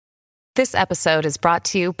This episode is brought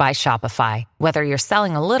to you by Shopify. Whether you're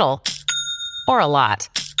selling a little or a lot,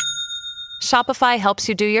 Shopify helps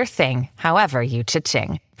you do your thing, however you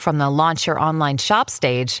cha-ching. From the launch your online shop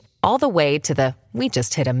stage, all the way to the we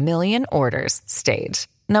just hit 1 million orders stage.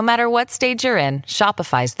 No matter what stage you're in,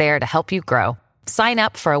 Shopify's there to help you grow. Sign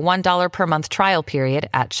up for a $1 per month trial period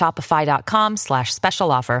at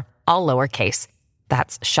shopify.com/special offer, all lowercase.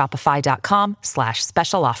 That's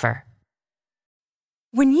shopify.com/special offer.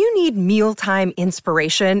 When you need mealtime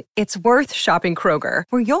inspiration, it's worth shopping Kroger,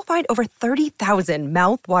 where you'll find over 30,000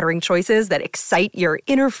 mouth-watering choices that excite your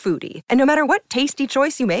inner foodie. And no matter what tasty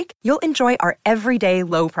choice you make, you'll enjoy our everyday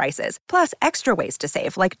low prices, plus extra ways to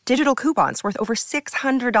save, like digital coupons worth over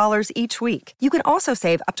 $600 each week. You can also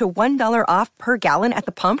save up to $1 off per gallon at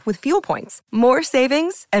the pump with fuel points. More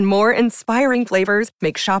savings and more inspiring flavors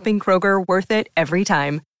make shopping Kroger worth it every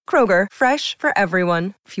time. Kroger, fresh for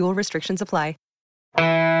everyone. Fuel restrictions apply.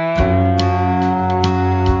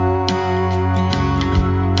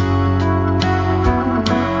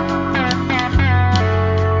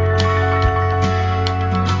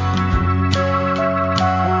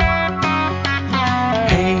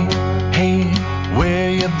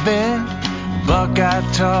 Buckeye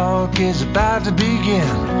Talk is about to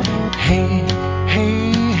begin. Hey,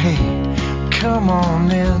 come on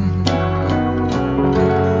in.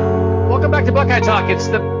 Welcome back to Buckeye Talk. It's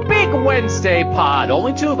the big Wednesday pod.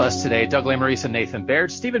 Only two of us today, Doug Lesmerises and Nathan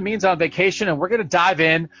Baird. Stephen Means on vacation, and we're going to dive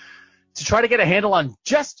in to try to get a handle on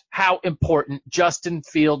just how important Justin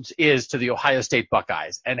Fields is to the Ohio State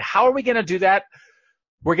Buckeyes. And how are we going to do that?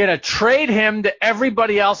 We're going to trade him to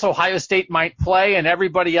everybody else Ohio State might play and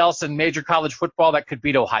everybody else in major college football that could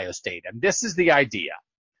beat Ohio State. And this is the idea.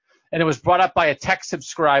 And it was brought up by a tech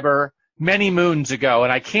subscriber many moons ago,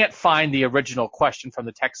 and I can't find the original question from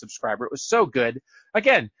the tech subscriber. It was so good.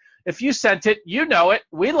 Again, if you sent it, you know it.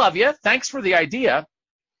 We love you. Thanks for the idea.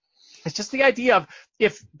 It's just the idea of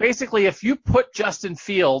if you put Justin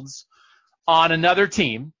Fields on another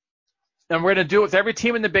team, and we're going to do it with every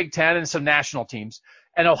team in the Big Ten and some national teams,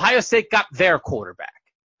 and Ohio State got their quarterback,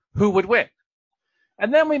 who would win?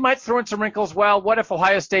 And then we might throw in some wrinkles. Well, what if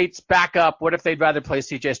Ohio State's backup? What if they'd rather play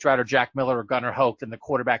C.J. Stroud or Jack Miller or Gunnar Hoke than the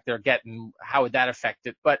quarterback they're getting? How would that affect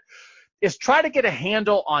it? But is try to get a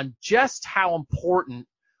handle on just how important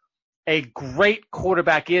a great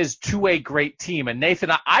quarterback is to a great team. And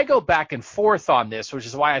Nathan, I go back and forth on this, which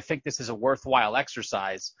is why I think this is a worthwhile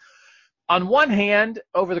exercise. On one hand,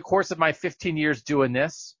 over the course of my 15 years doing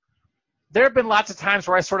this, there have been lots of times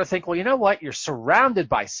where I sort of think, well, you know what? You're surrounded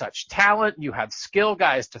by such talent. You have skill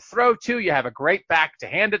guys to throw to. You have a great back to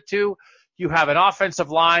hand it to. You have an offensive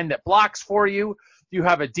line that blocks for you. You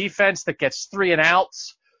have a defense that gets 3 and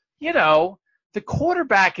outs. You know, the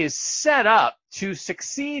quarterback is set up to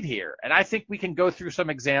succeed here. And I think we can go through some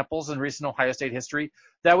examples in recent Ohio State history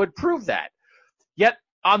that would prove that. Yet,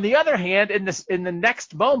 on the other hand, in the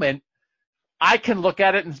next moment, I can look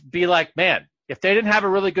at it and be like, man, if they didn't have a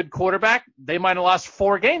really good quarterback, they might have lost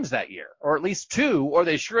 4 games that year, or at least 2, or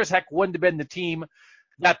they sure as heck wouldn't have been the team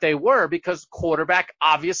that they were, because quarterback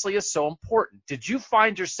obviously is so important. Did you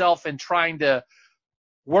find yourself in trying to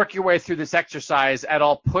work your way through this exercise at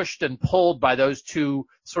all pushed and pulled by those two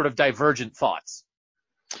sort of divergent thoughts?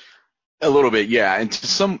 A little bit, yeah. And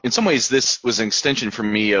in some ways, this was an extension for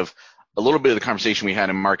me of a little bit of the conversation we had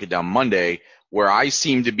in Mark It Down Monday, where I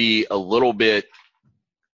seem to be a little bit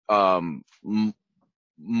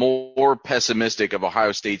more pessimistic of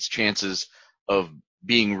Ohio State's chances of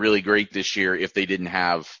being really great this year if they didn't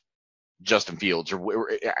have Justin Fields, or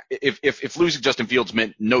if losing Justin Fields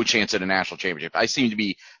meant no chance at a national championship. I seem to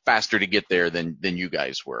be faster to get there than you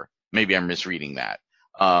guys were. Maybe I'm misreading that.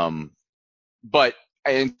 And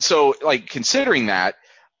so, like, considering that,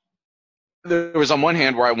 there was on one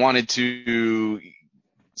hand where I wanted to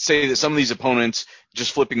say that some of these opponents,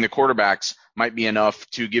 just flipping the quarterbacks might be enough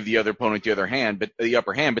to give the other opponent the upper hand.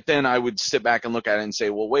 But then I would sit back and look at it and say,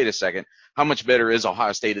 well, wait a second. How much better is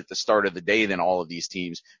Ohio State at the start of the day than all of these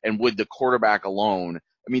teams? And would the quarterback alone,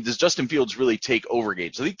 I mean, does Justin Fields really take over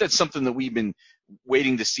games? I think that's something that we've been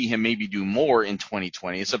waiting to see him maybe do more in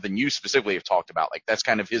 2020. It's something you specifically have talked about. Like, that's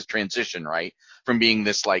kind of his transition, right? From being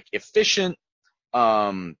this, like, efficient,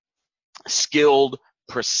 skilled,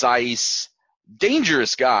 precise,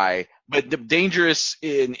 dangerous guy, but dangerous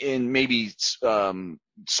in maybe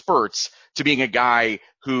spurts, to being a guy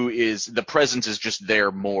who is, the presence is just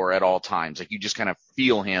there more at all times. Like, you just kind of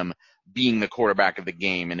feel him being the quarterback of the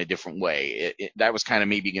game in a different way. That was kind of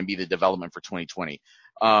maybe going to be the development for 2020.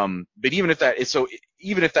 But even if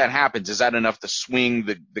that happens, is that enough to swing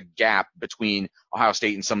the gap between Ohio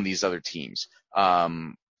State and some of these other teams?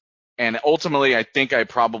 And And ultimately, I think I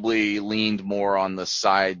probably leaned more on the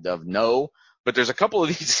side of no. But there's a couple of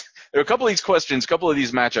these questions, a couple of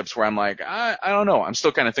these matchups where I'm like, I don't know. I'm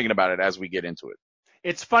still kind of thinking about it as we get into it.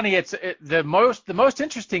 It's funny. The most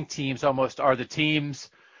interesting teams almost are the teams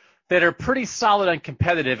that are pretty solid and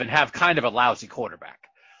competitive and have kind of a lousy quarterback,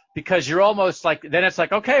 because you're almost like, then it's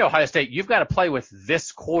like, okay, Ohio State, you've got to play with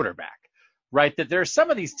this quarterback, right? That there are some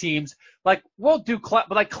of these teams like but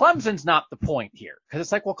like Clemson's not the point here, because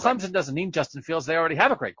it's like, well, Clemson doesn't need Justin Fields. They already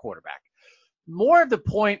have a great quarterback. More of the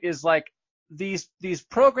point is like these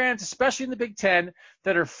programs, especially in the Big Ten,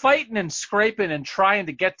 that are fighting and scraping and trying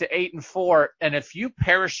to get to 8-4. And if you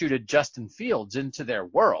parachuted Justin Fields into their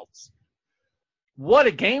worlds, what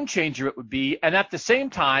a game changer it would be. And at the same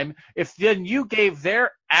time, if then you gave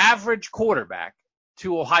their average quarterback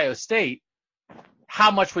to Ohio State,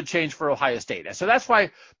 how much would change for Ohio State? And so that's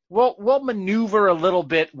why we'll maneuver a little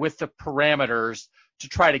bit with the parameters to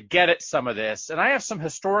try to get at some of this. And I have some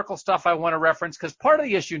historical stuff I want to reference, because part of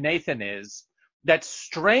the issue, Nathan, is that's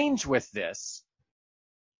strange with this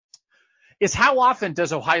is how often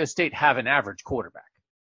does Ohio State have an average quarterback?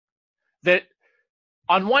 That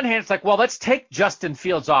on one hand, it's like, well, let's take Justin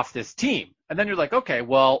Fields off this team. And then you're like, okay,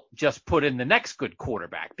 well, just put in the next good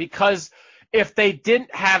quarterback, because if they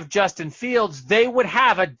didn't have Justin Fields, they would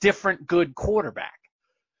have a different good quarterback.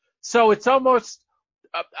 So it's almost,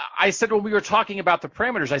 I said when we were talking about the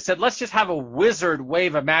parameters, I said, let's just have a wizard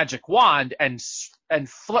wave a magic wand and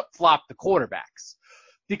flip-flop the quarterbacks.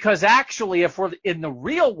 Because actually, if we're in the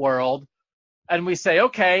real world and we say,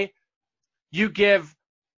 okay, you give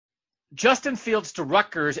Justin Fields to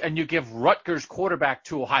Rutgers and you give Rutgers quarterback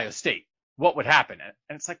to Ohio State, what would happen?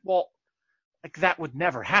 And it's like, well, like that would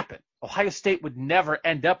never happen. Ohio State would never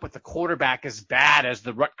end up with a quarterback as bad as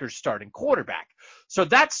the Rutgers starting quarterback. So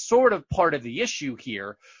that's sort of part of the issue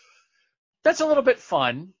here. That's a little bit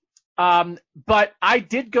fun. But I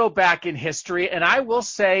did go back in history, and I will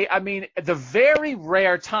say, I mean, the very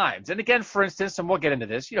rare times, and again, for instance, and we'll get into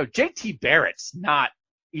this, JT Barrett's not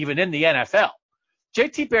even in the NFL.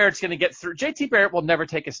 JT Barrett's going to get through. JT Barrett will never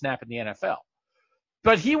take a snap in the NFL.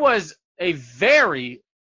 But he was a very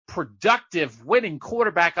productive winning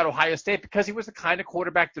quarterback at Ohio State because he was the kind of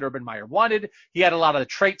quarterback that Urban Meyer wanted. He had a lot of the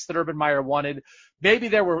traits that Urban Meyer wanted. Maybe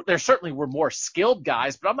there certainly were more skilled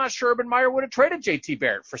guys, but I'm not sure Urban Meyer would have traded JT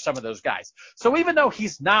Barrett for some of those guys. So even though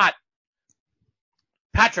he's not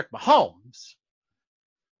Patrick Mahomes,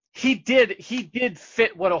 he did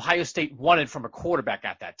fit what Ohio State wanted from a quarterback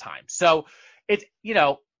at that time. So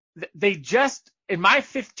they just, in my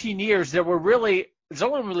 15 years, there's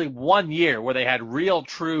only really 1 year where they had real,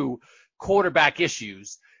 true quarterback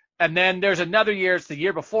issues. And then there's another year, it's the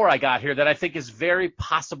year before I got here, that I think is very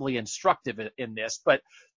possibly instructive in this. But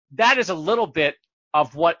that is a little bit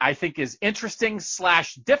of what I think is interesting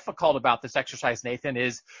 / difficult about this exercise, Nathan,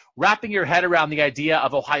 is wrapping your head around the idea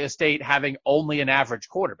of Ohio State having only an average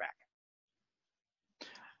quarterback.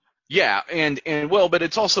 Yeah, but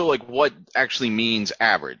it's also like what actually means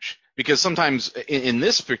average. Because sometimes in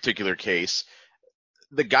this particular case,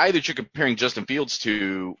 the guy that you're comparing Justin Fields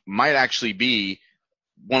to might actually be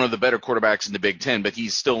one of the better quarterbacks in the Big Ten, but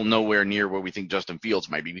he's still nowhere near where we think Justin Fields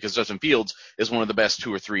might be, because Justin Fields is one of the best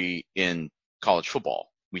 2 or 3 in college football,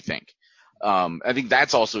 we think. I think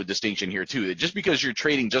that's also a distinction here, too. That just because you're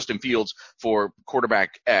trading Justin Fields for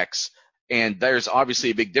quarterback X, and there's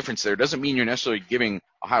obviously a big difference there, doesn't mean you're necessarily giving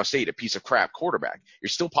Ohio State a piece of crap quarterback. You're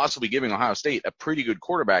still possibly giving Ohio State a pretty good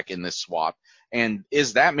quarterback in this swap. And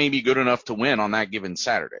is that maybe good enough to win on that given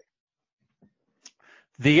Saturday?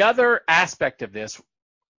 The other aspect of this,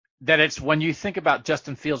 that it's when you think about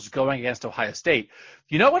Justin Fields going against Ohio State,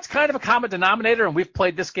 what's kind of a common denominator? And we've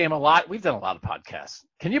played this game a lot. We've done a lot of podcasts.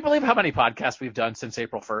 Can you believe how many podcasts we've done since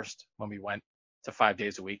April 1st when we went to 5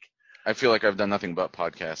 days a week? I feel like I've done nothing but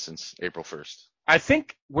podcasts since April 1st. I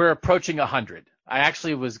think we're approaching 100. I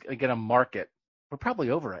actually was going to mark it. We're probably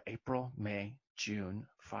over April, May, June,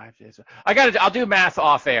 5 days. I'll do math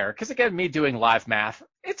off air, because again, me doing live math,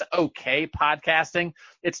 it's okay podcasting.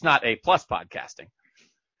 It's not A+ podcasting.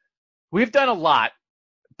 We've done a lot,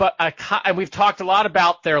 and we've talked a lot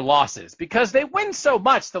about their losses because they win so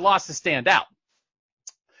much. The losses stand out.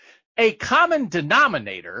 A common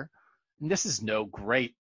denominator, and this is no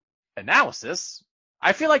great analysis.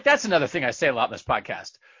 I feel like that's another thing I say a lot in this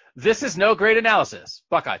podcast. This is no great analysis,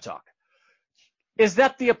 Buckeye Talk, is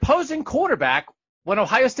that the opposing quarterback, when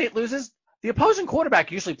Ohio State loses, the opposing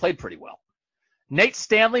quarterback usually played pretty well. Nate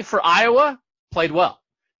Stanley for Iowa played well.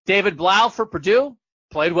 David Blau for Purdue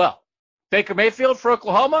played well. Baker Mayfield for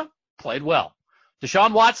Oklahoma played well.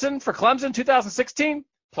 Deshaun Watson for Clemson 2016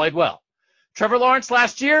 played well. Trevor Lawrence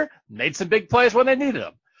last year made some big plays when they needed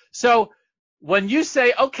him. So when you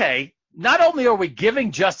say, okay, not only are we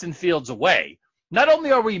giving Justin Fields away, not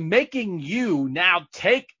only are we making you now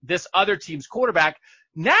take this other team's quarterback,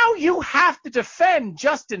 now you have to defend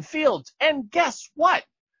Justin Fields. And guess what?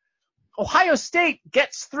 Ohio State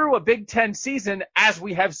gets through a Big Ten season, as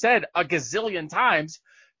we have said a gazillion times,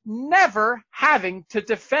 never having to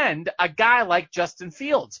defend a guy like Justin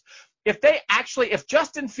Fields. If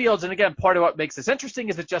Justin Fields, and again, part of what makes this interesting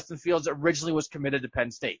is that Justin Fields originally was committed to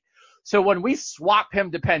Penn State. So when we swap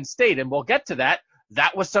him to Penn State, and we'll get to that,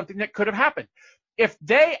 that was something that could have happened. If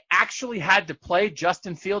they actually had to play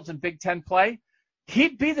Justin Fields in Big Ten play,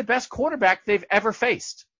 he'd be the best quarterback they've ever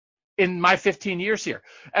faced in my 15 years here.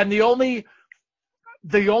 And the only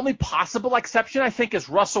possible exception, I think, is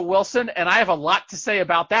Russell Wilson, and I have a lot to say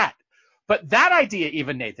about that. But that idea,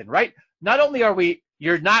 even, Nathan, right? Not only are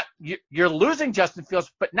you're losing Justin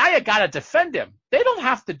Fields, but now you got to defend him. They don't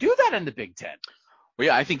have to do that in the Big Ten. Well,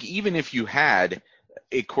 yeah, I think even if you had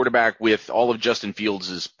a quarterback with all of Justin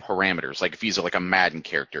Fields' parameters, like if he's like a Madden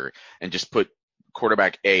character, and just put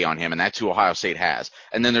quarterback A on him, and that's who Ohio State has.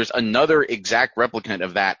 And then there's another exact replicant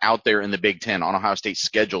of that out there in the Big Ten on Ohio State's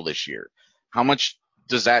schedule this year. How much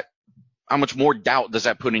more doubt does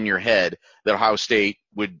that put in your head that Ohio State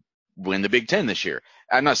would win the Big Ten this year?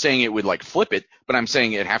 I'm not saying it would like flip it, but I'm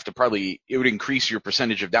saying it would increase your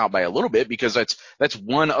percentage of doubt by a little bit, because that's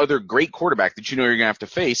one other great quarterback that you know you're going to have to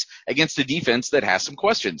face against a defense that has some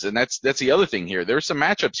questions. And that's the other thing here. There's some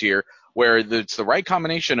matchups here where it's the right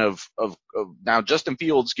combination of now Justin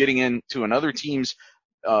Fields getting into another team's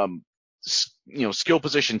skill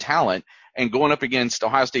position talent and going up against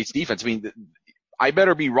Ohio State's defense. I mean, I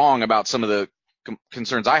better be wrong about some of the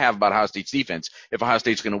concerns I have about Ohio State's defense if Ohio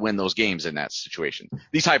State's going to win those games in that situation.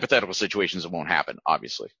 These hypothetical situations, it won't happen,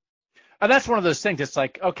 obviously. And that's one of those things. It's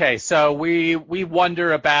like, okay, so we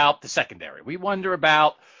wonder about the secondary. We wonder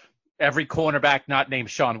about every cornerback not named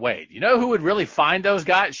Sean Wade. You know who would really find those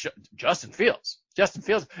guys? Justin Fields.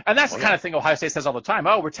 And that's the kind of thing Ohio State says all the time.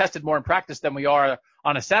 Oh, we're tested more in practice than we are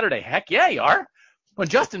on a Saturday. Heck yeah, you are. When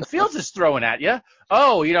Justin Fields is throwing at you,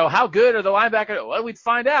 how good are the linebackers? Well, we'd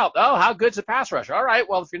find out. Oh, how good's the pass rush? All right,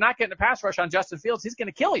 well, if you're not getting a pass rush on Justin Fields, he's going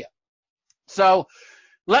to kill you. So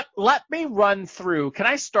let me run through. Can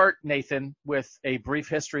I start, Nathan, with a brief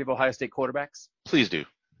history of Ohio State quarterbacks? Please do.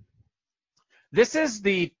 This is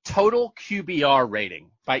the total QBR rating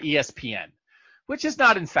by ESPN, which is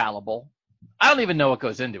not infallible. I don't even know what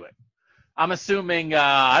goes into it. I'm assuming,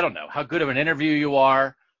 I don't know, how good of an interview you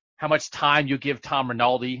are, how much time you give Tom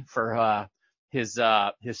Rinaldi for his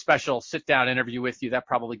special sit-down interview with you. That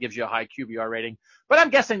probably gives you a high QBR rating. But I'm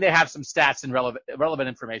guessing they have some stats and relevant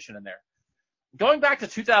information in there. Going back to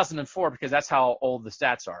 2004, because that's how old the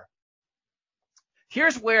stats are,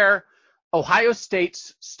 here's where Ohio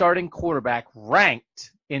State's starting quarterback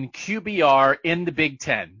ranked in QBR in the Big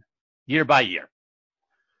Ten year by year.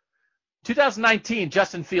 2019,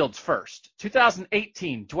 Justin Fields first.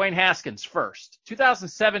 2018, Dwayne Haskins first.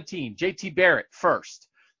 2017, J.T. Barrett first.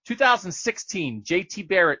 2016, J.T.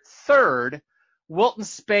 Barrett third. Wilton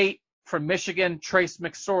Speight from Michigan, Trace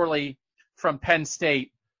McSorley from Penn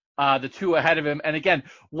State, the two ahead of him. And again,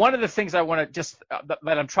 one of the things I want to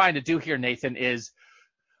that I'm trying to do here, Nathan, is,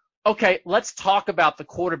 okay, let's talk about the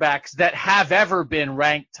quarterbacks that have ever been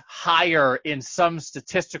ranked higher in some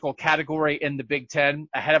statistical category in the Big Ten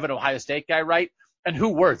ahead of an Ohio State guy, right? And who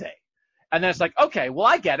were they? And then it's like, okay, well,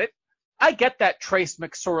 I get it. I get that Trace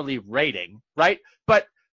McSorley rating, right? But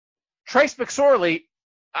Trace McSorley,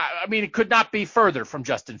 I mean, it could not be further from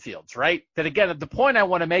Justin Fields, right? That again, the point I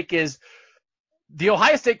want to make is the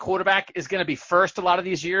Ohio State quarterback is going to be first a lot of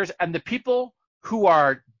these years, and the people who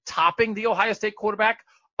are topping the Ohio State quarterback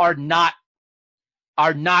are not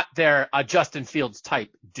their Justin Fields type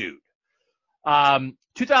dude.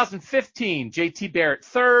 2015, J.T. Barrett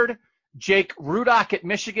third, Jake Rudock at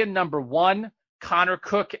Michigan, number one, Connor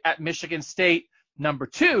Cook at Michigan State, number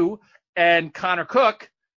two, and Connor Cook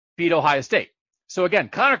beat Ohio State. So again,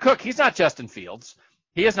 Connor Cook, he's not Justin Fields.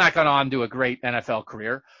 He has not gone on to a great NFL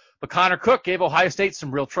career, but Connor Cook gave Ohio State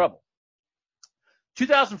some real trouble.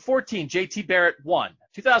 2014, J.T. Barrett won.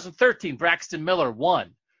 2013, Braxton Miller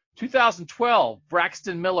won. 2012,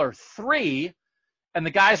 Braxton Miller 3, and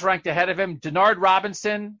the guys ranked ahead of him, Denard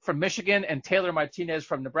Robinson from Michigan and Taylor Martinez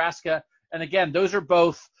from Nebraska. And again, those are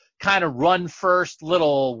both kind of run first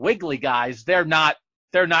little wiggly guys. They're not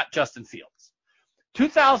Justin Fields.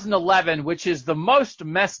 2011, which is the most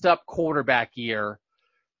messed up quarterback year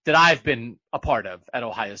that I've been a part of at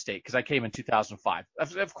Ohio State, because I came in 2005.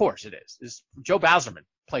 Of course it is. Joe Bauserman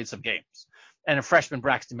played some games, and a freshman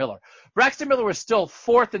Braxton Miller. Braxton Miller was still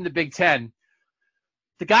fourth in the Big Ten.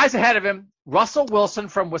 The guys ahead of him, Russell Wilson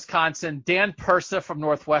from Wisconsin, Dan Persa from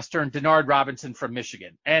Northwestern, Denard Robinson from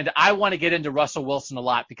Michigan. And I want to get into Russell Wilson a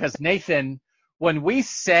lot because, Nathan, when we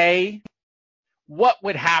say what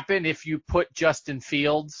would happen if you put Justin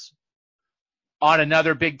Fields on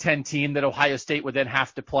another Big Ten team that Ohio State would then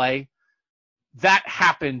have to play, that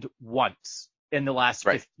happened once in the last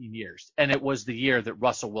 15 years. And it was the year that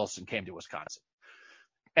Russell Wilson came to Wisconsin.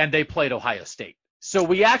 And they played Ohio State. So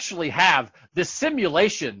we actually have the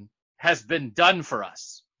simulation has been done for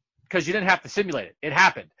us because you didn't have to simulate it. It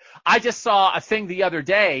happened. I just saw a thing the other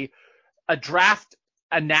day, a draft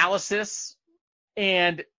analysis,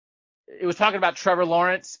 and it was talking about Trevor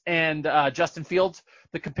Lawrence and Justin Fields.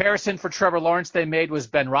 The comparison for Trevor Lawrence they made was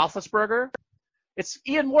Ben Roethlisberger. It's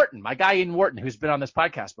Ian Wharton, my guy Ian Wharton, who's been on this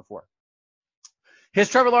podcast before. His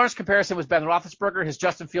Trevor Lawrence comparison was Ben Roethlisberger. His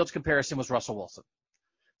Justin Fields comparison was Russell Wilson.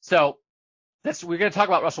 So we're going to talk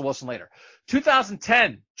about Russell Wilson later.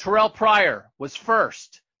 2010, Terrell Pryor was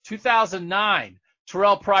first. 2009,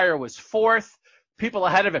 Terrell Pryor was fourth. People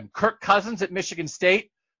ahead of him, Kirk Cousins at Michigan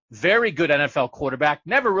State, very good NFL quarterback,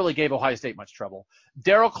 never really gave Ohio State much trouble.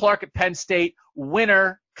 Darrell Clark at Penn State,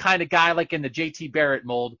 winner kind of guy like in the J.T. Barrett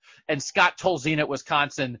mold. And Scott Tolzien at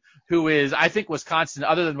Wisconsin, who is, I think Wisconsin,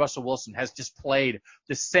 other than Russell Wilson, has just played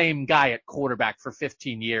the same guy at quarterback for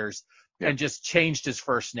 15 years and just changed his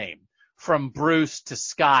first name. From Bruce to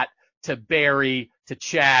Scott to Barry to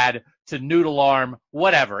Chad to Noodle Arm,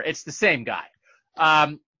 whatever. It's the same guy.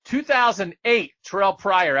 2008, Terrell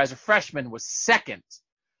Pryor as a freshman was second.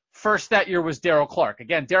 First that year was Darrell Clark.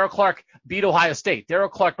 Again, Darrell Clark beat Ohio State. Darrell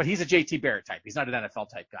Clark, but he's a J.T. Barrett type. He's not an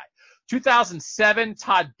NFL type guy. 2007,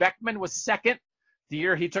 Todd Beckman was second. The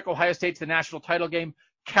year he took Ohio State to the national title game.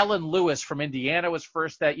 Kellen Lewis from Indiana was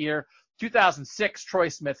first that year. 2006, Troy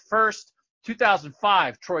Smith first.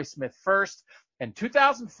 2005, Troy Smith first. And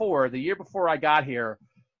 2004, the year before I got here,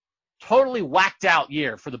 totally whacked out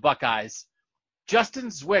year for the Buckeyes. Justin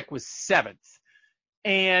Zwick was seventh.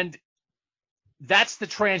 And that's the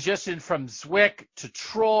transition from Zwick to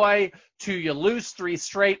Troy to you lose three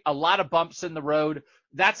straight, a lot of bumps in the road.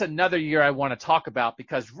 That's another year I want to talk about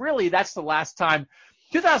because really that's the last time.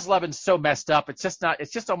 2011 is so messed up. It's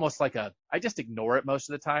just almost like I just ignore it most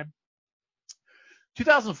of the time.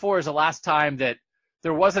 2004 is the last time that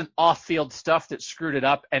there wasn't off-field stuff that screwed it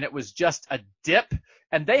up, and it was just a dip.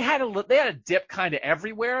 And they had a dip kind of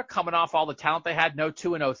everywhere, coming off all the talent they had in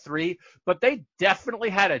 02 and 03. But they definitely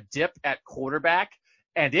had a dip at quarterback,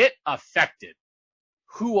 and it affected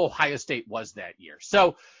who Ohio State was that year.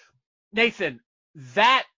 So, Nathan,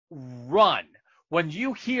 that run, when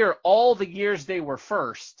you hear all the years they were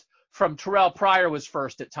first, from Terrell Pryor was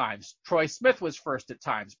first at times. Troy Smith was first at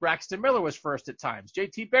times. Braxton Miller was first at times.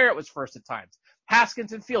 J.T. Barrett was first at times.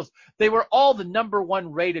 Haskins and Fields. They were all the number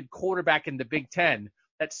one rated quarterback in the Big Ten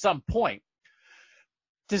at some point.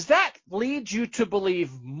 Does that lead you to believe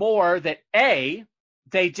more that, A,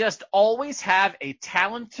 they just always have a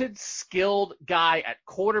talented, skilled guy at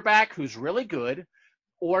quarterback who's really good,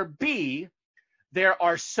 or B, there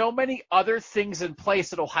are so many other things in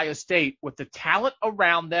place at Ohio State with the talent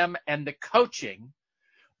around them and the coaching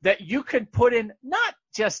that you can put in not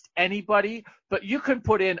just anybody, but you can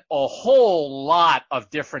put in a whole lot of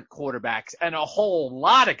different quarterbacks, and a whole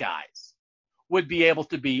lot of guys would be able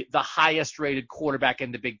to be the highest rated quarterback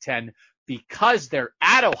in the Big Ten because they're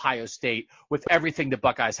at Ohio State with everything the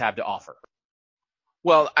Buckeyes have to offer.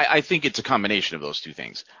 Well, I think it's a combination of those two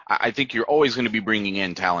things. I think you're always going to be bringing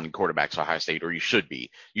in talented quarterbacks to Ohio State, or you should be.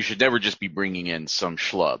 You should never just be bringing in some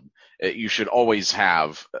schlub. You should always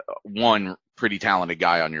have one pretty talented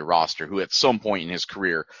guy on your roster who at some point in his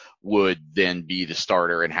career would then be the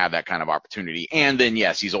starter and have that kind of opportunity. And then,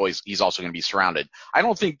 yes, he's also going to be surrounded. I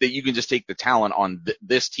don't think that you can just take the talent on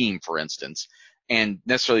this team, for instance, and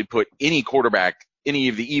necessarily put any quarterback, any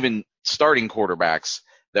of the even starting quarterbacks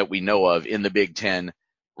that we know of in the Big Ten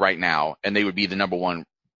right now, and they would be the number one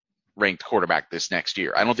ranked quarterback this next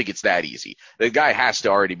year. I don't think it's that easy. The guy has to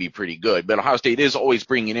already be pretty good, but Ohio State is always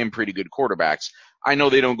bringing in pretty good quarterbacks. I know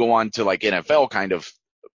they don't go on to like NFL kind of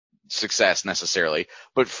success necessarily,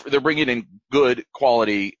 but they're bringing in good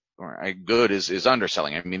quality. Good is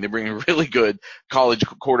underselling. I mean, they're bringing really good college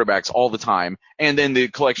quarterbacks all the time, and then the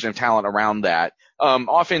collection of talent around that,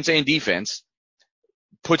 offense and defense,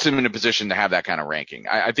 puts them in a position to have that kind of ranking.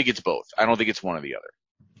 I think it's both. I don't think it's one or the other.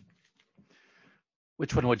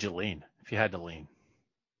 Which one would you lean if you had to lean?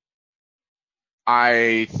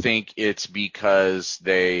 I think it's because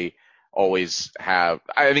they always have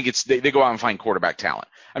 – I think it's they go out and find quarterback talent.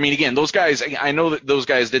 I mean, again, those guys – I know that those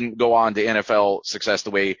guys didn't go on to NFL success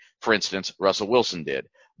the way, for instance, Russell Wilson did.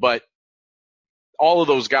 But all of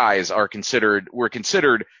those guys were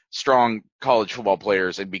considered strong college football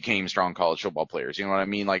players and became strong college football players. You know what I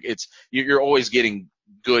mean? Like you're always getting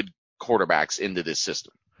good quarterbacks into this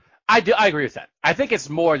system. I agree with that. I think it's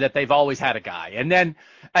more that they've always had a guy. And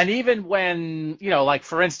even when, like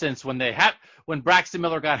for instance, when Braxton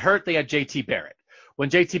Miller got hurt, they had JT Barrett. When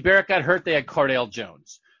JT Barrett got hurt, they had Cardale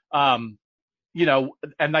Jones. And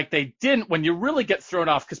like they didn't, when you really get thrown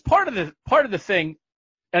off, because part of the thing,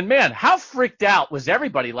 and man, how freaked out was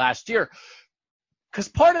everybody last year? Because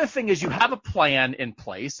part of the thing is you have a plan in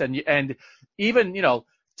place, and even,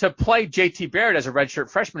 to play JT Barrett as a redshirt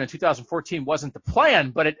freshman in 2014 wasn't the plan,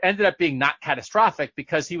 but it ended up being not catastrophic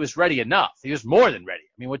because he was ready enough. He was more than ready.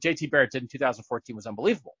 I mean, what JT Barrett did in 2014 was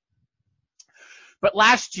unbelievable. But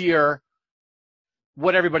last year,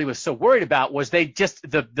 what everybody was so worried about was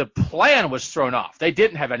the plan was thrown off. They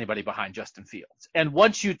didn't have anybody behind Justin Fields. And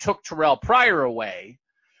once you took Terrell Pryor away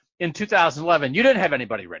in 2011, you didn't have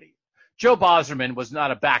anybody ready. Joe Bosserman was not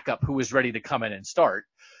a backup who was ready to come in and start.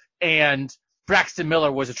 And Braxton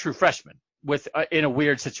Miller was a true freshman in a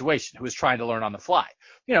weird situation who was trying to learn on the fly.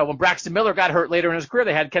 When Braxton Miller got hurt later in his career,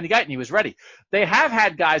 they had Kenny Guyton. He was ready. They have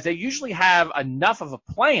had guys. They usually have enough of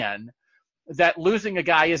a plan that losing a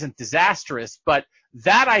guy isn't disastrous, but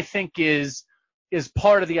that I think is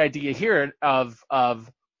part of the idea here of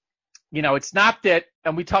it's not that,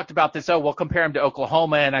 and we talked about this, we'll compare him to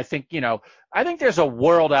Oklahoma, and I think there's a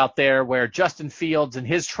world out there where Justin Fields and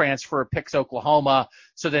his transfer picks Oklahoma,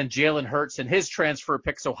 so then Jalen Hurts and his transfer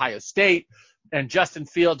picks Ohio State, and Justin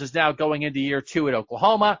Fields is now going into year 2 at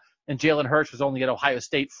Oklahoma, and Jalen Hurts was only at Ohio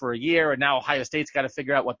State for a year, and now Ohio State's got to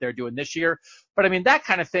figure out what they're doing this year. But I mean, that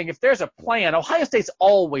kind of thing, if there's a plan, Ohio State's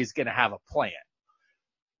always going to have a plan.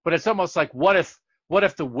 But it's almost like, what if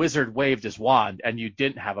the wizard waved his wand and you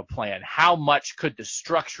didn't have a plan? How much could the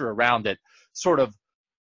structure around it sort of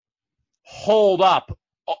hold up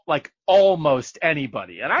like almost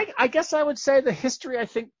anybody? And I guess I would say the history, I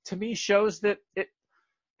think, to me shows that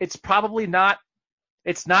it's probably not.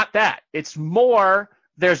 It's not that. It's more,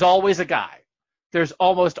 there's always a guy. There's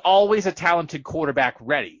almost always a talented quarterback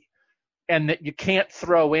ready, and that you can't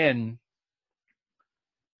throw in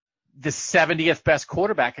the 70th best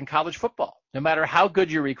quarterback in college football. No matter how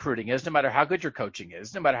good your recruiting is, no matter how good your coaching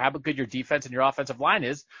is, no matter how good your defense and your offensive line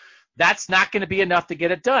is, that's not going to be enough to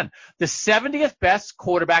get it done. The 70th best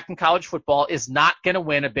quarterback in college football is not going to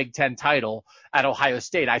win a Big Ten title at Ohio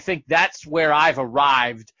State. I think that's where I've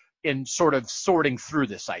arrived in sort of sorting through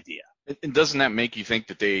this idea. And doesn't that make you think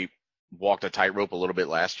that they walked a tightrope a little bit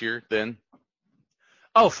last year then?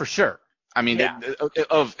 Oh, for sure. I mean, yeah.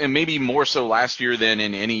 And maybe more so last year than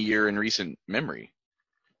in any year in recent memory.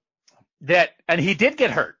 And he did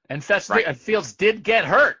get hurt, and Fields did get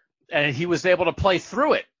hurt, and he was able to play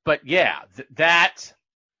through it. But yeah, that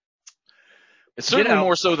it's certainly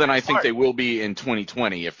more so than I think they will be in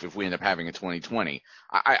 2020 if we end up having a 2020.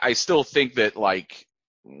 I still think that like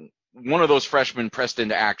one of those freshmen pressed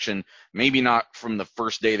into action, maybe not from the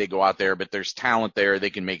first day they go out there, but there's talent there.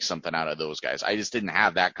 They can make something out of those guys. I just didn't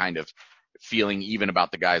have that kind of feeling even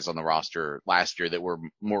about the guys on the roster last year that were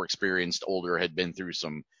more experienced, older, had been through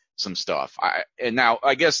some stuff. And now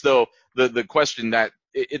I guess though the question that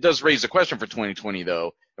it does raise a question for 2020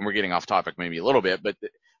 though, and we're getting off topic maybe a little bit, but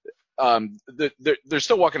they're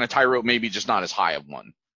still walking a tightrope, maybe just not as high of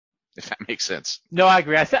one, if that makes sense. No, I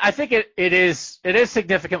agree. I think it is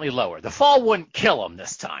significantly lower. The fall wouldn't kill them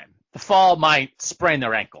this time. The fall might sprain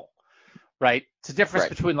their ankle, right? It's a difference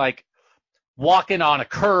between like walking on a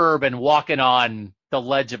curb and walking on the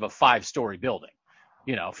ledge of a 5-story building.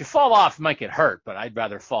 If you fall off, you might get hurt, but I'd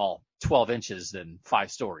rather fall 12 inches than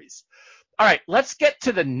 5 stories. All right, let's get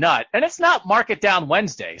to the nut. And it's not Mark It Down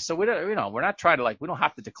Wednesday, so we don't, we're not trying to we don't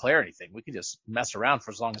have to declare anything. We can just mess around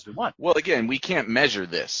for as long as we want. Well, again, we can't measure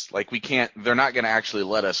this. They're not going to actually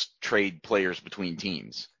let us trade players between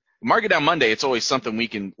teams. Mark It Down Monday, it's always something we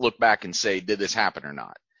can look back and say, did this happen or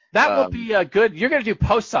not? That will be a good, you're going to do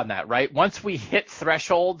posts on that, right? Once we hit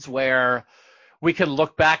thresholds where we can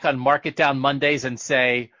look back on Mark It Down Mondays and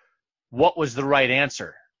say, what was the right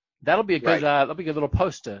answer? That'll be a good, that'll be a good little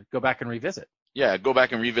post to go back and revisit. Yeah, go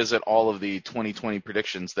back and revisit all of the 2020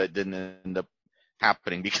 predictions that didn't end up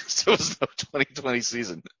happening because there was no 2020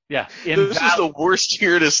 season. Yeah. This is the worst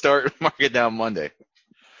year to start Mark It Down Monday.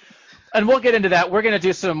 And we'll get into that. We're going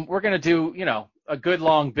to do a good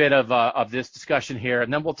long bit of this discussion here,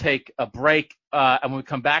 and then we'll take a break. And when we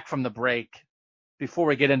come back from the break, before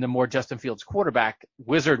we get into more Justin Fields quarterback,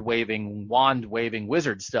 wand waving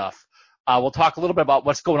wizard stuff, we'll talk a little bit about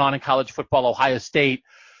what's going on in college football. Ohio State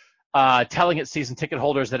telling its season ticket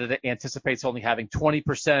holders that it anticipates only having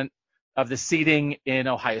 20% of the seating in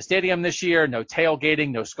Ohio Stadium this year. No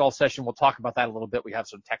tailgating, no skull session. We'll talk about that a little bit. We have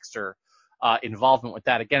some Texter involvement with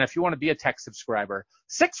that. Again, if you want to be a Text subscriber,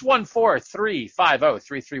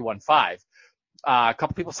 614-350-3315. A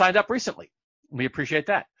couple people signed up recently. We appreciate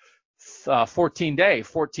that. 14-day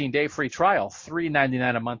free trial,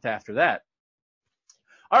 $3.99 a month after that.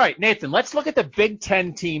 All right, Nathan, let's look at the Big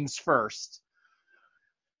Ten teams first.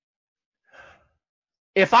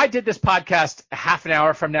 If I did this podcast a half an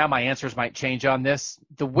hour from now, my answers might change on this.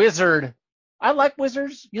 The Wizard, I like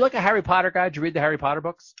Wizards. You like a Harry Potter guy? Did you read the Harry Potter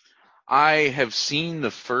books? I have seen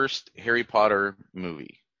the first Harry Potter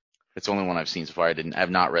movie. It's the only one I've seen so far. I have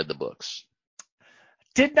not read the books.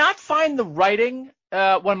 Did not find the writing.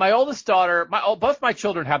 When my oldest daughter, both my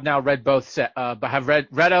children have now read have read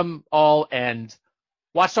them all and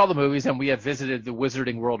watched all the movies, and we have visited the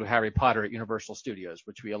Wizarding World of Harry Potter at Universal Studios,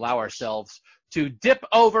 which we allow ourselves to dip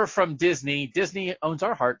over from Disney. Disney owns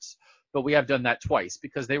our hearts, but we have done that twice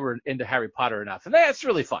because they were into Harry Potter enough, and that's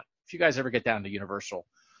really fun. If you guys ever get down to Universal,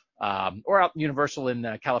 or out Universal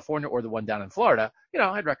in California, or the one down in Florida,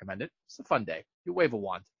 I'd recommend it. It's a fun day. You wave a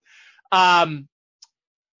wand.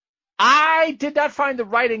 I did not find the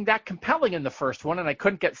writing that compelling in the first one, and I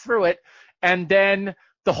couldn't get through it. And then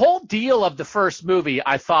the whole deal of the first movie,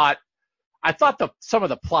 I thought some of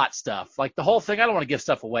the plot stuff, like the whole thing, I don't want to give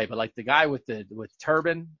stuff away, but like the guy with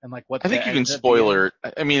turban and like what. I think you can spoiler.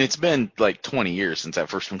 I mean, it's been like 20 years since that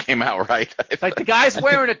first one came out, right? Like the guy's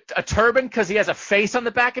wearing a turban because he has a face on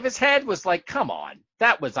the back of his head was like, come on.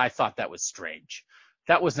 I thought that was strange.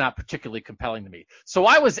 That was not particularly compelling to me. So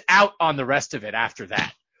I was out on the rest of it after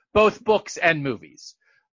that. Both books and movies,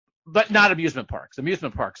 but not amusement parks.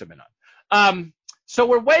 Amusement parks I've been on. So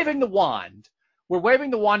we're waving the wand. We're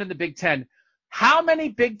waving the wand in the Big Ten. How many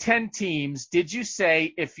Big Ten teams did you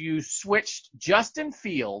say if you switched Justin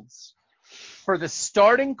Fields for the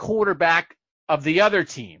starting quarterback of the other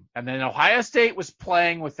team, and then Ohio State was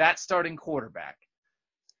playing with that starting quarterback,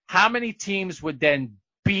 how many teams would then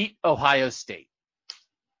beat Ohio State?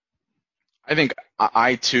 I think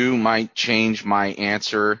I too might change my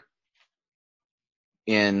answer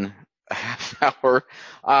in a half hour.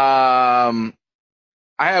 I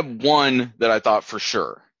have one that I thought for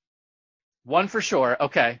sure. One for sure,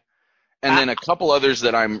 okay. And then a couple others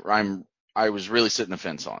that I was really sitting the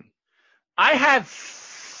fence on. I have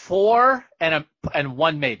 4 and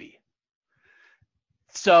one maybe.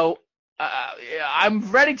 So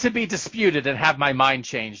I'm ready to be disputed and have my mind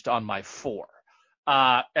changed on my 4.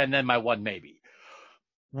 And then my 1 maybe.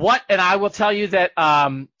 And I will tell you that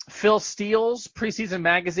Phil Steele's preseason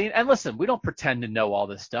magazine, and listen, we don't pretend to know all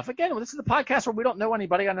this stuff. Again, this is the podcast where we don't know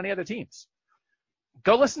anybody on any other teams.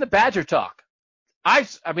 Go listen to Badger Talk. I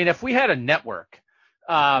mean, if we had a network,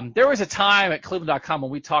 there was a time at Cleveland.com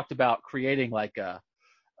when we talked about creating like a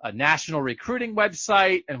national recruiting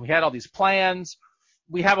website, and we had all these plans.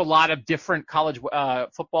 We have a lot of different college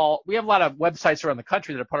football. We have a lot of websites around the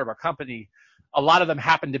country that are part of our company. A lot of them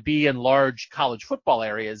happen to be in large college football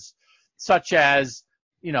areas, such as,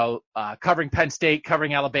 covering Penn State,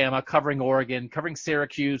 covering Alabama, covering Oregon, covering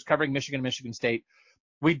Syracuse, covering Michigan, Michigan State.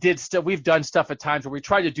 We've done stuff at times where we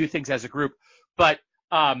try to do things as a group, but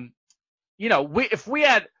if we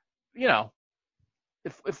had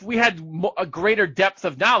a greater depth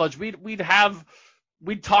of knowledge,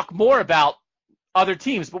 we'd talk more about other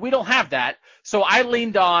teams, but we don't have that. So I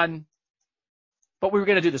leaned on. But we were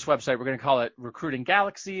going to do this website. We're going to call it Recruiting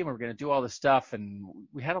Galaxy, and we're going to do all this stuff. And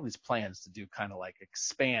we had all these plans to do kind of like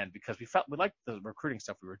expand because we liked the recruiting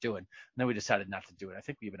stuff we were doing. And then we decided not to do it. I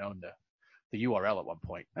think we even owned the URL at one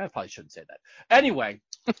point. I probably shouldn't say that. Anyway.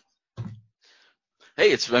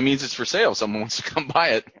 Hey, that means it's for sale. Someone wants to come buy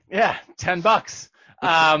it. Yeah, $10.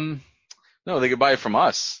 No, they could buy it from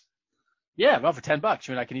us. Yeah, well, for $10.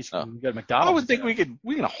 You and I can each go to McDonald's. I would think we can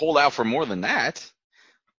hold out for more than that.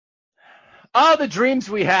 Oh, the dreams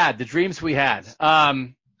we had. By the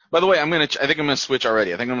way, I think I'm gonna switch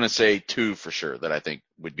already. I think I'm gonna say 2 for sure that I think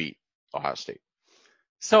would beat Ohio State.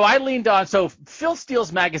 So I leaned on. So Phil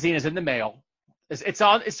Steele's magazine is in the mail.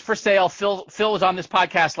 It's for sale. Phil was on this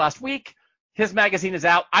podcast last week. His magazine is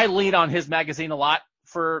out. I lean on his magazine a lot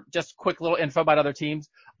for just quick little info about other teams.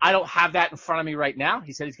 I don't have that in front of me right now.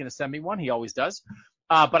 He said he's going to send me one. He always does.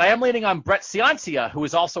 But I am leaning on Brett Ciancia, who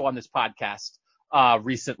is also on this podcast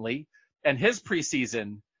recently. And his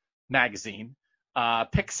preseason magazine,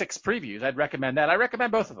 Pick 6 Previews. I'd recommend that. I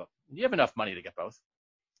recommend both of them. You have enough money to get both.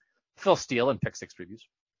 Phil Steele and Pick 6 Previews.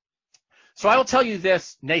 So I will tell you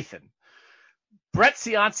this, Nathan. Brett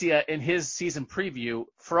Ciancia, in his season preview,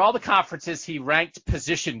 for all the conferences, he ranked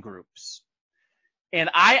position groups. And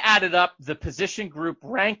I added up the position group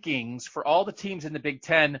rankings for all the teams in the Big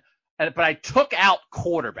Ten, but I took out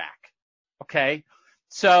quarterback. Okay,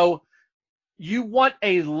 so you want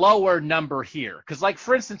a lower number here because, like,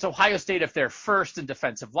 for instance, Ohio State, if they're first in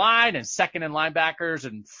defensive line and second in linebackers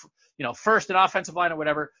and, first in offensive line or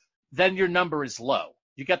whatever, then your number is low.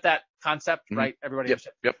 You get that concept, right? Everybody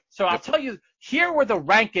understands? Yep. So I'll tell you, here were the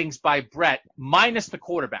rankings by Brett minus the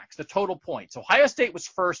quarterbacks, the total points. Ohio State was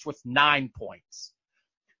first with 9 points.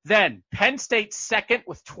 Then Penn State second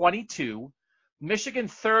with 22, Michigan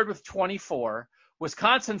third with 24,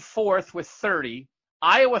 Wisconsin fourth with 30,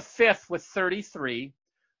 Iowa fifth with 33,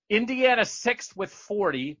 Indiana sixth with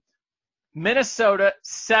 40, Minnesota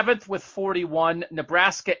seventh with 41,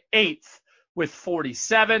 Nebraska eighth with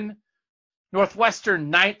 47, Northwestern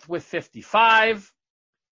ninth with 55,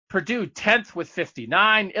 Purdue 10th with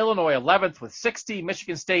 59, Illinois 11th with 60,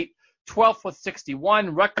 Michigan State 12th with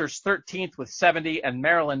 61, Rutgers 13th with 70, and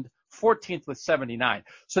Maryland 14th with 79.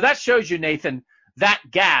 So that shows you, Nathan, that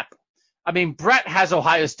gap. I mean, Brett has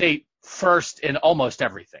Ohio State first in almost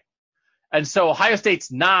everything. And so Ohio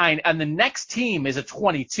State's 9, and the next team is a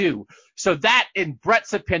 22. So that, in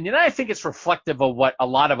Brett's opinion, I think it's reflective of what a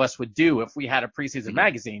lot of us would do if we had a preseason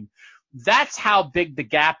magazine. That's how big the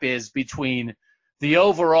gap is between the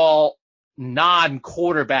overall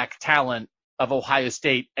non-quarterback talent of Ohio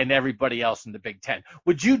State and everybody else in the Big Ten.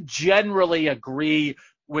 Would you generally agree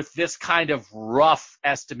with this kind of rough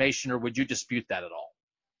estimation, or would you dispute that at all?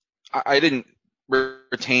 I didn't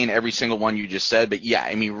retain every single one you just said, but yeah,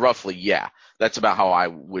 I mean, roughly, yeah. That's about how I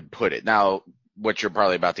would put it. Now, what you're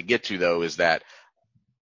probably about to get to, though, is that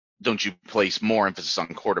don't you place more emphasis on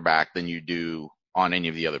quarterback than you do on any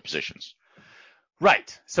of the other positions?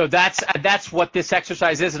 Right. So that's what this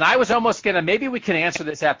exercise is. And I was almost going to, maybe we can answer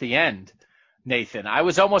this at the end, Nathan. I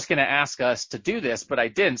was almost going to ask us to do this, but I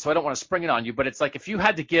didn't. So I don't want to spring it on you. But it's like if you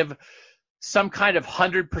had to give some kind of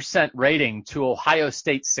 100% rating to Ohio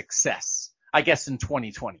State's success, I guess, in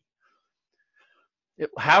 2020,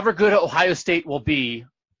 however good Ohio State will be,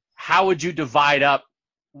 how would you divide up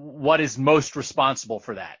what is most responsible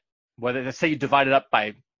for that? Whether, let's say, you divide it up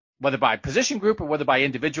by whether by position group or whether by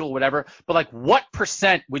individual, whatever, but like what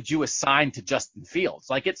percent would you assign to Justin Fields?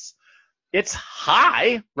 Like it's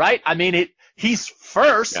high, right? I mean, he's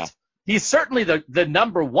first. Yeah. He's certainly the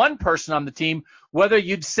number one person on the team, whether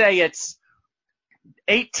you'd say it's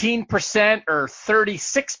 18% or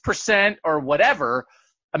 36% or whatever.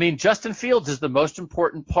 I mean, Justin Fields is the most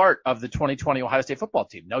important part of the 2020 Ohio State football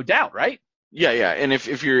team, no doubt, right? Yeah. And if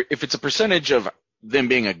it's a percentage of them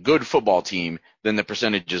being a good football team, then the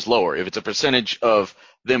percentage is lower. If it's a percentage of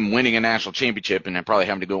them winning a national championship and then probably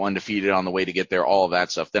having to go undefeated on the way to get there, all of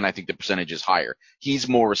that stuff, then I think the percentage is higher. He's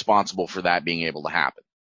more responsible for that being able to happen.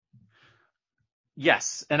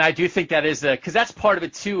 Yes, and I do think that is because that's part of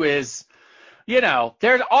it too is,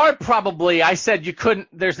 there are probably, I said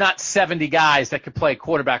there's not 70 guys that could play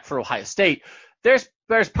quarterback for Ohio State. There's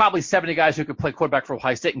probably 70 guys who could play quarterback for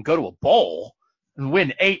Ohio State and go to a bowl and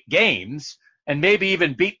win 8 games. And maybe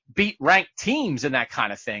even beat ranked teams and that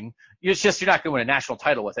kind of thing. It's just you're not going to win a national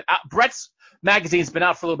title with it. Brett's magazine's been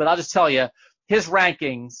out for a little bit. I'll just tell you his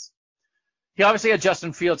rankings. He obviously had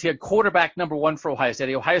Justin Fields. He had quarterback number 1 for Ohio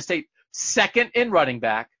State. Ohio State second in running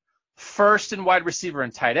back, first in wide receiver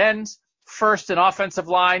and tight ends, first in offensive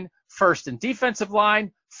line, first in defensive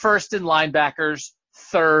line, first in linebackers,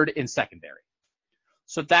 third in secondary.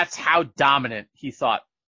 So that's how dominant he thought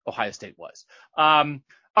Ohio State was. All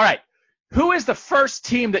right. Who is the first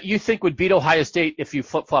team that you think would beat Ohio State if you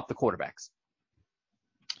flip-flop the quarterbacks?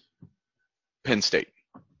 Penn State.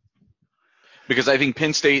 Because I think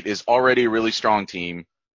Penn State is already a really strong team,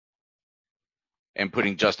 and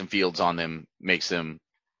putting Justin Fields on them makes them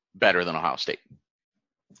better than Ohio State.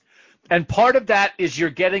 And part of that is you're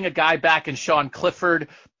getting a guy back in Sean Clifford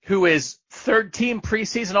who is third-team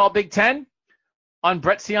preseason All-Big Ten on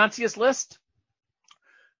Brett Ciancia's list.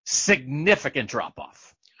 Significant drop-off.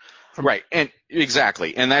 Right, and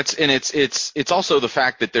exactly, and it's also the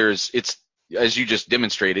fact that it's as you just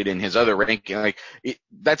demonstrated in his other ranking,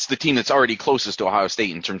 that's the team that's already closest to Ohio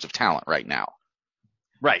State in terms of talent right now.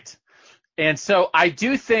 Right, and so I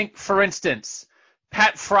do think, for instance,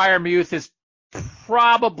 Pat Freiermuth is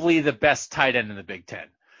probably the best tight end in the Big Ten.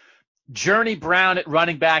 Journey Brown at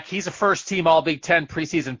running back, he's a first-team All-Big Ten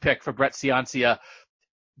preseason pick for Brett Ciancia.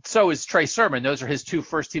 So is Trey Sermon. Those are his 2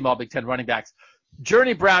 first-team All-Big Ten running backs.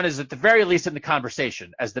 Journey Brown is at the very least in the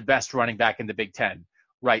conversation as the best running back in the Big Ten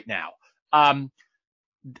right now.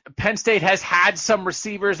 Penn State has had some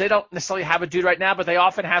receivers. They don't necessarily have a dude right now, but they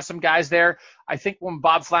often have some guys there. I think when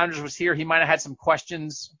Bob Flounders was here, he might have had some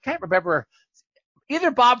questions. I can't remember.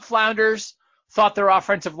 Either Bob Flounders thought their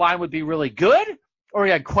offensive line would be really good, or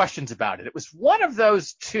he had questions about it. It was one of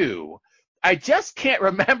those two. I just can't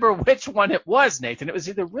remember which one it was, Nathan. It was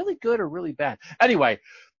either really good or really bad. Anyway,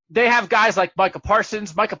 they have guys like Micah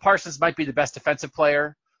Parsons. Micah Parsons might be the best defensive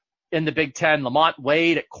player in the Big Ten. Lamont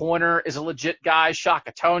Wade at corner is a legit guy.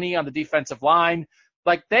 Shaka Toney on the defensive line.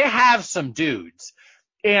 Like, they have some dudes.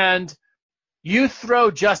 And you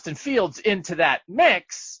throw Justin Fields into that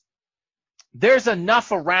mix, there's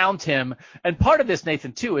enough around him. And part of this,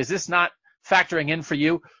 Nathan, too, is this not factoring in for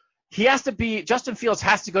you? Justin Fields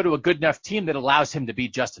has to go to a good enough team that allows him to be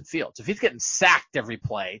Justin Fields. If he's getting sacked every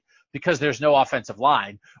play because there's no offensive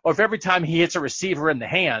line, or if every time he hits a receiver in the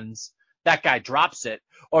hands, that guy drops it,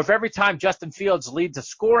 or if every time Justin Fields leads a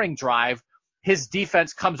scoring drive, his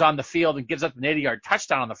defense comes on the field and gives up an 80-yard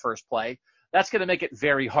touchdown on the first play, that's going to make it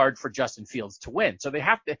very hard for Justin Fields to win. So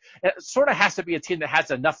it sort of has to be a team that has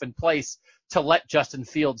enough in place to let Justin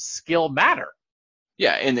Fields' skill matter.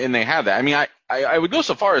 Yeah, and they have that. I mean, I would go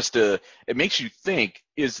so far as to, it makes you think,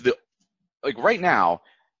 right now,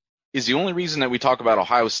 is the only reason that we talk about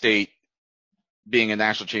Ohio State being a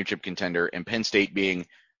national championship contender and Penn State being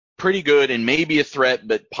pretty good and maybe a threat,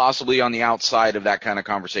 but possibly on the outside of that kind of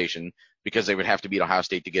conversation, because they would have to beat Ohio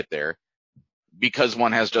State to get there, because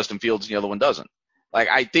one has Justin Fields and the other one doesn't. Like,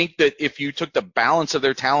 I think that if you took the balance of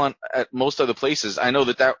their talent at most other places, I know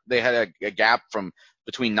that they had a gap from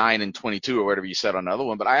between 9 and 22 or whatever you said on another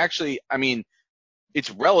one, but it's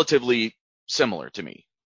relatively similar to me.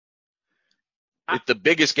 The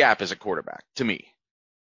biggest gap is a quarterback to me.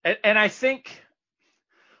 And I think,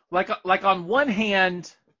 like on one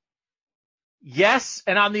hand, yes,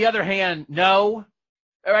 and on the other hand, no.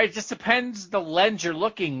 All right, it just depends the lens you're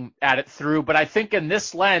looking at it through. But I think in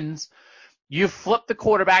this lens, you flip the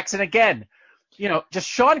quarterbacks, and again, just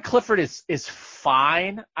Sean Clifford is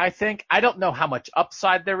fine, I think. I don't know how much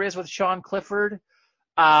upside there is with Sean Clifford.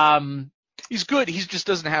 He's good. He just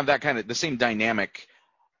doesn't have that the same dynamic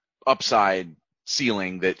upside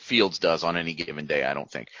ceiling that Fields does on any given day, I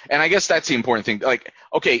don't think. And I guess that's the important thing. Like,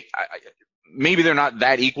 okay, maybe they're not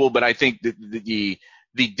that equal, but I think that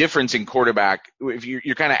the difference in quarterback, if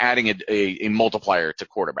you're kind of adding a multiplier to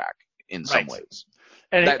quarterback in some ways.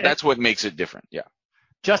 And that's what makes it different. Yeah.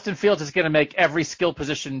 Justin Fields is going to make every skill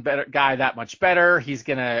position guy that much better. He's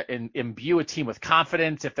going to imbue a team with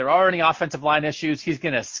confidence. If there are any offensive line issues, he's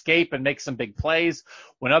going to escape and make some big plays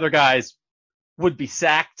when other guys would be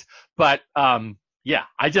sacked. But I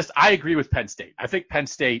agree with Penn State. I think Penn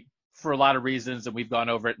State, for a lot of reasons, and we've gone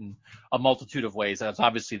over it in a multitude of ways. That's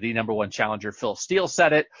obviously the number one challenger. Phil Steele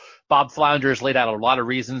said it. Bob Flounders laid out a lot of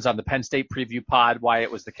reasons on the Penn State preview pod why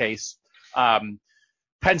it was the case.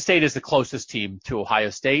 Penn State is the closest team to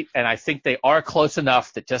Ohio State, and I think they are close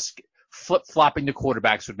enough that just flip-flopping the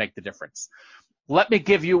quarterbacks would make the difference. Let me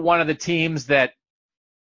give you one of the teams that,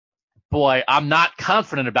 boy, I'm not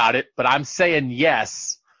confident about it, but I'm saying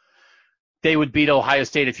yes, they would beat Ohio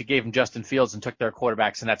State if you gave them Justin Fields and took their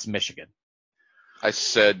quarterbacks, and that's Michigan. I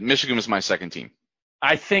said Michigan was my second team.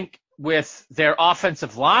 I think with their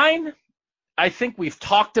offensive line, I think we've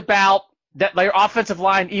talked about that their offensive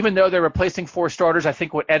line, even though they're replacing 4 starters, I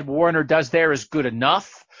think what Ed Warner does there is good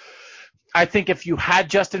enough. I think if you had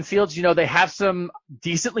Justin Fields, they have some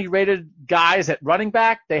decently rated guys at running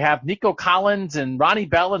back. They have Nico Collins and Ronnie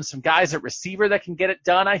Bell and some guys at receiver that can get it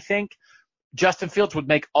done, I think. Justin Fields would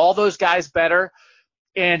make all those guys better.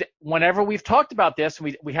 And whenever we've talked about this,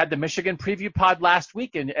 we had the Michigan preview pod last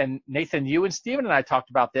week, and Nathan, you and Steven and I talked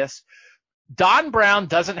about this. Don Brown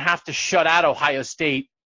doesn't have to shut out Ohio State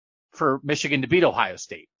for Michigan to beat Ohio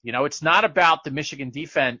State. It's not about the Michigan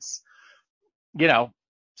defense,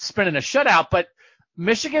 spinning a shutout, but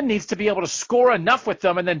Michigan needs to be able to score enough with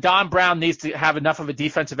them, and then Don Brown needs to have enough of a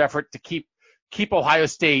defensive effort to keep Ohio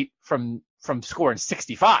State from scoring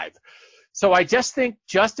 65. So I just think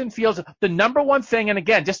Justin Fields, the number one thing, and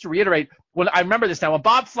again, just to reiterate, when I remember this now, when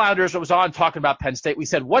Bob Flounders was on talking about Penn State, we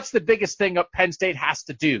said, what's the biggest thing Penn State has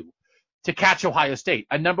to do to catch Ohio State?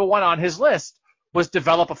 And number one on his list was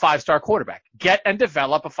develop a 5-star quarterback. Get and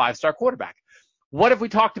develop a 5-star quarterback. What have we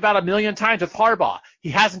talked about a million times with Harbaugh? He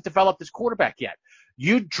hasn't developed his quarterback yet.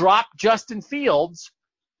 You drop Justin Fields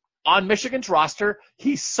on Michigan's roster,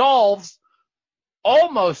 he solves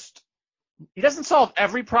he doesn't solve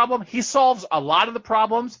every problem. He solves a lot of the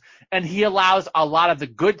problems, and he allows a lot of the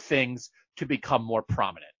good things to become more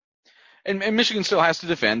prominent. And Michigan still has to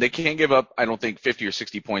defend. They can't give up, I don't think, 50 or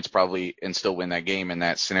 60 points probably and still win that game in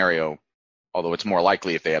that scenario, although it's more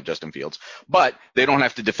likely if they have Justin Fields. But they don't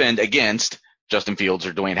have to defend against Justin Fields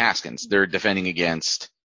or Dwayne Haskins. They're defending against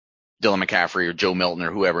Dylan McCaffrey or Joe Milton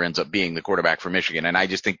or whoever ends up being the quarterback for Michigan. And I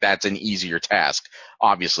just think that's an easier task,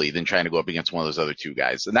 obviously, than trying to go up against one of those other two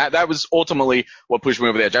guys. And that was ultimately what pushed me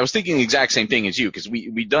over the edge. I was thinking the exact same thing as you, because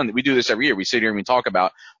we do this every year. We sit here and we talk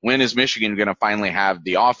about when is Michigan going to finally have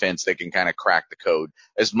the offense that can kind of crack the code.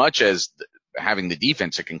 As much as having the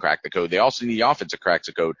defense that can crack the code, they also need the offense that cracks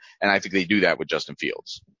the code. And I think they do that with Justin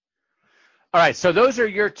Fields. All right. So those are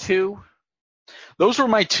your two. Those were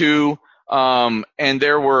my two. And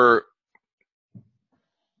there was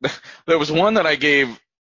one that I gave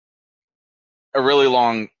a really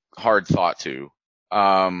long, hard thought to.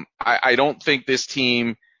 I don't think this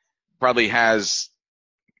team probably has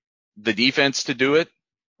the defense to do it.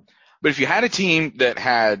 But if you had a team that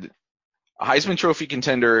had a Heisman Trophy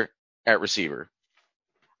contender at receiver,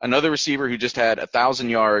 another receiver who just had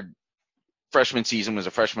 1,000-yard freshman season, was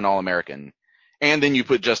a freshman All-American, and then you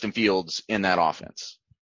put Justin Fields in that offense,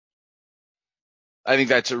 I think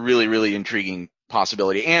that's a really, really intriguing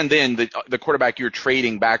possibility. And then the quarterback you're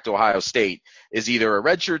trading back to Ohio State is either a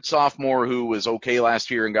redshirt sophomore who was okay last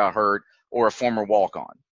year and got hurt, or a former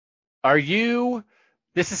walk-on.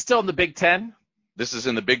 This is still in the Big Ten? This is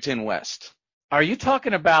in the Big Ten West. Are you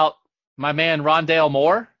talking about my man Rondale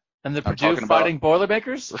Moore and the Purdue Fighting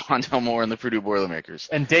Boilermakers? Rondale Moore and the Purdue Boilermakers.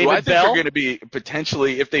 And David Bell? I think Bell? they're going to be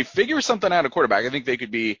potentially, if they figure something out at quarterback, I think they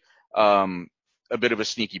could be a bit of a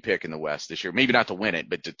sneaky pick in the West this year. Maybe not to win it,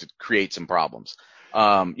 but to create some problems.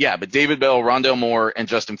 But David Bell, Rondale Moore, and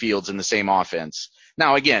Justin Fields in the same offense.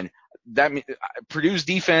 Now, again, Purdue's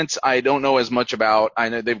defense, I don't know as much about. I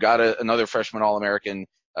know they've got another freshman All-American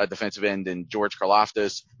defensive end in George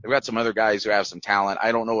Karlaftis. They've got some other guys who have some talent.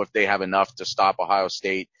 I don't know if they have enough to stop Ohio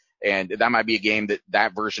State. And that might be a game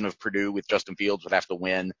that version of Purdue with Justin Fields would have to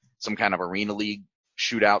win some kind of Arena League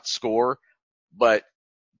shootout score. But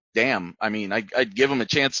damn, I mean, I'd give them a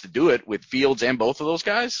chance to do it with Fields and both of those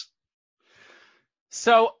guys.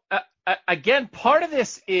 So, again, part of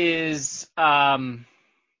this is and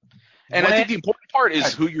I think the important part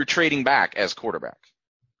is who you're trading back as quarterback.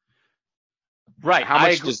 Right. How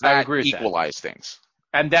much does that equalize things?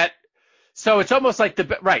 And so it's almost like the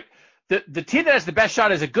team that has the best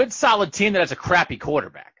shot is a good, solid team that has a crappy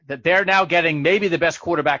quarterback. That they're now getting maybe the best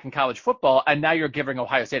quarterback in college football, and now you're giving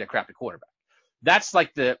Ohio State a crappy quarterback. That's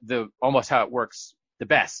like the almost how it works the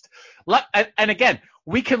best. And again,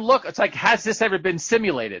 we can look. It's like, has this ever been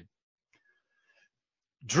simulated?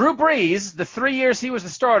 Drew Brees, the 3 years he was the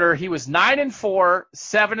starter, he was 9-4,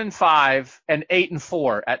 7-5, and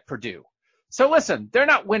 8-4 at Purdue. So listen, they're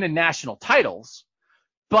not winning national titles,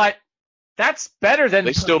 but that's better than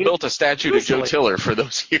they still built a statue to Joe Tiller for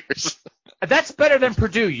those years. That's better than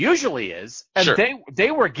Purdue usually is. And sure.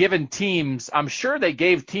 They were given teams, I'm sure they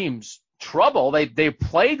gave teams trouble. They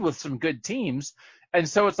played with some good teams. And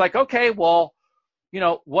so it's like, okay, well,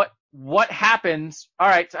 what happens? All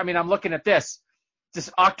right. I mean, I'm looking at this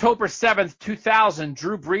October 7th, 2000,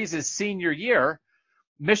 Drew Brees' senior year.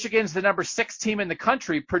 Michigan's the number 6 team in the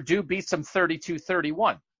country. Purdue beats them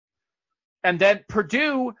 32-31. And then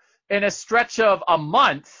Purdue, in a stretch of a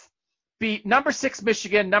month, beat number 6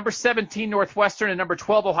 Michigan, number 17 Northwestern, and number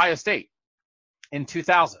 12 Ohio State in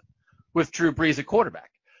 2000 with Drew Brees at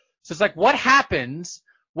quarterback. So it's like, what happens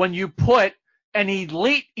when you put an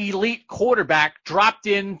elite quarterback dropped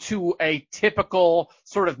into a typical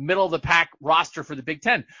sort of middle-of-the-pack roster for the Big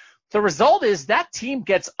Ten? The result is that team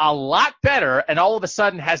gets a lot better and all of a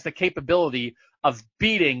sudden has the capability of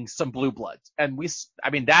beating some blue bloods. And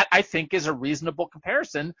that I think is a reasonable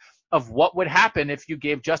comparison of what would happen if you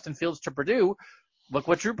gave Justin Fields to Purdue. Look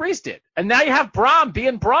what Drew Brees did. And now you have Brom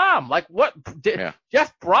being Brom. Like what? Yeah.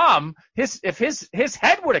 Jeff Brom, if his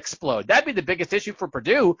head would explode, that'd be the biggest issue for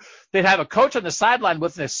Purdue. They'd have a coach on the sideline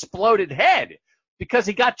with an exploded head because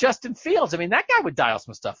he got Justin Fields. I mean, that guy would dial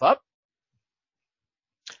some stuff up.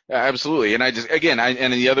 Absolutely. And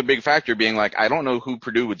and the other big factor being like, I don't know who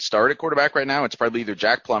Purdue would start at quarterback right now. It's probably either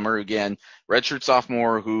Jack Plummer, again, redshirt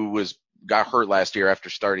sophomore who got hurt last year after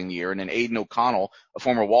starting the year, and then Aiden O'Connell, a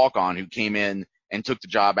former walk-on who came in and took the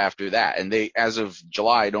job after that. And they, as of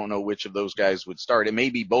July, don't know which of those guys would start. It may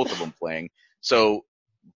be both of them playing. So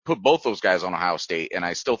put both those guys on Ohio State, and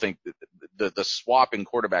I still think the swap in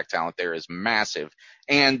quarterback talent there is massive.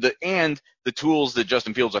 And the tools that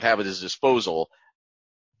Justin Fields would have at his disposal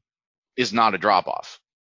is not a drop-off.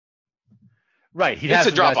 Right. It's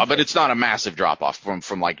a drop-off, but it's not a massive drop-off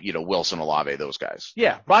from like, Wilson, Olave, those guys.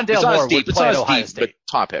 Yeah. Rondale Moore would play at Ohio State. But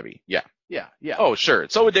top-heavy. Yeah. Yeah. Yeah. Oh, sure.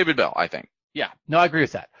 So would David Bell, I think. Yeah. No, I agree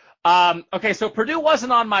with that. Okay. So Purdue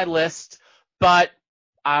wasn't on my list, but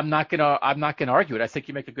I'm not gonna argue it. I think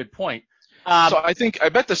you make a good point. So I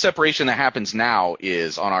bet the separation that happens now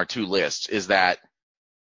is on our two lists is that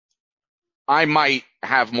I might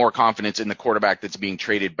have more confidence in the quarterback that's being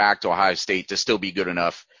traded back to Ohio State to still be good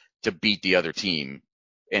enough to beat the other team,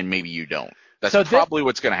 and maybe you don't. That's probably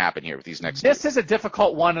what's going to happen here with these next. This is a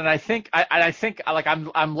difficult one, and I think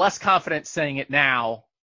I'm less confident saying it now.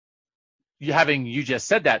 You just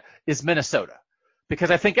said that is Minnesota,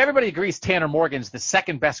 because I think everybody agrees Tanner Morgan's the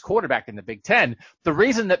second best quarterback in the Big Ten. The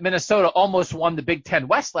reason that Minnesota almost won the Big Ten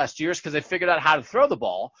West last year is because they figured out how to throw the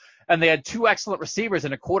ball, and they had two excellent receivers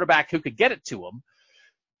and a quarterback who could get it to them.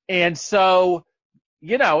 And so,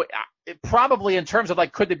 probably in terms of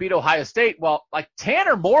could they beat Ohio State? Well,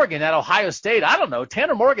 Tanner Morgan at Ohio State, I don't know.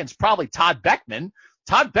 Tanner Morgan's probably Todd Beckman.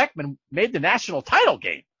 Todd Beckman made the national title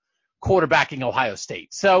game quarterbacking Ohio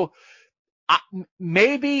State. So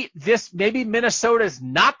maybe Minnesota's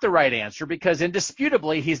not the right answer, because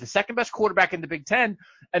indisputably he's the second best quarterback in the Big Ten,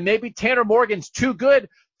 and maybe Tanner Morgan's too good.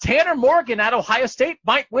 Tanner Morgan at Ohio State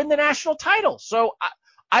might win the national title. So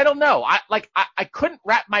I don't know. I couldn't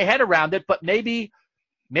wrap my head around it, but maybe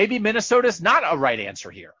Minnesota's not a right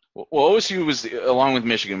answer here. Well, OSU was along with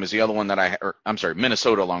Michigan was the other one that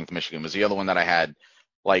Minnesota along with Michigan was the other one that I had.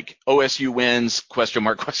 OSU wins, question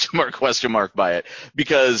mark by it,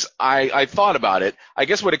 because I thought about it. I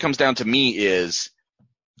guess what it comes down to me is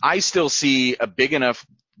I still see a big enough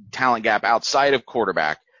talent gap outside of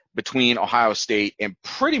quarterback between Ohio State and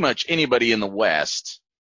pretty much anybody in the West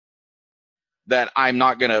that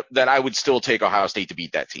I would still take Ohio State to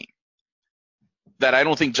beat that team. That I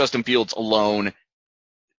don't think Justin Fields alone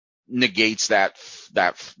negates that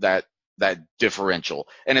differential.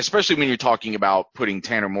 And especially when you're talking about putting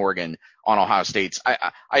Tanner Morgan on Ohio State's,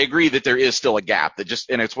 I agree that there is still a gap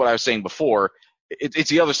and it's what I was saying before. It's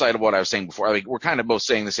the other side of what I was saying before. We're kind of both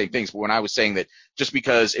saying the same things, but when I was saying that just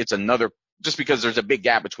because there's a big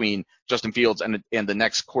gap between Justin Fields and the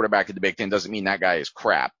next quarterback in the Big Ten doesn't mean that guy is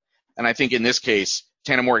crap. And I think in this case,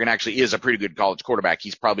 Tanner Morgan actually is a pretty good college quarterback.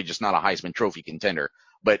 He's probably just not a Heisman Trophy contender,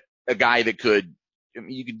 but a guy that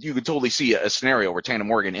you could totally see a scenario where Tanner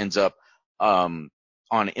Morgan ends up on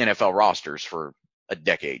NFL rosters for a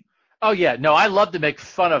decade. Oh yeah, no, I love to make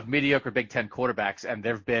fun of mediocre Big Ten quarterbacks, and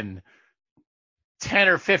there've been 10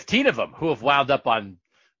 or 15 of them who have wound up on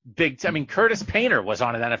Curtis Painter was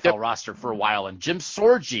on an NFL roster for a while, and Jim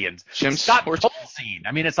Sorgi and Scott Tolzien.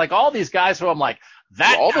 It's all these guys who I'm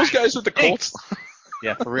all those guys with the Colts.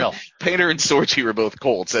 Yeah, for real. Painter and Sorgi were both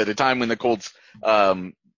Colts at a time when the Colts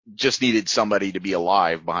just needed somebody to be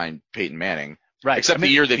alive behind Peyton Manning. Right. Except the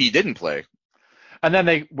year that he didn't play. And then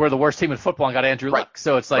they were the worst team in football and got Andrew Luck.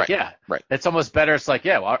 So it's it's almost better. It's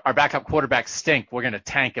our backup quarterbacks stink. We're going to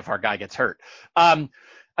tank if our guy gets hurt.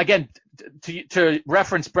 Again, to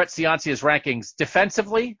reference Brett Ciancia's rankings,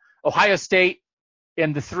 defensively, Ohio State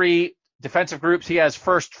in the three defensive groups, he has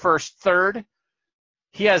first, third.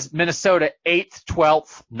 He has Minnesota 8th,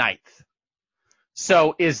 12th, 9th.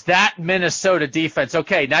 So is that Minnesota defense?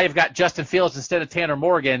 Okay, now you've got Justin Fields instead of Tanner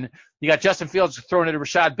Morgan. You got Justin Fields thrown into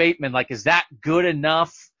Rashad Bateman. Is that good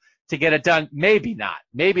enough to get it done? Maybe not.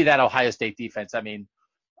 Maybe that Ohio State defense.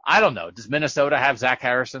 I don't know. Does Minnesota have Zach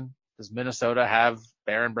Harrison? Does Minnesota have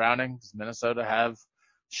Baron Browning? Does Minnesota have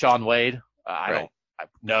Sean Wade?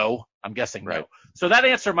 No. I'm guessing no. So that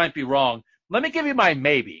answer might be wrong. Let me give you my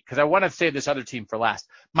maybe, because I want to save this other team for last.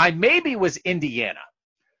 My maybe was Indiana.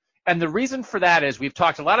 And the reason for that is we've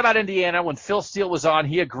talked a lot about Indiana. When Phil Steele was on,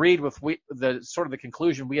 he agreed with the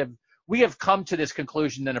conclusion. We have come to this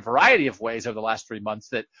conclusion in a variety of ways over the last 3 months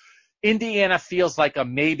that Indiana feels like a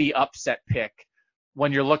maybe upset pick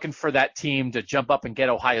when you're looking for that team to jump up and get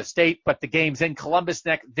Ohio State. But the game's in Columbus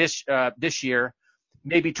this year,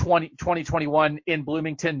 maybe 2021 in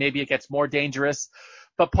Bloomington. Maybe it gets more dangerous.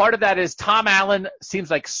 But part of that is Tom Allen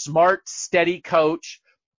seems like smart, steady coach,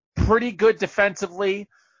 pretty good defensively.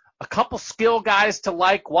 A couple skill guys to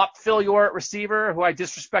Whop Philyor at receiver, who I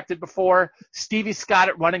disrespected before. Stevie Scott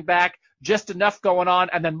at running back. Just enough going on.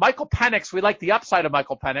 And then Michael Penix, we like the upside of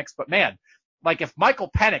Michael Penix. But, man, if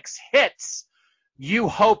Michael Penix hits, you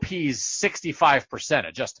hope he's 65%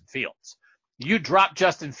 of Justin Fields. You drop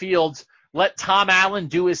Justin Fields, let Tom Allen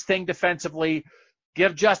do his thing defensively,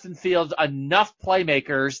 give Justin Fields enough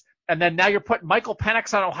playmakers, and then now you're putting Michael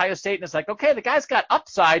Penix on Ohio State, and it's okay, the guy's got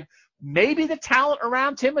upside. Maybe the talent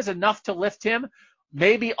around him is enough to lift him.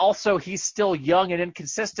 Maybe also he's still young and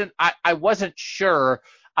inconsistent. I wasn't sure.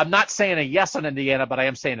 I'm not saying a yes on Indiana, but I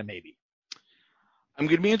am saying a maybe. I'm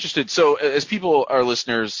going to be interested. So as our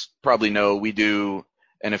listeners probably know, we do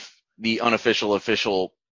the unofficial,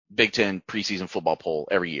 official Big Ten preseason football poll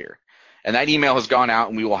every year. And that email has gone out,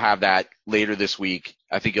 and we will have that later this week.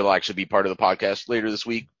 I think it'll actually be part of the podcast later this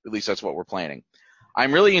week. At least that's what we're planning.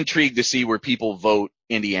 I'm really intrigued to see where people vote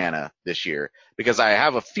Indiana this year, because I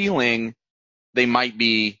have a feeling they might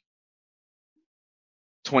be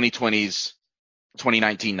 2020's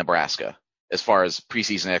 2019 Nebraska as far as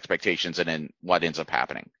preseason expectations and then what ends up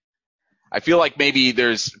happening. I feel like maybe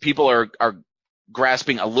people are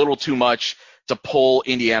grasping a little too much to pull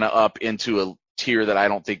Indiana up into a tier that I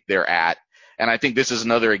don't think they're at. And I think this is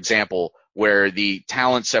another example where the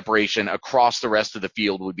talent separation across the rest of the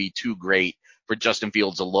field would be too great for Justin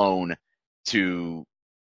Fields alone to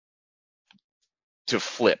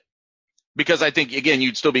flip. Because I think, again,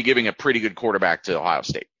 you'd still be giving a pretty good quarterback to Ohio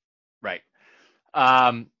State. Right.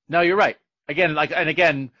 No, you're right. Again,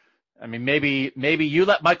 I mean, maybe you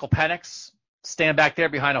let Michael Penix stand back there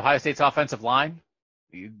behind Ohio State's offensive line.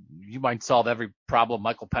 You might solve every problem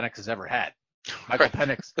Michael Penix has ever had. Michael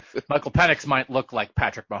Penix might look like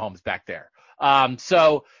Patrick Mahomes back there.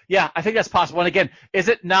 So yeah, I think that's possible. And again, is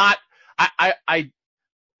it not? I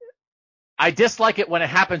dislike it when it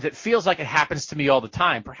happens. It feels like it happens to me all the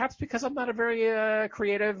time. Perhaps because I'm not a very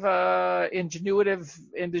creative,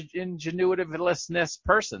 ingenuitivelessness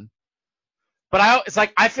person. But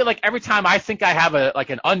I feel like every time I think I have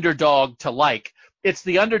an underdog to like, it's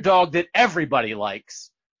the underdog that everybody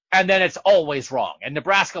likes, and then it's always wrong. And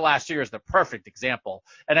Nebraska last year is the perfect example.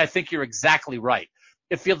 And I think you're exactly right.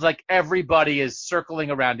 It feels like everybody is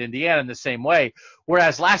circling around Indiana in the same way.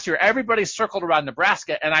 Whereas last year, everybody circled around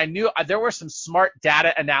Nebraska. And I knew there were some smart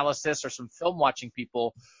data analysis or some film watching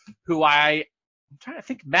people who I'm trying to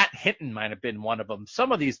think, Matt Hinton might have been one of them.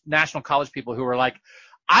 Some of these national college people who were like,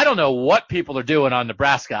 I don't know what people are doing on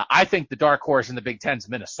Nebraska. I think the dark horse in the Big Ten is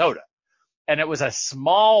Minnesota. And it was a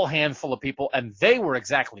small handful of people, and they were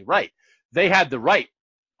exactly right. They had the right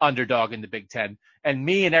underdog in the Big Ten, and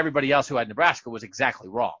me and everybody else who had Nebraska was exactly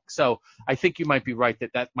wrong. So I think you might be right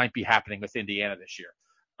that might be happening with Indiana this year.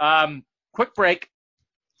 Quick break.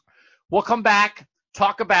 We'll come back,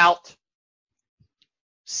 talk about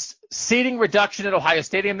seating reduction at Ohio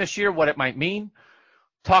Stadium this year, what it might mean.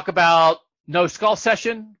 Talk about no skull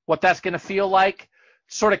session, what that's going to feel like.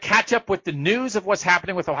 Sort of catch up with the news of what's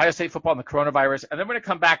happening with Ohio State football and the coronavirus. And then we're going to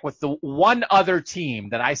come back with the one other team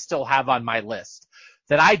that I still have on my list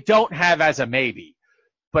that I don't have as a maybe,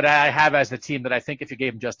 but I have as the team that I think if you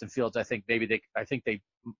gave them Justin Fields, I think they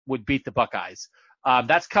would beat the Buckeyes.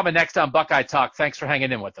 That's coming next on Buckeye Talk. Thanks for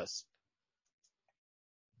hanging in with us.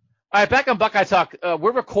 All right, back on Buckeye Talk.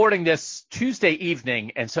 We're recording this Tuesday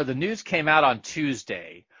evening, and so the news came out on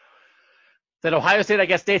Tuesday that Ohio State, I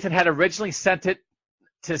guess Nathan had originally sent it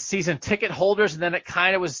to season ticket holders, and then it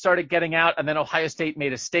kind of started getting out, and then Ohio State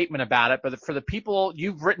made a statement about it. But for the people,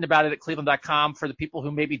 you've written about it at Cleveland.com, for the people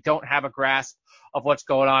who maybe don't have a grasp of what's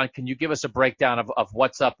going on, can you give us a breakdown of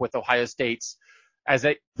what's up with Ohio State's as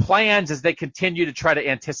they continue to try to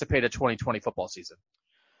anticipate a 2020 football season?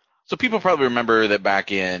 So people probably remember that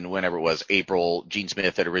back in whenever it was April, Gene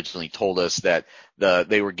Smith had originally told us that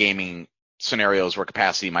they were gaming scenarios where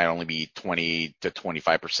capacity might only be 20 to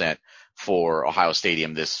 25% for Ohio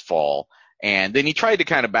Stadium this fall. And then he tried to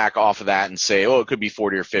kind of back off of that and say, it could be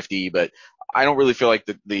 40 or 50, but I don't really feel like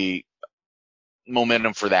the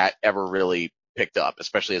momentum for that ever really picked up,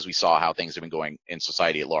 especially as we saw how things have been going in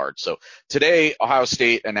society at large. So today, Ohio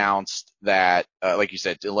State announced that, like you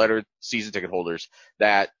said, to letter season ticket holders,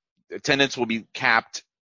 that attendance will be capped.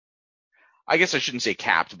 I guess I shouldn't say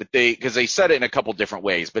capped, but because they said it in a couple different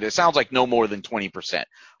ways, but it sounds like no more than 20%.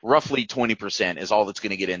 Roughly 20% is all that's going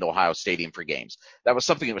to get into Ohio Stadium for games. That was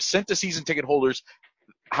something that was sent to season ticket holders.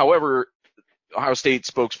 However, Ohio State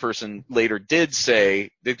spokesperson later did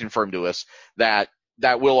confirm to us that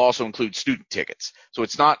will also include student tickets. So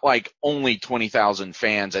it's not like only 20,000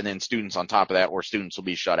 fans and then students on top of that, or students will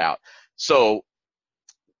be shut out. So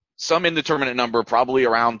some indeterminate number, probably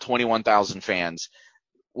around 21,000 fans,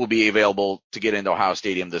 will be available to get into Ohio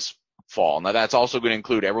Stadium this fall. Now, that's also going to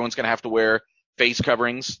include everyone's going to have to wear face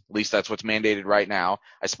coverings. At least that's what's mandated right now.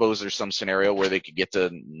 I suppose there's some scenario where they could get to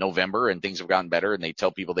November and things have gotten better and they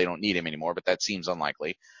tell people they don't need him anymore, but that seems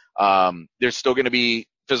unlikely. There's still going to be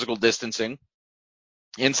physical distancing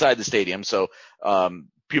inside the stadium, so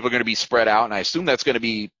people are going to be spread out, and I assume that's going to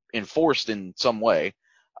be enforced in some way.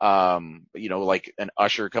 Like an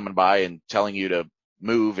usher coming by and telling you to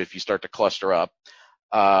move if you start to cluster up.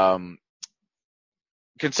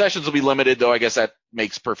 Concessions will be limited, though I guess that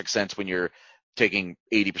makes perfect sense when you're taking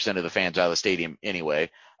 80% of the fans out of the stadium anyway.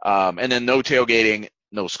 And then no tailgating,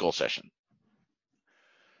 no skull session.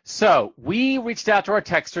 So we reached out to our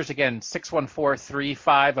texters, again,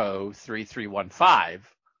 614-350-3315,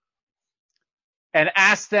 and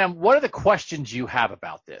asked them, what are the questions you have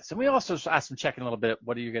about this? And we also asked them, checking a little bit,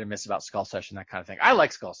 what are you going to miss about skull session, that kind of thing. I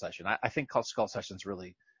like skull session. I think skull session's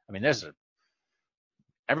really, there's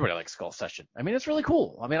everybody likes Skull Session. I mean, it's really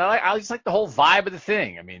cool. I mean, I just like the whole vibe of the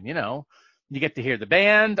thing. I mean, you get to hear the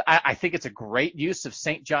band. I think it's a great use of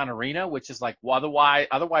St. John Arena, which is like, well,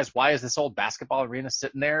 otherwise, why is this old basketball arena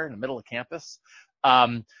sitting there in the middle of campus?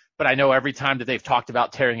 But I know every time that they've talked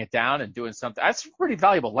about tearing it down and doing something, that's pretty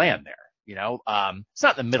valuable land there. It's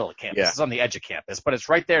not in the middle of campus. Yeah. It's on the edge of campus, but it's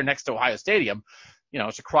right there next to Ohio Stadium.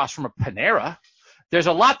 It's across from a Panera. There's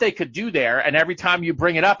a lot they could do there. And every time you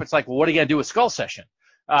bring it up, it's like, well, what are you going to do with Skull Session?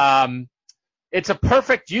 It's a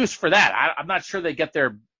perfect use for that. I'm not sure they get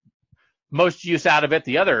their most use out of it.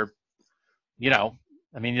 The other,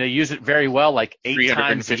 they use it very well, like 8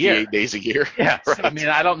 times a year. 358 days a year. Yeah. Right.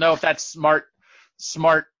 So, I don't know if that's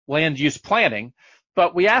smart land use planning,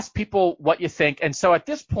 but we asked people what you think. And so at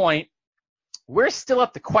this point, we're still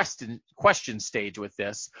at the question stage with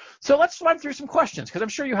this. So let's run through some questions, because I'm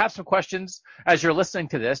sure you have some questions as you're listening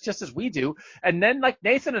to this, just as we do. And then, like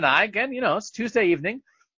Nathan and I, again, it's Tuesday evening.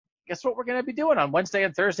 Guess what we're going to be doing on Wednesday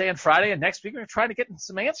and Thursday and Friday and next week? We're going to try to get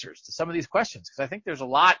some answers to some of these questions, because I think there's a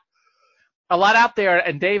lot out there.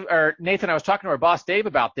 And Nathan, I was talking to our boss Dave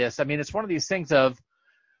about this. It's one of these things of,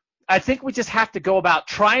 I think we just have to go about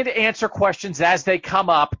trying to answer questions as they come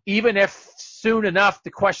up, even if soon enough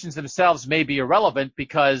the questions themselves may be irrelevant,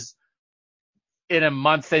 because in a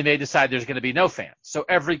month they may decide there's going to be no fans. So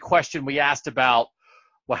every question we asked about,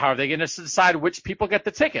 well, how are they going to decide which people get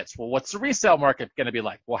the tickets? Well, what's the resale market going to be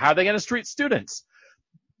like? Well, how are they going to treat students?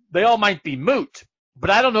 They all might be moot,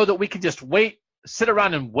 but I don't know that we can just sit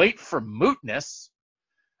around and wait for mootness.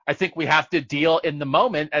 I think we have to deal in the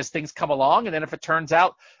moment as things come along. And then if it turns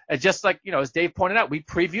out, just like, as Dave pointed out, we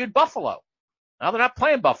previewed Buffalo. Now they're not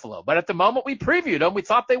playing Buffalo, but at the moment we previewed them, we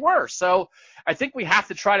thought they were. So I think we have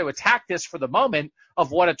to try to attack this for the moment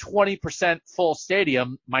of what a 20% full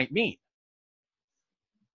stadium might mean.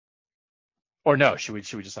 Or no, should we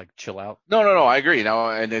just like chill out? No, I agree.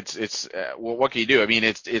 No, and it's what can you do?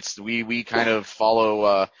 We kind of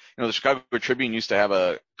follow. The Chicago Tribune used to have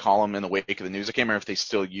a column in the wake of the news. I can't remember if they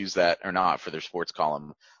still use that or not for their sports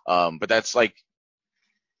column. But that's like,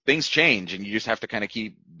 things change, and you just have to kind of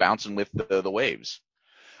keep bouncing with the waves.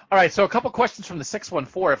 All right, so a couple questions from the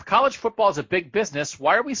 614. If college football is a big business,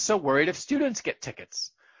 why are we so worried if students get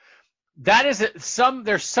tickets? That is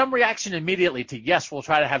there's some reaction immediately to, yes, we'll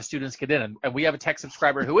try to have students get in. And we have a tech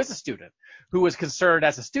subscriber who is a student, who is concerned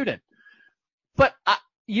as a student. But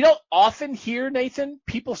you don't often hear, Nathan,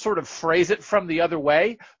 people sort of phrase it from the other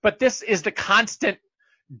way. But this is the constant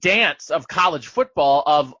dance of college football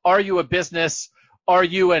of, are you a business? Are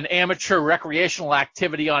you an amateur recreational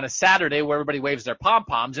activity on a Saturday where everybody waves their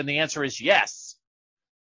pom-poms? And the answer is yes.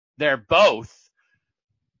 They're both.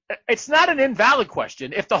 It's not an invalid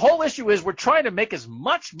question. If the whole issue is we're trying to make as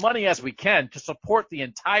much money as we can to support the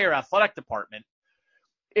entire athletic department,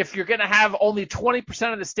 if you're going to have only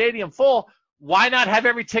 20% of the stadium full, why not have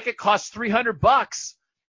every ticket cost $300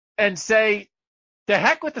 and say, the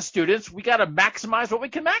heck with the students, we got to maximize what we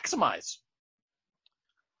can maximize?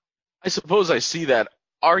 I suppose I see that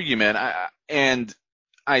argument, and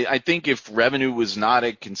I think if revenue was not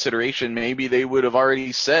a consideration, maybe they would have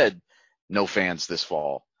already said no fans this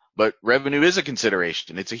fall. But revenue is a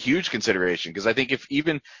consideration. It's a huge consideration, because I think if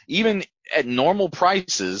even at normal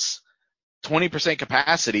prices, 20%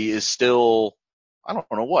 capacity is still, I don't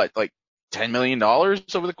know what, like $10 million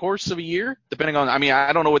over the course of a year, depending on,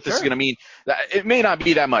 I don't know what this is going to mean. It may not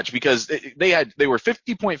be that much, because they were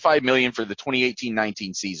 $50.5 million for the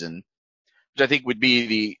 2018-19 season, which I think would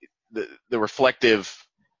be the reflective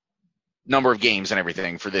number of games and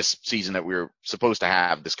everything for this season that we're supposed to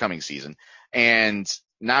have this coming season. And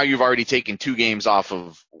now you've already taken 2 games off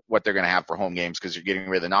of what they're going to have for home games, because you're getting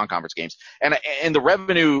rid of the non-conference games. And the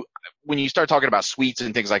revenue, when you start talking about suites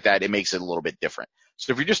and things like that, it makes it a little bit different.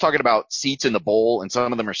 So if you're just talking about seats in the bowl, and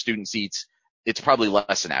some of them are student seats, it's probably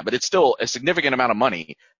less than that. But it's still a significant amount of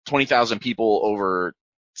money. 20,000 people over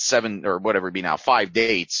 7 or whatever it be now, 5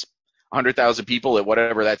 dates, 100,000 people at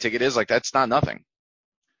whatever that ticket is, like, that's not nothing.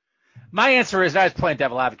 My answer is, I was playing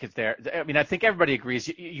devil advocate there. I think everybody agrees.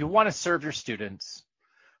 You want to serve your students.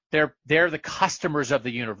 They're the customers of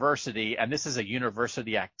the university, and this is a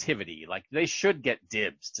university activity. Like, they should get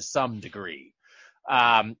dibs to some degree.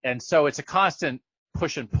 And so it's a constant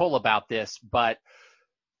push and pull about this. But,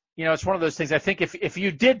 it's one of those things. I think if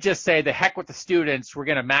you did just say, the heck with the students, we're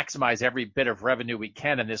going to maximize every bit of revenue we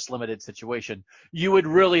can in this limited situation, you would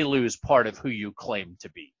really lose part of who you claim to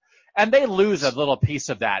be. And they lose a little piece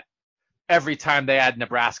of that every time they add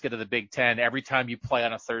Nebraska to the Big Ten, every time you play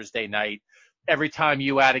on a Thursday night, every time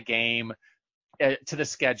you add a game to the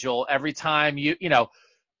schedule, every time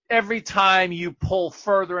every time you pull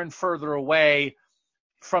further and further away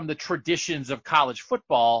from the traditions of college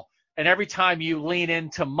football. And every time you lean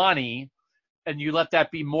into money and you let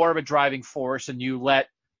that be more of a driving force and you let,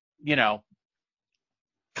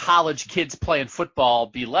 college kids playing football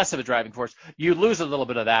be less of a driving force, you lose a little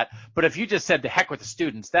bit of that. But if you just said to heck with the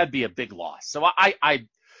students, that'd be a big loss. So I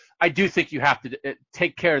do think you have to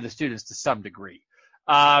take care of the students to some degree.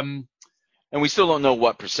 And we still don't know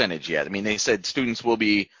what percentage yet. I mean, they said students will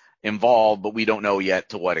be involved, but we don't know yet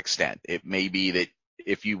to what extent. It may be that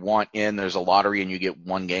if you want in, there's a lottery and you get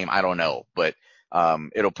one game. I don't know, but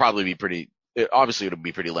it'll probably be pretty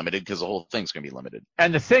limited because the whole thing's going to be limited.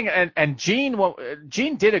 And the thing, and Gene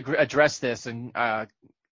did address this, and I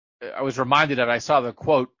was reminded of it. I saw the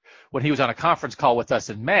quote when he was on a conference call with us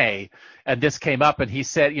in May, and this came up, and he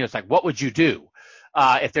said, it's like, what would you do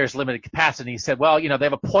if there's limited capacity? He said, well, they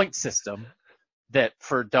have a point system that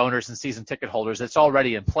for donors and season ticket holders that's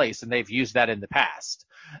already in place, and they've used that in the past.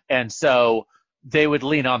 And so they would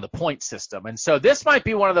lean on the point system. And so this might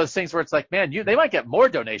be one of those things where it's like, man, they might get more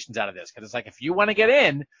donations out of this, because it's like, if you want to get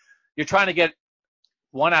in, you're trying to get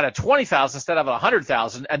 1 out of 20,000 instead of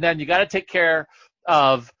 100,000. And then you got to take care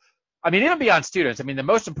of, even beyond students, the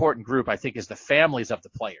most important group, I think, is the families of the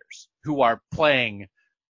players who are playing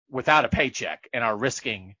without a paycheck and are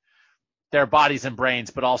risking their bodies and brains,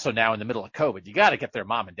 but also now in the middle of COVID, you got to get their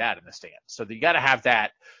mom and dad in the stands. So you got to have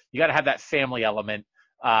that. You got to have that family element.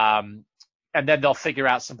 And then they'll figure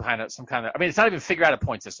out some kind of, it's not even figure out a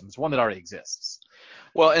point system. It's one that already exists.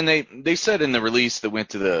 Well, and they said in the release that went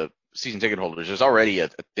to the season ticket holders, there's already a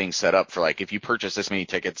thing set up for, like, if you purchase this many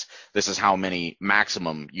tickets, this is how many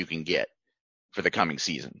maximum you can get for the coming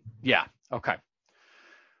season. Yeah. Okay.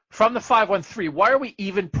 From the 513, why are we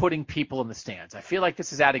even putting people in the stands? I feel like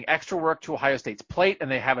this is adding extra work to Ohio State's plate,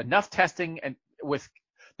 and they have enough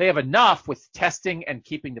with testing and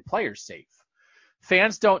keeping the players safe.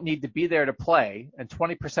 Fans don't need to be there to play, and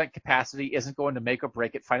 20% capacity isn't going to make or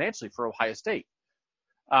break it financially for Ohio State.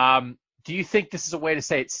 Do you think this is a way to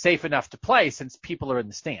say it's safe enough to play since people are in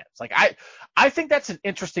the stands? Like, I think that's an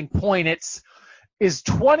interesting point. Is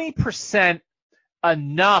 20%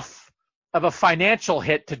 enough of a financial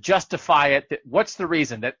hit to justify it? What's the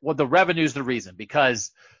reason? The revenue's the reason,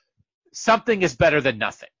 because something is better than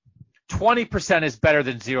nothing. 20% is better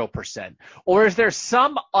than 0%. Or is there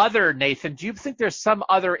some other, Nathan, do you think there's some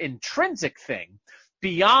other intrinsic thing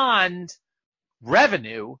beyond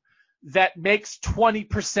revenue that makes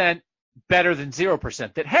 20% better than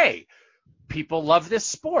 0%? That, hey, people love this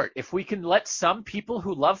sport. If we can let some people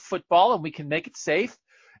who love football and we can make it safe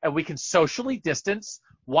and we can socially distance,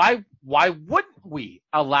 why wouldn't we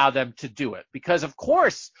allow them to do it? Because, of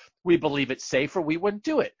course, we believe it's safe or we wouldn't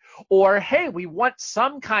do it. Or, hey, we want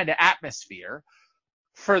some kind of atmosphere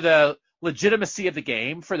for the legitimacy of the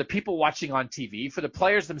game, for the people watching on TV, for the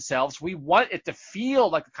players themselves. We want it to feel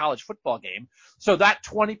like a college football game. So that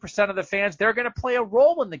 20% of the fans, they're going to play a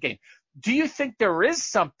role in the game. Do you think there is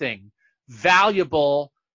something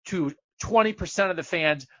valuable to 20% of the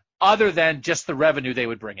fans other than just the revenue they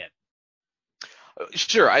would bring in?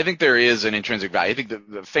 Sure, I think there is an intrinsic value. I think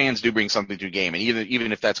the fans do bring something to a game, and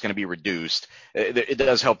even if that's going to be reduced, it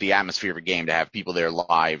does help the atmosphere of a game to have people there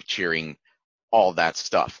live cheering, all that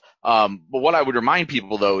stuff. But what I would remind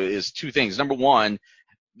people, though, is two things. Number one,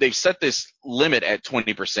 they've set this limit at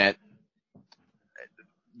 20%.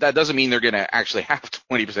 That doesn't mean they're going to actually have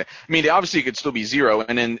 20%. Obviously it could still be zero,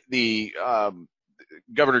 and then the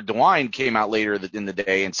Governor DeWine came out later in the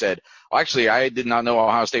day and said, well, actually, I did not know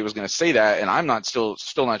Ohio State was going to say that, and I'm not still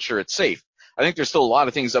not sure it's safe. I think there's still a lot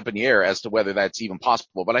of things up in the air as to whether that's even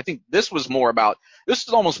possible. But I think this is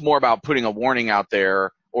almost more about putting a warning out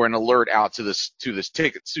there or an alert out to this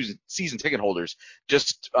season ticket holders,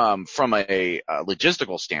 just from a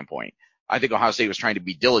logistical standpoint. I think Ohio State was trying to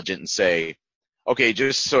be diligent and say, okay,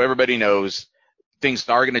 just so everybody knows, things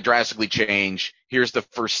are going to drastically change. Here's the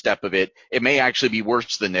first step of it. It may actually be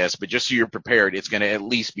worse than this, but just so you're prepared, it's going to at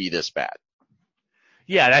least be this bad.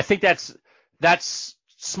 Yeah, and I think that's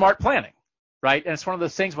smart planning, right? And it's one of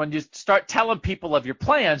those things when you start telling people of your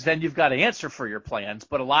plans, then you've got to answer for your plans.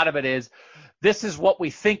 But a lot of it is, this is what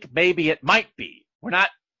we think maybe it might be. We're not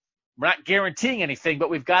guaranteeing anything,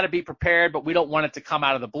 but we've got to be prepared. But we don't want it to come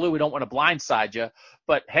out of the blue. We don't want to blindside you.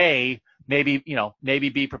 But hey, maybe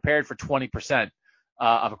be prepared for 20%.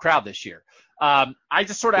 Of a crowd this year. I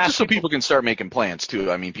just sort of ask so people can start making plans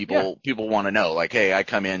too. People want to know, like, hey, I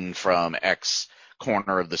come in from X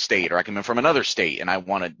corner of the state, or I come in from another state, and I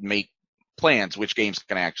want to make plans which games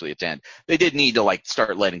can I actually attend. They did need to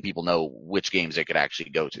start letting people know which games they could actually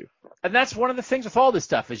go to. And that's one of the things with all this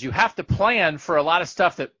stuff is you have to plan for a lot of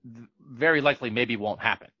stuff that very likely maybe won't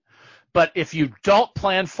happen. But if you don't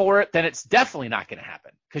plan for it, then it's definitely not going to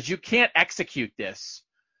happen, because you can't execute this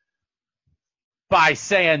by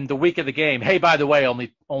saying the week of the game, hey, by the way,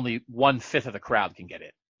 only 1/5 of the crowd can get in.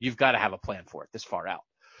 You've got to have a plan for it this far out.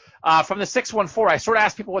 From the 614, I sort of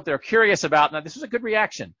asked people what they're curious about. Now, this was a good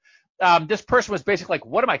reaction. This person was basically like,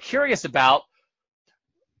 what am I curious about?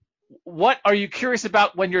 What are you curious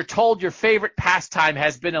about when you're told your favorite pastime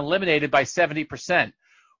has been eliminated by 70%?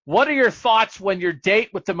 What are your thoughts when your date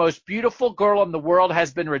with the most beautiful girl in the world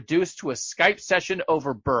has been reduced to a Skype session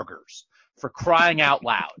over burgers? For crying out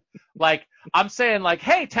loud. Like, I'm saying, like,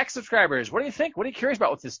 hey, tech subscribers, what do you think? What are you curious about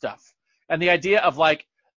with this stuff? And the idea of, like,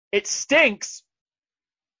 it stinks.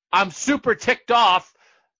 I'm super ticked off.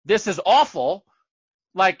 This is awful.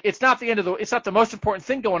 Like, it's not the most important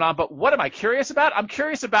thing going on, but what am I curious about? I'm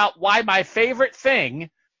curious about why my favorite thing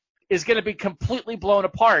is going to be completely blown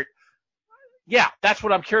apart. Yeah, that's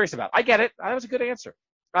what I'm curious about. I get it. That was a good answer.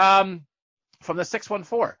 From the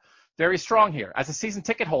 614. Very strong here. As a season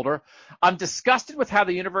ticket holder, I'm disgusted with how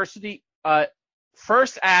the university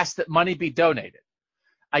first asked that money be donated.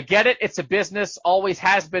 I get it. It's a business, always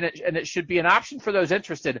has been, and it should be an option for those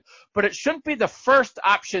interested, but it shouldn't be the first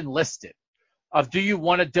option listed of do you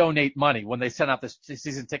want to donate money when they send out this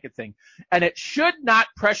season ticket thing. And it should not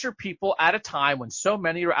pressure people at a time when so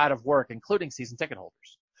many are out of work, including season ticket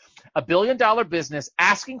holders. A billion-dollar business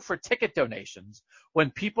asking for ticket donations when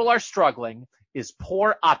people are struggling is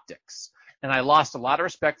poor optics. And I lost a lot of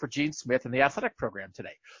respect for Gene Smith and the athletic program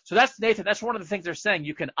today. So that's, Nathan, that's one of the things they're saying.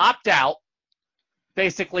 You can opt out,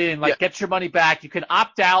 basically, and get your money back. You can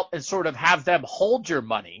opt out and sort of have them hold your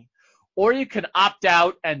money, or you can opt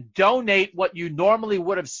out and donate what you normally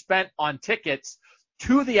would have spent on tickets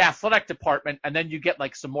to the athletic department, and then you get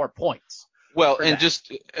like some more points. Well, and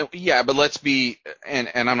but let's be, and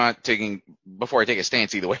I'm not taking, before I take a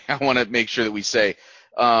stance either way, I want to make sure that we say,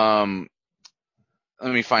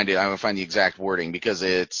 let me find it. I'm going to find the exact wording, because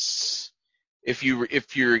it's, if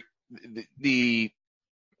you're the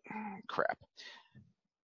crap.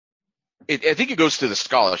 I think it goes to the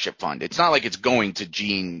scholarship fund. It's not like it's going to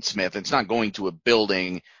Gene Smith. It's not going to a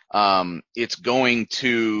building. It's going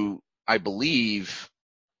to, I believe,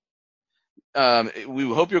 we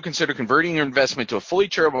hope you'll consider converting your investment to a fully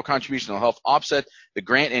charitable contribution that will help offset the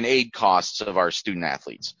grant and aid costs of our student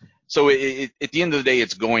athletes. So at the end of the day,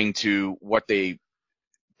 it's going to what they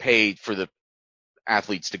paid for the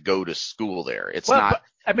athletes to go to school there. It's not.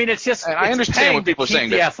 I mean, it's just. I understand what people are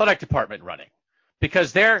saying. The athletic department running,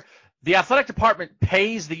 because the athletic department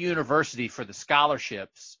pays the university for the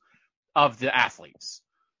scholarships of the athletes.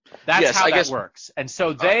 That's how that works. And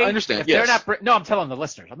so they. I understand. If they're not. No, I'm telling the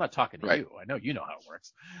listeners. I'm not talking to you. I know you know how it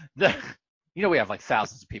works. We have like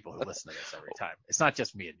thousands of people who listen to this every time. It's not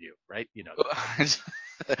just me and you, right? You know.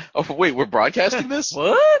 Oh, wait, we're broadcasting this?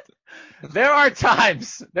 What? There are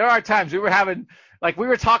times we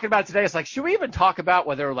were talking about today. It's like, should we even talk about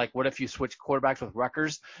whether, like, what if you switch quarterbacks with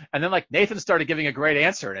Rutgers? And then, like, Nathan started giving a great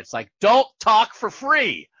answer, and it's like, don't talk for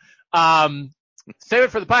free. Save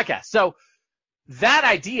it for the podcast. So that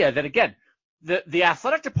idea that, again, the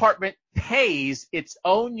athletic department pays its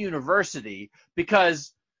own university,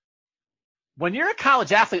 because when you're a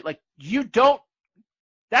college athlete, like, you don't,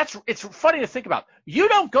 it's funny to think about. You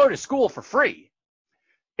don't go to school for free.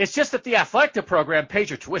 It's just that the athletic program pays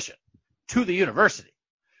your tuition to the university,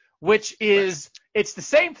 which is, it's the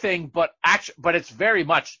same thing, but it's very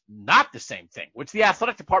much not the same thing, which the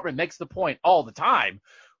athletic department makes the point all the time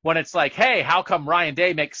when it's like, hey, how come Ryan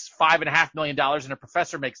Day makes $5.5 million and a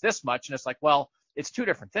professor makes this much? And it's like, well, it's two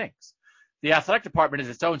different things. The athletic department is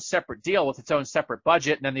its own separate deal with its own separate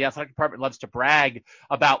budget, and then the athletic department loves to brag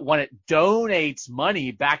about when it donates money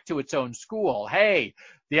back to its own school. Hey,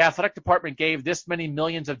 the athletic department gave this many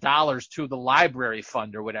millions of dollars to the library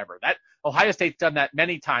fund or whatever. That Ohio State's done that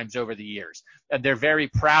many times over the years, and they're very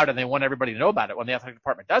proud, and they want everybody to know about it when the athletic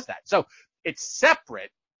department does that. So it's separate.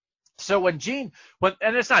 So and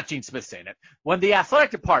it's not Gene Smith saying it, when the athletic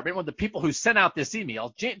department, when the people who sent out this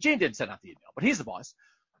email, Gene didn't send out the email, but he's the boss.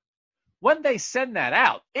 When they send that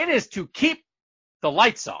out, it is to keep the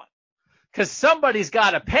lights on, because somebody's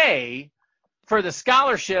got to pay for the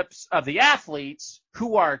scholarships of the athletes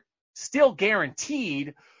who are still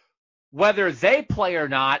guaranteed whether they play or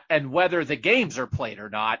not, and whether the games are played or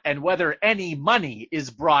not, and whether any money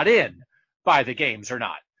is brought in by the games or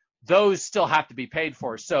not. Those still have to be paid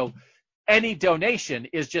for. So any donation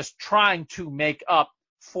is just trying to make up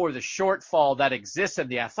for the shortfall that exists in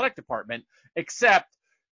the athletic department, except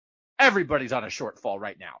everybody's on a shortfall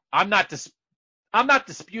right now. I'm not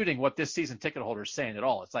disputing what this season ticket holder is saying at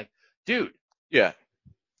all. It's like, dude, yeah,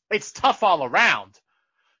 it's tough all around.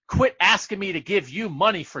 quit asking me to give you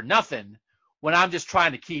money for nothing when I'm just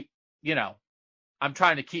trying to keep, I'm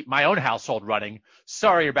trying to keep my own household running.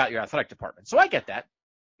 Sorry about your athletic department. So I get that.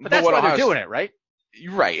 But that's why they're doing it, right?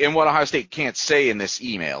 Right. And what Ohio State can't say in this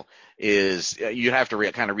email is you have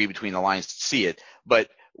to kind of read between the lines to see it. But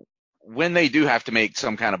when they do have to make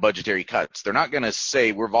some kind of budgetary cuts, they're not going to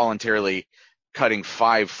say we're voluntarily cutting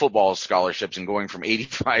 5 football scholarships and going from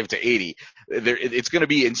 85 to 80. It's going to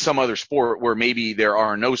be in some other sport where maybe there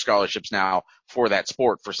are no scholarships now for that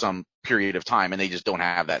sport for some period of time, and they just don't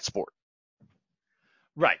have that sport.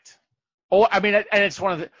 Right. And it's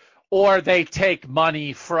one of the, or they take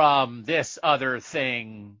money from this other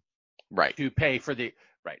thing, right, to pay for the,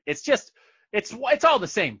 right. It's just, it's all the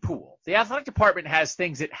same pool. The athletic department has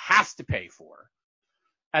things it has to pay for,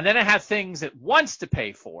 and then it has things it wants to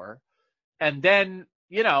pay for, and then,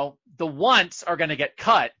 the wants are going to get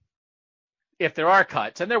cut if there are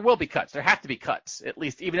cuts, and there will be cuts. There have to be cuts, at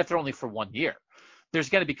least, even if they're only for 1 year. There's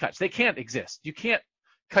going to be cuts. They can't exist. You can't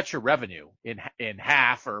cut your revenue in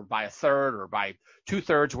half or by a third or by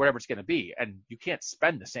 2/3 or whatever it's going to be, and you can't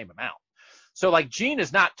spend the same amount. So, like, Gene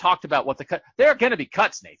has not talked about what the cut. There are going to be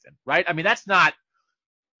cuts, Nathan, right? I mean, that's not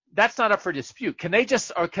up for dispute. Can they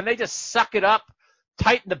just suck it up,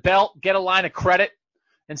 tighten the belt, get a line of credit,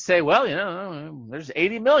 and say, well, there's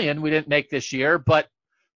 $80 million we didn't make this year, but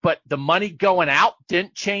the money going out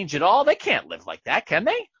didn't change at all? They can't live like that, can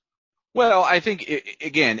they? Well, I think,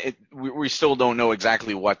 we still don't know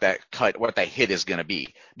exactly what that hit is going to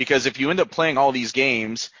be. Because if you end up playing all these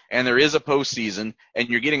games and there is a postseason and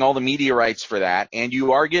you're getting all the media rights for that and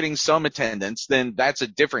you are getting some attendance, then that's a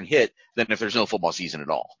different hit than if there's no football season at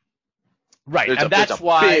all. Right, there's that's a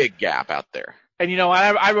why big gap out there. And,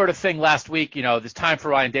 I wrote a thing last week, it's time for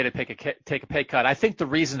Ryan Day to take a pay cut. I think the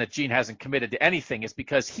reason that Gene hasn't committed to anything is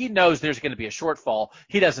because he knows there's going to be a shortfall.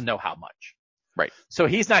 He doesn't know how much. Right. So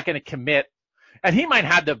he's not going to commit. And he might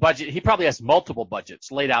have the budget. He probably has multiple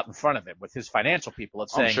budgets laid out in front of him with his financial people of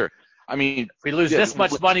saying, sure. I mean, if we lose this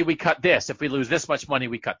much money, we cut this. If we lose this much money,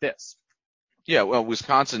 we cut this. Yeah, well,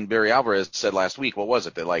 Wisconsin, Barry Alvarez said last week, what was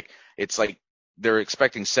it? That it's like they're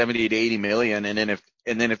expecting 70 to 80 million, and then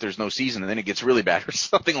if there's no season, and then it gets really bad or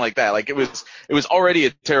something like that. Like it was already a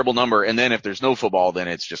terrible number, and then if there's no football, then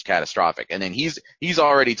it's just catastrophic. And then he's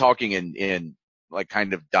already talking in like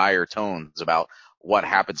kind of dire tones about what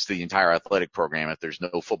happens to the entire athletic program if there's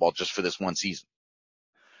no football just for this one season.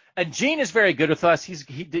 And Gene is very good with us. He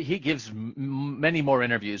gives many more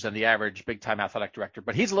interviews than the average big-time athletic director,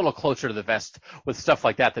 but he's a little closer to the vest with stuff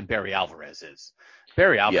like that than Barry Alvarez is.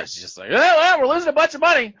 Barry Alvarez is just like, well, we're losing a bunch of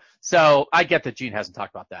money. So I get that Gene hasn't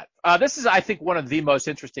talked about that. This is, I think, one of the most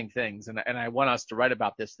interesting things, and I want us to write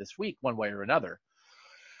about this week one way or another.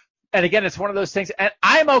 And again, it's one of those things, and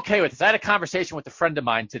I'm okay with this. I had a conversation with a friend of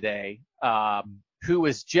mine today who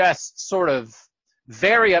was just sort of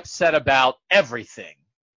very upset about everything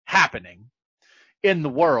happening in the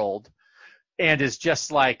world and is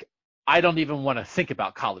just like, I don't even want to think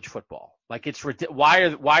about college football. Like, it's why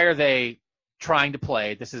are they trying to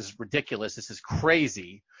play? This is ridiculous. This is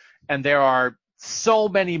crazy. And there are so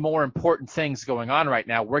many more important things going on right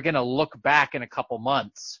now. We're going to look back in a couple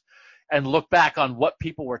months and look back on what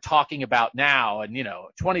people were talking about now and,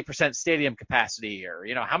 20% stadium capacity or,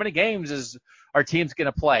 how many games is our team's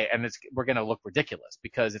going to play? And we're going to look ridiculous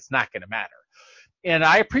because it's not going to matter. And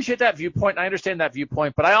I appreciate that viewpoint. And I understand that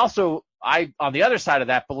viewpoint, but I on the other side of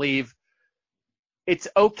that, believe it's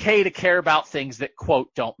okay to care about things that,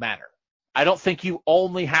 quote, don't matter. I don't think you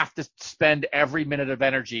only have to spend every minute of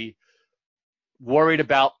energy worried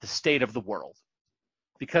about the state of the world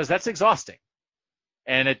because that's exhausting.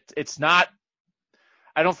 And it's not,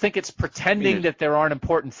 I don't think it's pretending that there aren't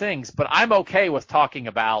important things, but I'm okay with talking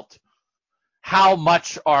about how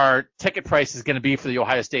much our ticket price is going to be for the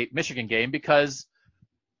Ohio State-Michigan game because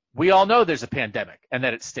we all know there's a pandemic and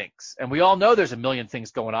that it stinks. And we all know there's a million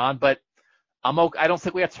things going on, but I don't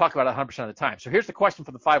think we have to talk about it 100% of the time. So here's the question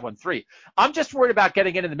for the 513. I'm just worried about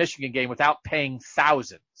getting into the Michigan game without paying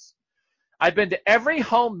thousands. I've been to every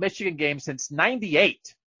home Michigan game since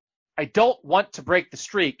 98. I don't want to break the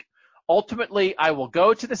streak. Ultimately, I will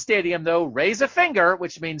go to the stadium, though, raise a finger,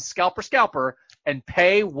 which means scalper, and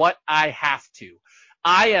pay what I have to.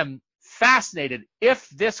 I am fascinated if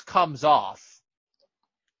this comes off,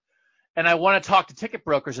 and I want to talk to ticket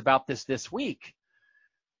brokers about this week.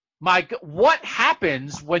 What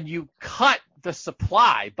happens when you cut the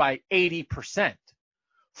supply by 80%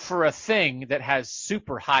 for a thing that has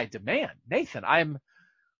super high demand? Nathan, I'm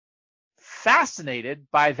fascinated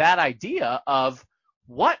by that idea of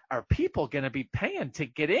what are people going to be paying to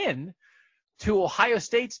get in to Ohio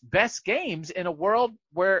State's best games in a world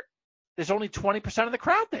where there's only 20% of the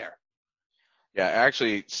crowd there. Yeah, I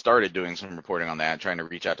actually started doing some reporting on that, trying to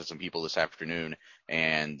reach out to some people this afternoon,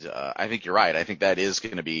 and I think you're right. I think that is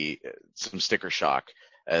going to be some sticker shock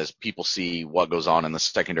as people see what goes on in the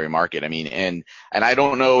secondary market. I mean, and I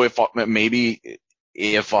don't know if maybe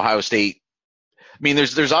if Ohio State, I mean,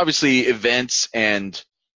 there's obviously events and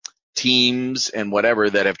teams and whatever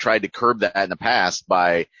that have tried to curb that in the past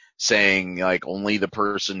by saying like only the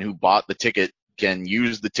person who bought the ticket can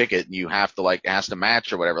use the ticket and you have to like ask to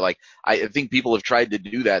match or whatever. Like I think people have tried to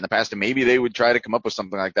do that in the past, and maybe they would try to come up with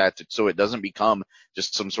something like that so it doesn't become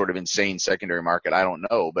just some sort of insane secondary market. I don't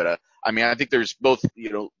know, but I mean, I think there's both,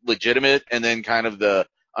 legitimate and then kind of the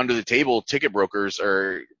under the table ticket brokers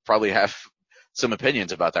probably have some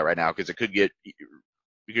opinions about that right now, because it could get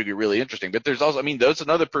really interesting. But there's also, I mean, there's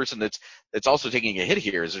another person that's also taking a hit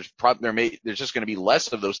here. Is there's just going to be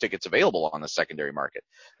less of those tickets available on the secondary market,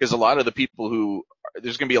 because a lot of the people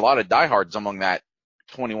there's going to be a lot of diehards among that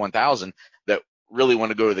 21,000 that really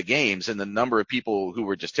want to go to the games, and the number of people who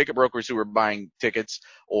were just ticket brokers who were buying tickets,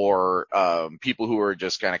 or people who are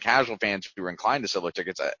just kind of casual fans who are inclined to sell their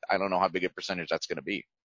tickets. I don't know how big a percentage that's going to be.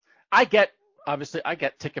 Obviously, I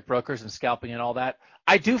get ticket brokers and scalping and all that.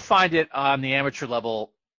 I do find it on the amateur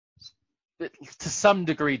level to some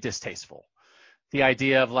degree distasteful. The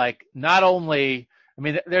idea of like, not only, I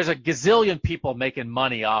mean, there's a gazillion people making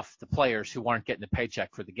money off the players who aren't getting a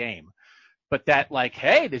paycheck for the game, but that like,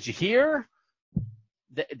 hey, did you hear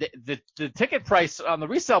the ticket price on the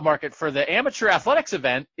resale market for the amateur athletics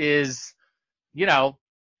event is,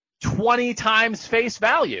 20 times face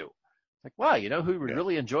value. Like, wow, who would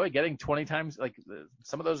really enjoy getting 20 times, like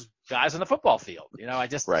some of those guys on the football field.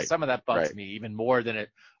 Some of that bugs me even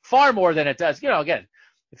far more than it does. Again,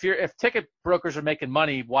 if ticket brokers are making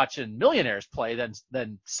money watching millionaires play,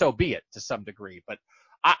 then so be it to some degree. But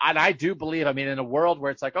I do believe, I mean, in a world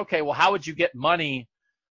where it's like, okay, well, how would you get money?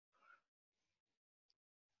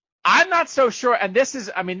 I'm not so sure. And this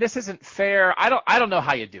isn't fair. I don't know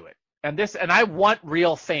how you do it. And I want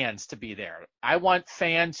real fans to be there. I want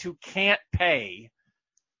fans who can't pay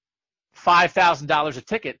 $5,000 a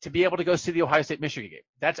ticket to be able to go see the Ohio State Michigan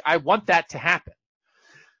game. I want that to happen.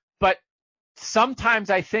 But sometimes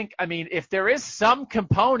I think, I mean, if there is some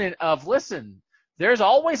component of, listen, there's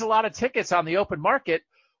always a lot of tickets on the open market,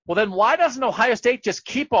 well, then why doesn't Ohio State just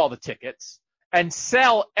keep all the tickets and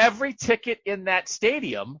sell every ticket in that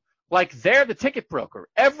stadium like they're the ticket broker?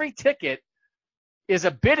 Every ticket is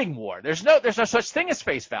a bidding war. There's no such thing as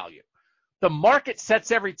face value. The market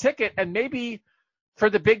sets every ticket, and maybe for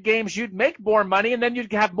the big games you'd make more money, and then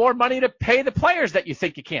you'd have more money to pay the players that you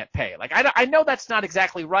think you can't pay. Like I know that's not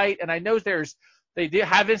exactly right, and I know they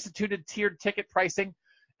have instituted tiered ticket pricing,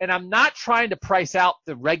 and I'm not trying to price out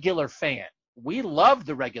the regular fan. We love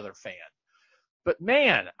the regular fan, but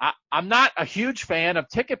man, I'm not a huge fan of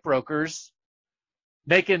ticket brokers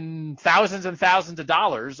making thousands and thousands of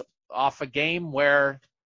dollars off a game where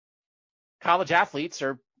college athletes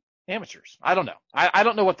are amateurs. I don't know. I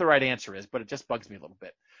don't know what the right answer is, but it just bugs me a little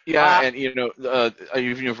bit. Yeah, and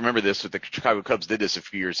you remember this with the Chicago Cubs did this a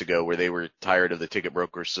few years ago, where they were tired of the ticket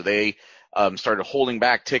brokers, so they started holding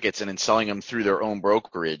back tickets and then selling them through their own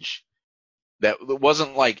brokerage. It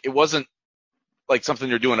wasn't like something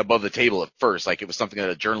they're doing above the table at first. Like it was something that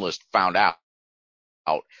a journalist found out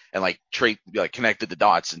and connected the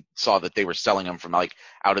dots and saw that they were selling them from like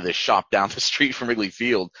out of this shop down the street from Wrigley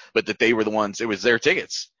Field, but that they were the ones, it was their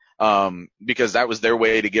tickets. Because that was their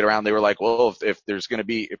way to get around. They were like, well, if people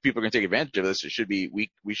are going to take advantage of this, it should be,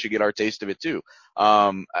 we should get our taste of it too.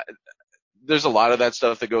 There's a lot of that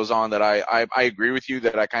stuff that goes on that I agree with you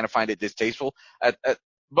that I kind of find it distasteful.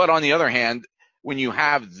 But on the other hand, when you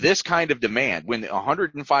have this kind of demand, when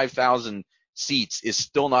 105,000 seats is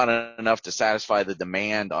still not enough to satisfy the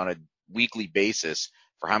demand on a weekly basis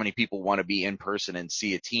for how many people want to be in person and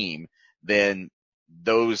see a team, then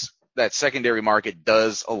that secondary market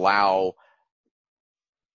does allow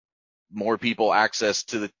more people access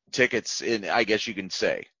to the tickets, I guess you can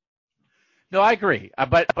say. No, I agree.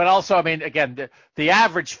 But also, I mean, again, the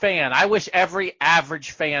average fan, I wish every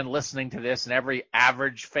average fan listening to this and every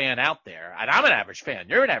average fan out there, and I'm an average fan,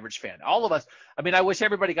 you're an average fan, all of us, I mean, I wish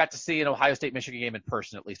everybody got to see an Ohio State Michigan game in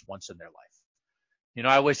person at least once in their life.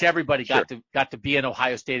 I wish everybody got to be in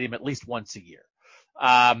Ohio Stadium at least once a year.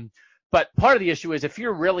 But part of the issue is if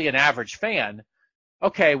you're really an average fan,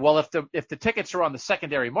 okay, well, if the tickets are on the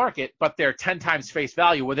secondary market, but they're 10 times face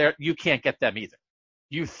value, well, you can't get them either.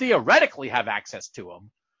 You theoretically have access to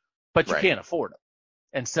them, but you can't afford them.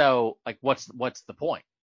 And so, like, what's the point?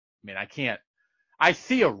 I mean, I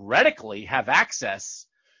theoretically have access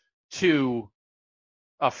to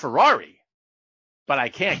a Ferrari, but I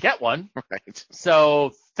can't get one. Right.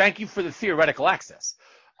 So thank you for the theoretical access.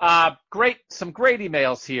 Some great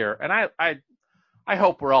emails here, and I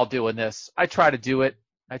hope we're all doing this. I try to do it.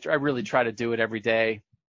 I really try to do it every day.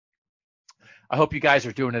 I hope you guys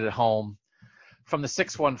are doing it at home. From the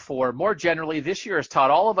 614, more generally, this year has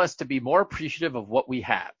taught all of us to be more appreciative of what we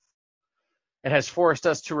have. It has forced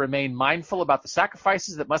us to remain mindful about the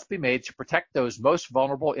sacrifices that must be made to protect those most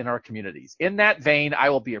vulnerable in our communities. In that vein, I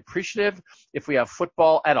will be appreciative if we have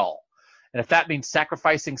football at all. And if that means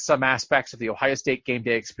sacrificing some aspects of the Ohio State game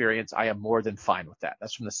day experience, I am more than fine with that.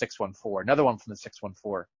 That's from the 614. Another one from the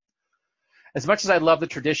 614. As much as I love the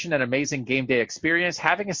tradition and amazing game day experience,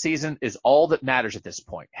 having a season is all that matters at this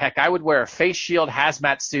point. Heck, I would wear a face shield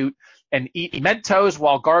hazmat suit and eat Mentos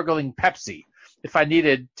while gargling Pepsi if I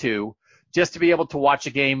needed to, just to be able to watch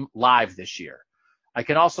a game live this year. I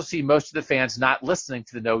can also see most of the fans not listening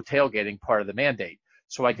to the no tailgating part of the mandate,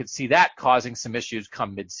 so I could see that causing some issues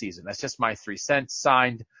come mid-season. That's just my 3 cents.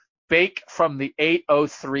 Signed, Bake from the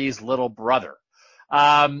 803's little brother.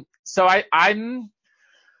 So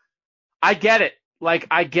I get it. Like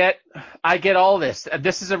I get all this. And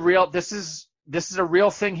this is a real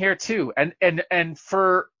thing here too. And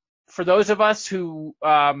for those of us who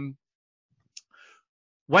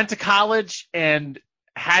went to college and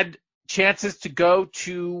had chances to go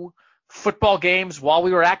to football games while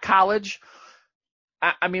we were at college,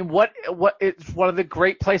 I mean, what it's one of the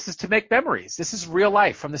great places to make memories. This is real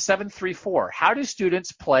life. From the 734. How do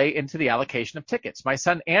students play into the allocation of tickets? My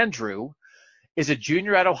son Andrew is a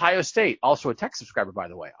junior at Ohio State, also a tech subscriber, by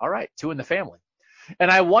the way. All right, 2 in the family. And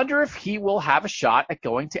I wonder if he will have a shot at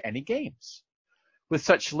going to any games. With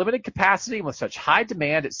such limited capacity and with such high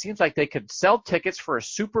demand, it seems like they could sell tickets for a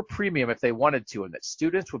super premium if they wanted to, and that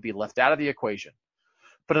students would be left out of the equation.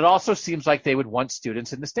 But it also seems like they would want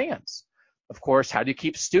students in the stands. Of course, how do you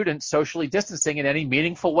keep students socially distancing in any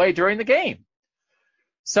meaningful way during the game?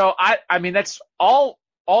 So, I mean, that's all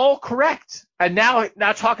correct. And now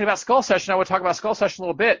talking about Skull Session, I would talk about Skull Session a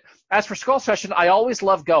little bit. As for Skull Session, I always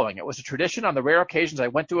loved going. It was a tradition on the rare occasions I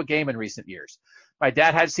went to a game in recent years. My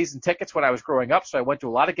dad had season tickets when I was growing up, so I went to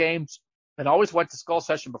a lot of games and always went to Skull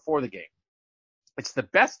Session before the game. It's the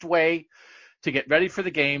best way to get ready for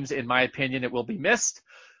the games, in my opinion. It will be missed,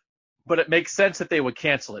 but it makes sense that they would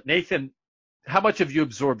cancel it. Nathan, how much have you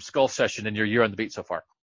absorbed Skull Session in your year on the beat so far?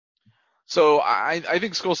 So I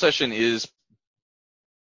think Skull Session is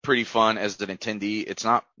pretty fun as an attendee. It's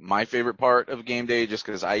not my favorite part of game day just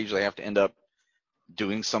because I usually have to end up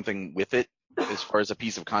doing something with it as far as a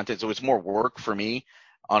piece of content. So it's more work for me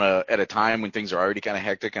at a time when things are already kind of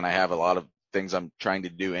hectic and I have a lot of things I'm trying to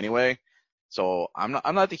do anyway. So I'm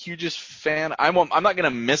not the hugest fan. I'm not going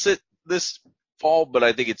to miss it this fall, but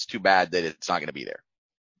I think it's too bad that it's not going to be there,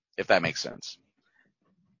 if that makes sense.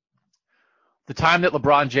 The time that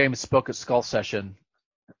LeBron James spoke at Skull Session,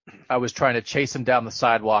 I was trying to chase him down the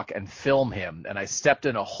sidewalk and film him, and I stepped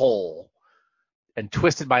in a hole and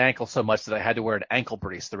twisted my ankle so much that I had to wear an ankle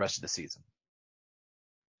brace the rest of the season.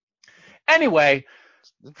 Anyway,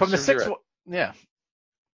 from the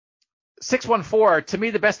 614, to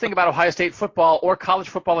me, the best thing about Ohio State football or college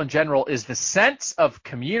football in general is the sense of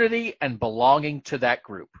community and belonging to that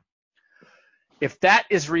group. If that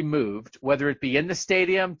is removed, whether it be in the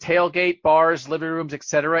stadium, tailgate, bars, living rooms,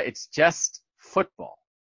 etc., it's just football.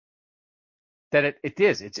 That it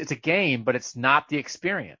is. It's a game, but it's not the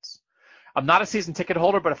experience. I'm not a season ticket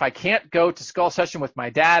holder, but if I can't go to Skull Session with my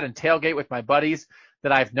dad and tailgate with my buddies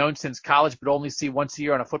that I've known since college but only see once a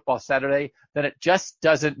year on a football Saturday, then it just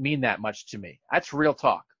doesn't mean that much to me. That's real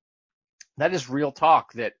talk. That is real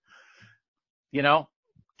talk that,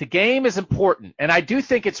 the game is important. And I do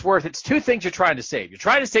think it's 2 things you're trying to save. You're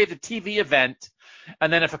trying to save the TV event,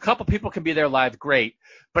 and then if a couple people can be there live, great.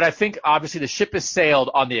 But I think, obviously, the ship has sailed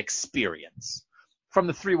on the experience. From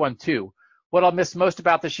the 312, what I'll miss most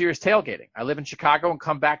about this year is tailgating. I live in Chicago and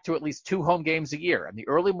come back to at least 2 home games a year, and the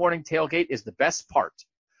early morning tailgate is the best part.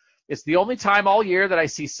 It's the only time all year that I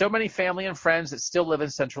see so many family and friends that still live in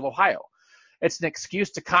Central Ohio. It's an excuse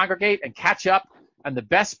to congregate and catch up, and the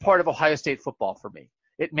best part of Ohio State football for me.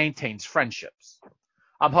 It maintains friendships.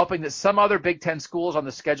 I'm hoping that some other Big Ten schools on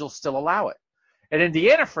the schedule still allow it. In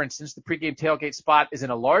Indiana, for instance, the pregame tailgate spot is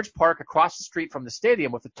in a large park across the street from the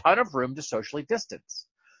stadium with a ton of room to socially distance.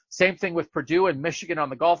 Same thing with Purdue and Michigan on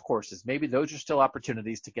the golf courses. Maybe those are still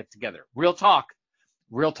opportunities to get together. Real talk.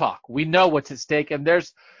 We know what's at stake. And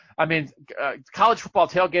college football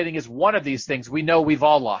tailgating is one of these things. We know we've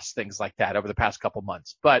all lost things like that over the past couple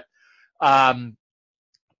months. But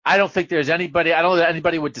I don't think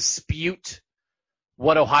anybody would dispute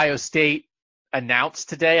what Ohio State announced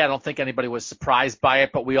today. I don't think anybody was surprised by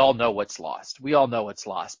it, but we all know what's lost. We all know it's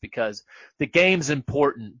lost because the game's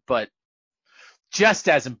important, but just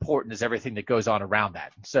as important as everything that goes on around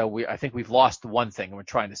that. So I think we've lost the one thing and we're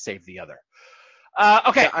trying to save the other.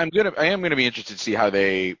 Okay. Yeah, I am gonna be interested to see how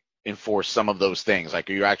they enforce some of those things. Like,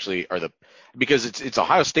 because it's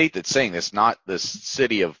Ohio State that's saying this, not the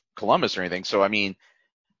city of Columbus or anything. So I mean,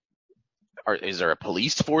 is there a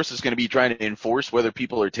police force that's going to be trying to enforce whether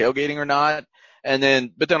people are tailgating or not? But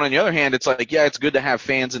then on the other hand, it's like, yeah, it's good to have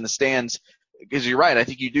fans in the stands, because you're right. I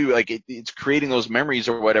think you do, like, it's creating those memories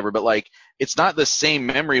or whatever, but like, it's not the same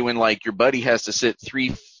memory when like your buddy has to sit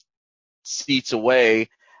 3 seats away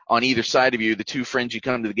on either side of you, the 2 friends you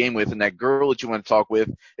come to the game with, and that girl that you want to talk with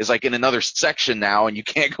is like in another section now, and you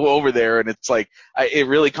can't go over there. And it's like, it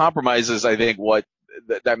really compromises, I think, what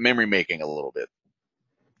that memory making a little bit.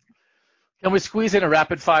 Can we squeeze in a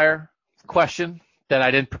rapid fire question that I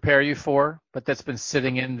didn't prepare you for, but that's been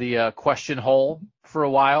sitting in the question hole for a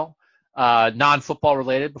while, non-football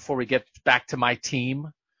related, before we get back to my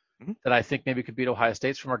team that I think maybe could beat Ohio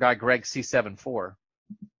State's, from our guy Greg C74.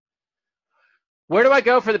 Where do I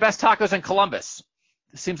go for the best tacos in Columbus?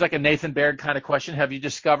 It seems like a Nathan Baird kind of question. Have you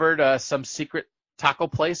discovered some secret taco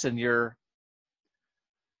place and you're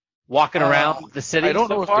walking around the city? I don't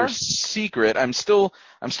so know far? if they're secret. I'm still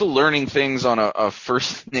learning things on a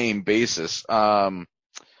first name basis. What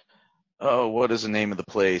is the name of the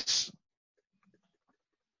place?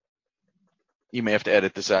 You may have to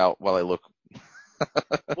edit this out while I look.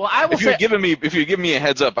 Well, I will if you had given me a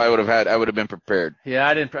heads up, I would have been prepared. Yeah,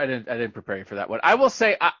 I didn't prepare you for that one. I will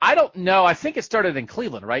say I don't know. I think it started in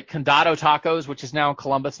Cleveland, right? Condado Tacos, which is now in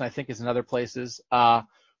Columbus, and I think is in other places.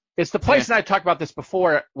 It's the place, and I talked about this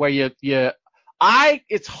before, where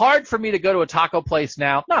it's hard for me to go to a taco place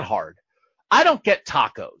now. Not hard. I don't get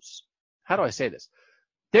tacos. How do I say this?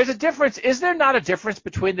 There's a difference. Is there not a difference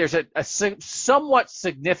between, there's a somewhat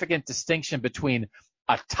significant distinction between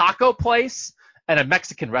a taco place and a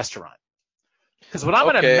Mexican restaurant? Because when I'm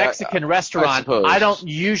in a Mexican restaurant, I don't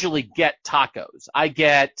usually get tacos. I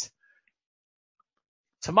get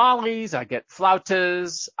tamales, I get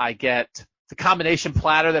flautas, I get the combination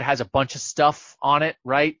platter that has a bunch of stuff on it,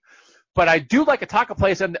 right? But I do like a taco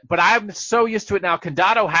place, but I'm so used to it now.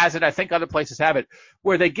 Condado has it. I think other places have it,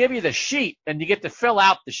 where they give you the sheet and you get to fill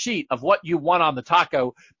out the sheet of what you want on the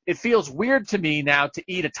taco. It feels weird to me now to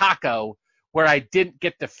eat a taco where I didn't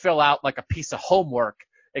get to fill out like a piece of homework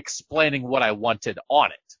explaining what I wanted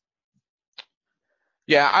on it.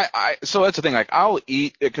 Yeah, so that's the thing. Like, I'll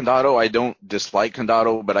eat at Condado. I don't dislike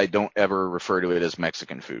Condado, but I don't ever refer to it as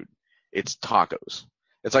Mexican food. It's tacos.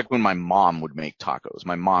 It's like when my mom would make tacos.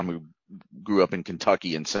 My mom, who grew up in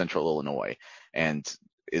Kentucky and Central Illinois, and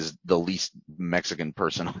is the least Mexican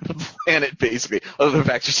person on the planet, basically, other than the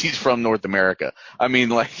fact that she's from North America. I mean,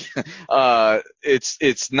 like,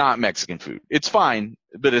 it's not Mexican food. It's fine,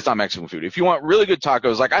 but it's not Mexican food. If you want really good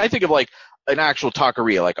tacos, like, I think of like an actual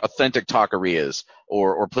taqueria, like authentic taquerias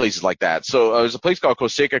or places like that. So there's a place called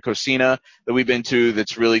Coseca Cocina that we've been to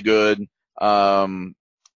that's really good.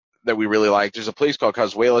 That we really like. There's a place called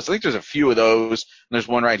Cazuelas. I think there's a few of those. And there's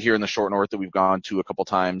one right here in the short north that we've gone to a couple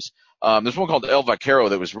times. There's one called El Vaquero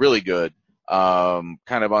that was really good. Kind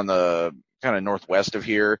of on the kind of northwest of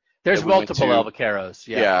here. There's multiple El Vaqueros.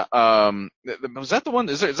 Yeah. Was that the one?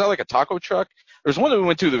 Is that like a taco truck? There's one that we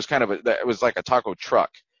went to that was that was like a taco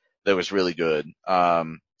truck that was really good.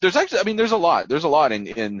 There's actually, I mean, there's a lot. There's a lot in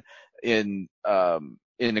the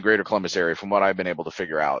greater Columbus area from what I've been able to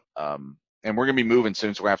figure out. And we're going to be moving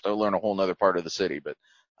soon, so we have to learn a whole nother part of the city, but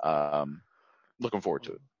looking forward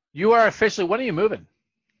to it. You are officially, when are you moving?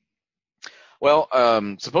 Well,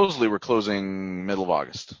 supposedly we're closing middle of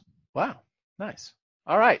August. Wow, nice.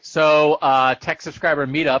 All right, so tech subscriber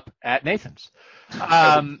meetup at Nathan's.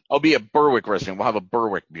 I'll be at Berwick resident. We'll have a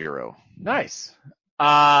Berwick bureau. Nice.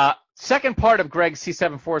 Second part of Greg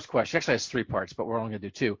C74's question, actually has 3 parts, but we're only going to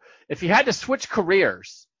do 2. If you had to switch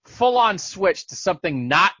careers, full-on switch to something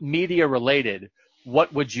not media-related,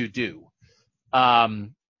 what would you do? I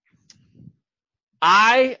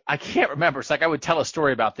can't remember. It's like I would tell a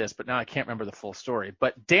story about this, but now I can't remember the full story.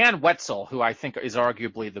 But Dan Wetzel, who I think is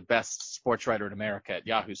arguably the best sports writer in America at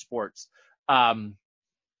Yahoo Sports,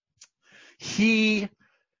 he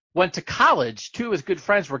went to college. 2 of his good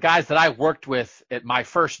friends were guys that I worked with at my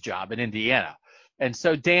first job in Indiana. And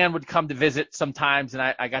so Dan would come to visit sometimes, and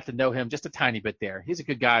I got to know him just a tiny bit there. He's a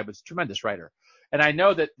good guy, but he's a tremendous writer. And I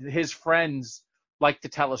know that his friends like to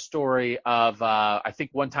tell a story of, I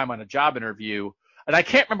think one time on a job interview, and I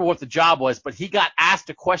can't remember what the job was, but he got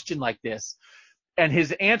asked a question like this, and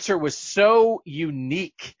his answer was so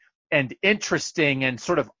unique and interesting and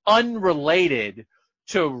sort of unrelated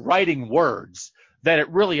to writing words that it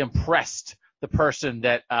really impressed the person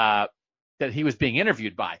that he was being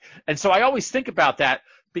interviewed by. And so I always think about that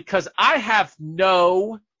because I have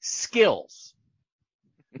no skills.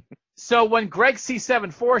 So when Greg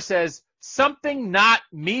C74 says something not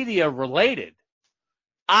media related,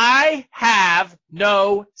 I have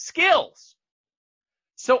no skills.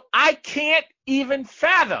 So I can't even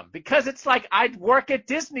fathom, because it's like I'd work at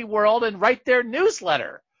Disney World and write their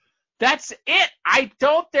newsletter. That's it.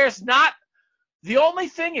 The only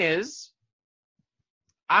thing is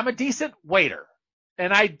I'm a decent waiter.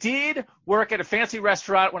 And I did work at a fancy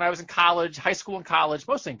restaurant when I was in college, high school and college,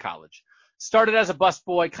 mostly in college. Started as a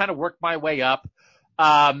busboy, kind of worked my way up.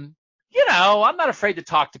 I'm not afraid to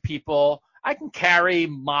talk to people. I can carry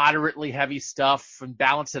moderately heavy stuff and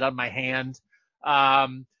balance it on my hand.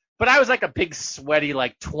 But I was like a big, sweaty,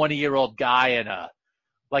 like 20-year-old guy in a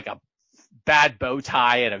bad bow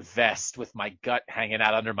tie and a vest with my gut hanging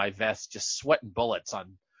out under my vest, just sweating bullets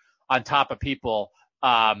on top of people.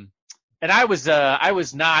 And I worked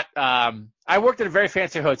at a very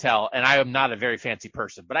fancy hotel, and I am not a very fancy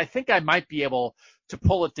person, but I think I might be able to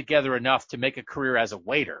pull it together enough to make a career as a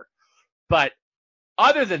waiter. But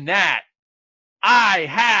other than that, I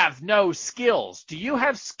have no skills. Do you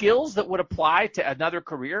have skills that would apply to another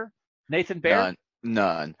career, Nathan Baird?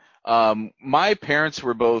 None. My parents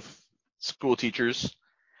were both school teachers,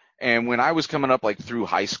 and when I was coming up through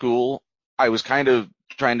high school, I was kind of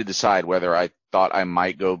trying to decide whether I thought I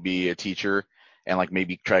might go be a teacher and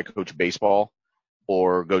maybe try to coach baseball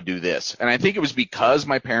or go do this. And I think it was because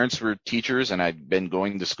my parents were teachers and I'd been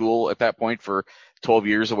going to school at that point for 12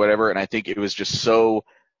 years or whatever. And I think it was just so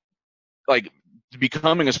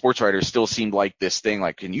becoming a sports writer still seemed like this thing.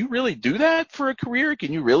 Can you really do that for a career?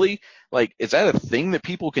 Can you really is that a thing that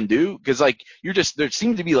people can do? Because there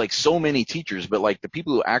seemed to be so many teachers, but the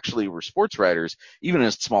people who actually were sports writers, even in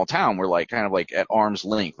a small town, were kind of at arm's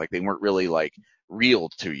length. They weren't really real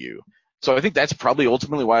to you. So I think that's probably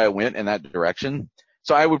ultimately why I went in that direction.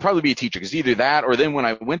 So I would probably be a teacher, because either that or then when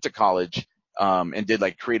I went to college and did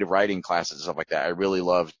creative writing classes and stuff like that, I really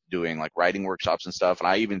loved doing writing workshops and stuff. And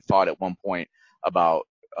I even thought at one point about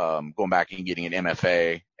going back and getting an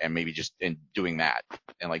MFA and maybe just doing that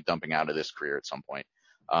and dumping out of this career at some point.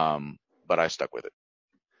 But I stuck with it.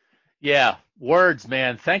 Yeah. Words,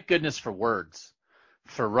 man. Thank goodness for words,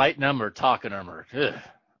 for writing them or talking them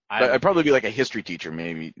I'd probably be a history teacher,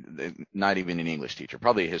 maybe not even an English teacher,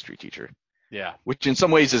 probably a history teacher. Yeah. Which in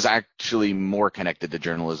some ways is actually more connected to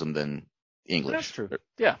journalism than English. That's true.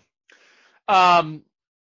 Yeah.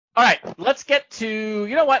 All right, let's get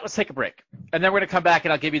to, let's take a break. And then we're going to come back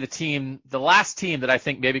and I'll give you the last team that I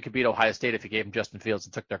think maybe could beat Ohio State if you gave them Justin Fields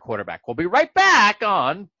and took their quarterback. We'll be right back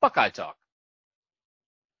on Buckeye Talk.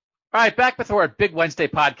 All right, back with our Big Wednesday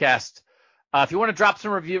podcast. If you want to drop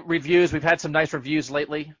some reviews, we've had some nice reviews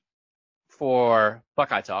lately for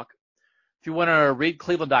Buckeye Talk. If you want to read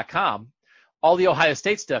Cleveland.com, all the Ohio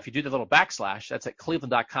State stuff, you do the little backslash. That's at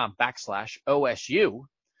Cleveland.com/OSU.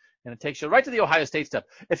 And it takes you right to the Ohio State stuff.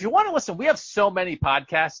 If you want to listen, we have so many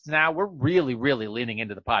podcasts now. We're really, really leaning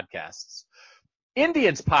into the podcasts.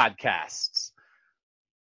 Indians podcasts,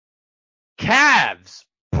 Cavs,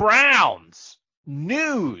 Browns,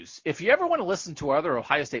 news. If you ever want to listen to our other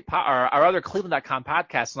Ohio State or our other Cleveland.com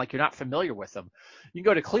podcasts and you're not familiar with them, you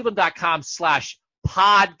can go to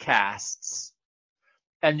Cleveland.com/podcasts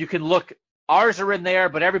and you can look. Ours are in there,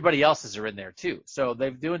 but everybody else's are in there too. So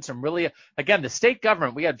they're doing some really, again, the state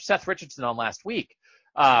government, we had Seth Richardson on last week.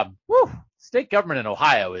 State government in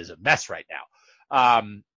Ohio is a mess right now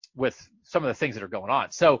with some of the things that are going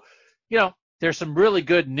on. So, there's some really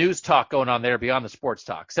good news talk going on there beyond the sports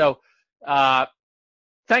talk. So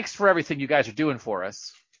thanks for everything you guys are doing for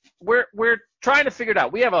us. We're trying to figure it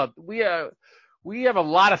out. We have a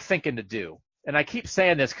lot of thinking to do. And I keep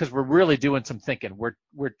saying this because we're really doing some thinking. We're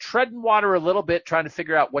treading water a little bit, trying to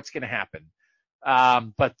figure out what's going to happen.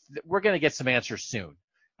 But we're going to get some answers soon.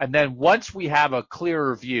 And then once we have a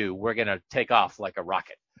clearer view, we're going to take off like a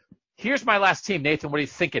rocket. Here's my last team. Nathan, what do you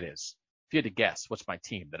think it is? If you had to guess, what's my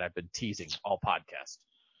team that I've been teasing all podcast?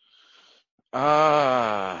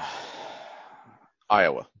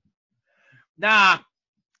 Iowa. Nah,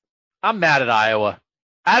 I'm mad at Iowa.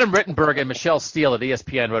 Adam Rittenberg and Michelle Steele at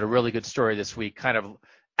ESPN wrote a really good story this week, kind of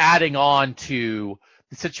adding on to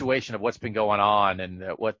the situation of what's been going on and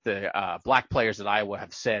what the black players at Iowa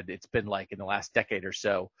have said it's been like in the last decade or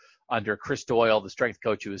so under Chris Doyle, the strength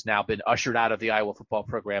coach who has now been ushered out of the Iowa football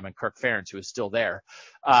program, and Kirk Ferentz, who is still there.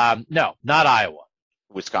 No, not Iowa.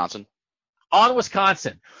 Wisconsin. On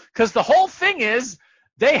Wisconsin. Because the whole thing is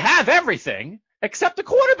they have everything except the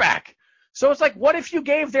quarterback. So it's like, what if you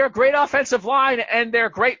gave their great offensive line and their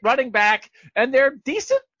great running back and their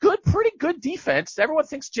decent, good, pretty good defense? Everyone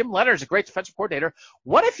thinks Jim Leonard is a great defensive coordinator.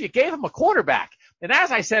 What if you gave him a quarterback? And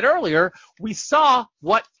as I said earlier, we saw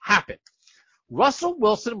what happened. Russell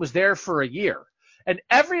Wilson was there for a year. And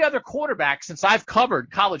every other quarterback since I've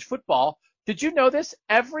covered college football, did you know this?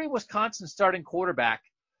 Every Wisconsin starting quarterback,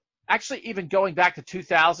 actually even going back to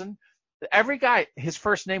 2000, every guy, his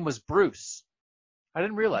first name was Bruce. I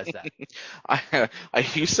didn't realize that.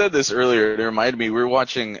 You said this earlier. It reminded me. We were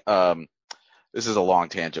watching. This is a long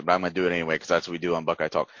tangent, but I'm going to do it anyway because that's what we do on Buckeye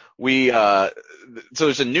Talk. So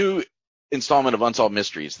there's a new installment of Unsolved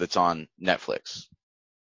Mysteries that's on Netflix.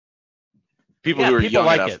 People who are young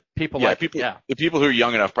like enough, it. The people who are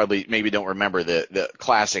young enough probably maybe don't remember the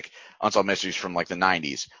classic Unsolved Mysteries from like the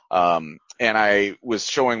 90s. And I was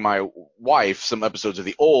showing my wife some episodes of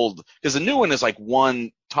the old, because the new one is like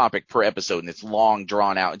one topic per episode and it's long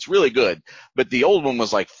drawn out. It's really good. But the old one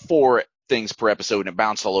was like 4 things per episode and it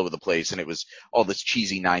bounced all over the place and it was all this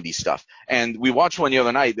cheesy 90s stuff. And we watched one the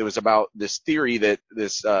other night that was about this theory that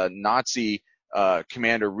this Nazi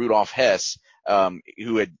commander Rudolf Hess,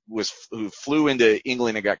 who flew into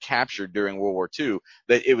England and got captured during World War II,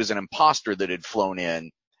 that it was an imposter that had flown in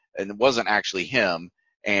and it wasn't actually him.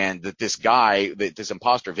 And that this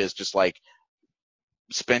imposter of his just like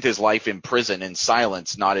spent his life in prison in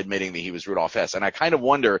silence, not admitting that he was Rudolf Hess. And I kind of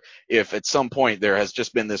wonder if at some point there has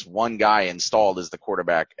just been this one guy installed as the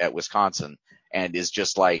quarterback at Wisconsin and is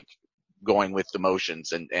just like going with the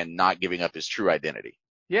motions and not giving up his true identity.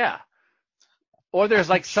 Yeah. Or there's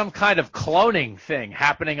like some kind of cloning thing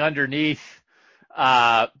happening underneath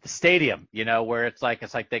the stadium, where it's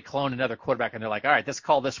like they clone another quarterback and they're like, all right, let's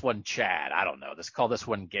call this one Chad. I don't know. Let's call this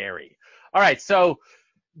one Gary. All right. So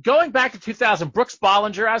going back to 2000, Brooks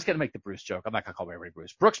Bollinger, I was going to make the Bruce joke. I'm not going to call everybody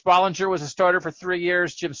Bruce. Brooks Bollinger was a starter for 3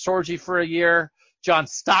 years. Jim Sorgi for a year. John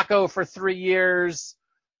Stocco for 3 years.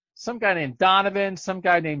 Some guy named Donovan, some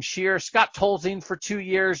guy named Shear, Scott Tolzien for 2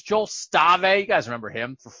 years, Joel Stave, you guys remember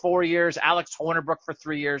him, for 4 years, Alex Hornibrook for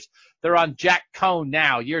 3 years. They're on Jack Cohn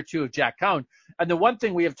now, year 2 of Jack Cohn. And the one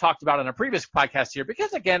thing we have talked about on a previous podcast here,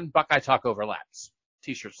 because again, Buckeye Talk overlaps.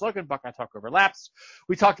 T-shirt slogan, Buckeye Talk overlaps.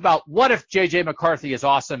 We talked about what if J.J. McCarthy is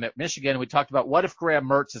awesome at Michigan. We talked about what if Graham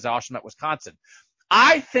Mertz is awesome at Wisconsin.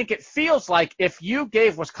 I think it feels like if you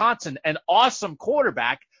gave Wisconsin an awesome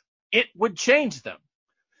quarterback, it would change them.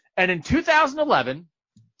 And in 2011,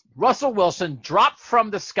 Russell Wilson dropped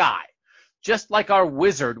from the sky, just like our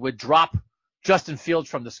wizard would drop Justin Fields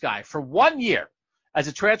from the sky for 1 year as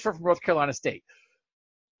a transfer from North Carolina State.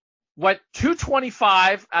 Went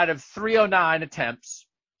 225 out of 309 attempts,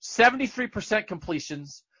 73%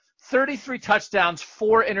 completions, 33 touchdowns,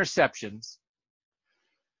 4 interceptions.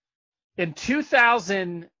 In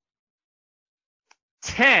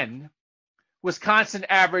 2010, Wisconsin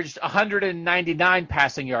averaged 199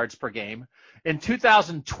 passing yards per game. In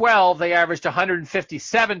 2012, they averaged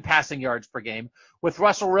 157 passing yards per game. With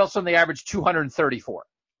Russell Wilson, they averaged 234.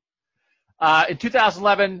 In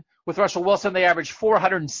 2011, with Russell Wilson, they averaged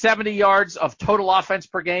 470 yards of total offense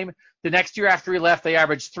per game. The next year after he left, they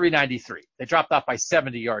averaged 393. They dropped off by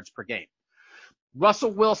 70 yards per game.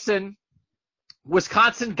 Russell Wilson,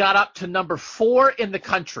 Wisconsin got up to number 4 in the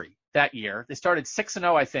country that year. They started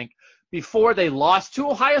 6-0, I think, before they lost to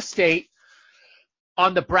Ohio State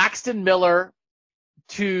on the Braxton Miller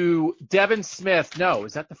to Devin Smith. No,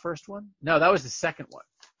 is that the first one? No, that was the second one.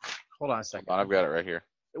 Hold on a second. I've got it right here.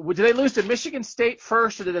 Did they lose to Michigan State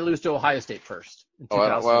first, or did they lose to Ohio State first? They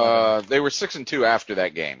were 6-2 after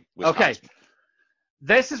that game. Wisconsin. Okay.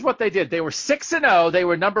 This is what they did. They were 6-0. They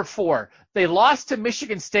were number 4. They lost to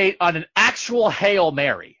Michigan State on an actual Hail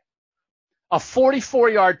Mary, a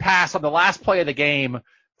 44-yard pass on the last play of the game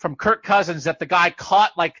from Kirk Cousins that the guy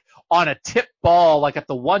caught like on a tip ball, like at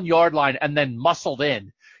the 1-yard line, and then muscled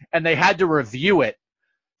in. And they had to review it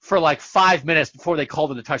for like 5 minutes before they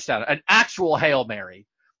called it a touchdown, an actual Hail Mary.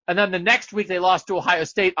 And then the next week they lost to Ohio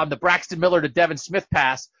State on the Braxton Miller to Devin Smith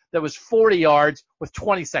pass that was 40 yards with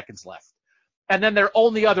 20 seconds left. And then their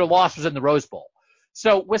only other loss was in the Rose Bowl.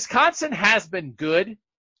 So Wisconsin has been good.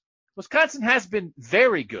 Wisconsin has been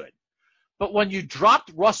very good. But when you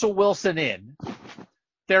dropped Russell Wilson in,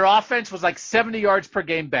 their offense was like 70 yards per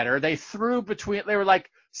game better. They were like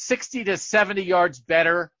 60 to 70 yards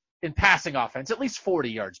better in passing offense, at least 40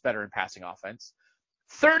 yards better in passing offense.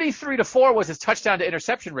 33-4 was his touchdown to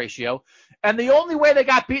interception ratio. And the only way they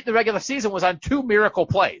got beat in the regular season was on 2 miracle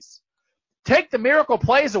plays. Take the miracle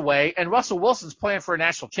plays away, and Russell Wilson's playing for a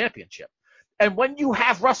national championship. And when you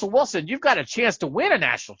have Russell Wilson, you've got a chance to win a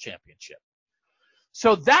national championship.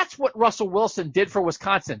 So that's what Russell Wilson did for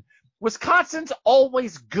Wisconsin. Wisconsin's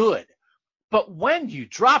always good. But when you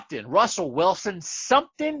dropped in Russell Wilson,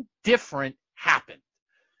 something different happened.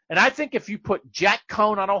 And I think if you put Jack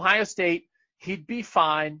Cohn on Ohio State, he'd be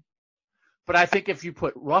fine. But I think if you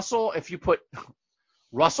put Russell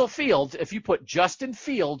Fields, if you put Justin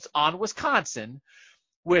Fields on Wisconsin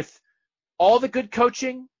with all the good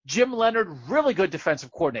coaching, Jim Leonard, really good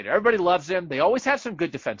defensive coordinator. Everybody loves him. They always have some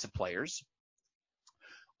good defensive players.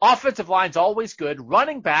 Offensive line's always good.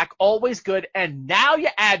 Running back, always good. And now you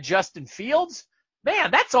add Justin Fields. Man,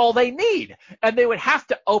 that's all they need. And they would have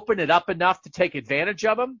to open it up enough to take advantage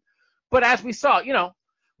of him. But as we saw,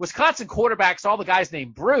 Wisconsin quarterbacks, all the guys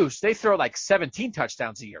named Bruce, they throw like 17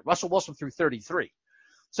 touchdowns a year. Russell Wilson threw 33.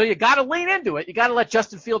 So you got to lean into it. You got to let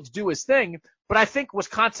Justin Fields do his thing. But I think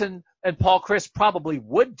Wisconsin and Paul Chryst probably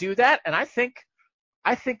would do that. And I think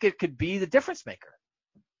it could be the difference maker.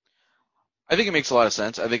 I think it makes a lot of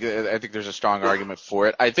sense. I think there's a strong argument for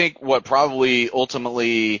it. I think what probably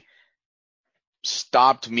ultimately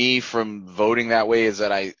stopped me from voting that way is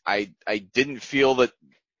that I didn't feel that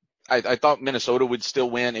I thought Minnesota would still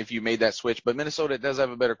win if you made that switch, but Minnesota does have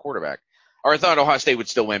a better quarterback. Or I thought Ohio State would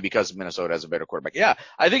still win because Minnesota has a better quarterback. Yeah,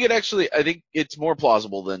 I think it's more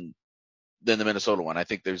plausible than the Minnesota one. I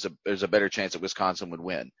think there's a better chance that Wisconsin would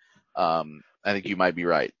win. I think you might be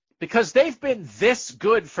right. Because they've been this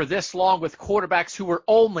good for this long with quarterbacks who were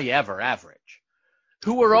only ever average,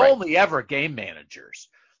 who were only ever game managers.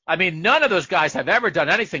 I mean, none of those guys have ever done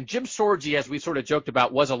anything. Jim Sorgi, as we sort of joked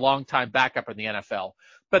about, was a long-time backup in the NFL.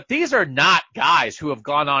 But these are not guys who have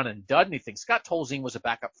gone on and done anything. Scott Tolzien was a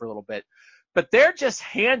backup for a little bit. But they're just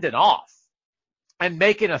handing off and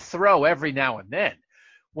making a throw every now and then.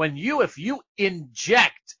 If you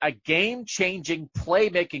inject a game-changing,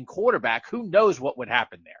 play-making quarterback, who knows what would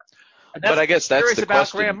happen there? But I guess that's the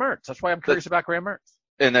question. Graham Mertz. That's why I'm curious about Graham Mertz.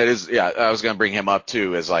 And that is, I was going to bring him up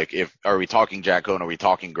too, is like, are we talking Jack Cohn, are we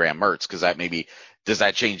talking Graham Mertz? Because does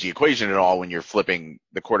that change the equation at all when you're flipping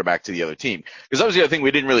the quarterback to the other team? Because that was the other thing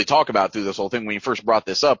we didn't really talk about through this whole thing when you first brought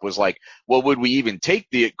this up was like, well, would we even take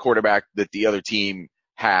the quarterback that the other team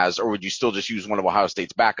has, or would you still just use one of Ohio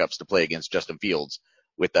State's backups to play against Justin Fields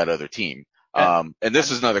with that other team? And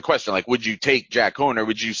this is another question. Like, would you take Jack Cohn, or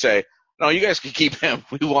would you say, no, you guys can keep him.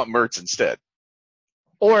 We want Mertz instead.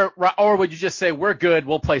 Or would you just say, we're good,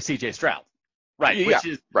 we'll play C.J. Stroud? Right. Yeah, which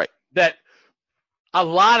is right. That a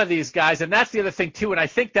lot of these guys, and that's the other thing too, and I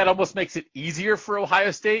think that almost makes it easier for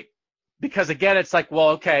Ohio State because, again, it's like, well,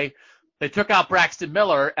 okay, they took out Braxton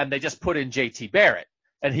Miller and they just put in J.T. Barrett.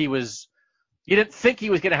 And you didn't think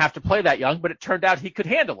he was going to have to play that young, but it turned out he could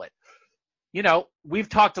handle it. We've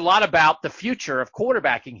talked a lot about the future of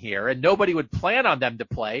quarterbacking here, and nobody would plan on them to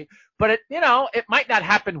play. But it might not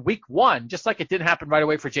happen week one, just like it didn't happen right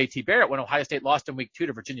away for J.T. Barrett when Ohio State lost in week 2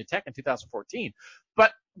 to Virginia Tech in 2014.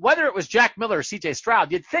 But whether it was Jack Miller or C.J.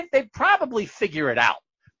 Stroud, you'd think they'd probably figure it out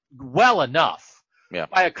well enough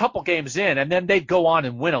by a couple games in, and then they'd go on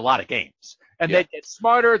and win a lot of games. And they'd get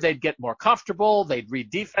smarter, they'd get more comfortable, they'd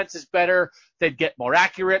read defenses better, they'd get more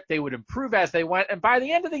accurate, they would improve as they went. And by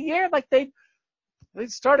the end of the year, like they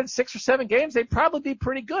started 6 or 7 games, they'd probably be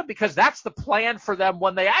pretty good because that's the plan for them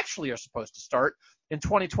when they actually are supposed to start in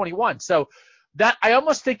 2021. So that I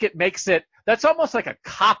almost think it makes it – that's almost like a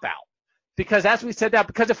cop-out because as we said that,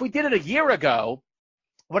 because if we did it a year ago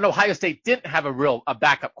when Ohio State didn't have a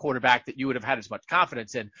backup quarterback that you would have had as much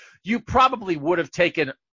confidence in, you probably would have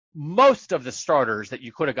taken most of the starters that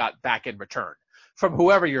you could have got back in return from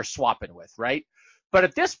whoever you're swapping with, right? But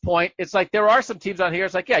at this point, it's like there are some teams on here.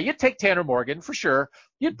 It's like, yeah, you'd take Tanner Morgan for sure.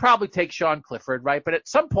 You'd probably take Sean Clifford, right? But at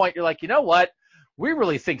some point, you're like, you know what? We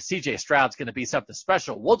really think C.J. Stroud's going to be something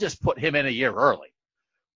special. We'll just put him in a year early.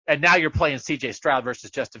 And now you're playing C.J. Stroud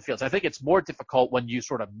versus Justin Fields. I think it's more difficult when you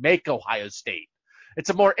sort of make Ohio State. It's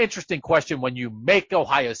a more interesting question when you make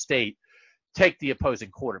Ohio State take the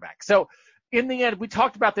opposing quarterback. So in the end, we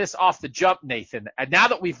talked about this off the jump, Nathan. And now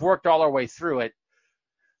that we've worked all our way through it,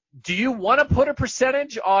 do you want to put a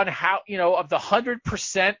percentage on how, of the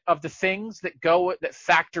 100% of the things that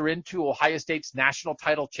factor into Ohio State's national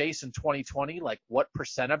title chase in 2020? Like what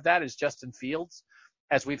percent of that is Justin Fields?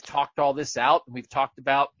 As we've talked all this out and we've talked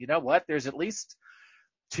about, there's at least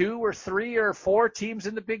 2 or 3 or 4 teams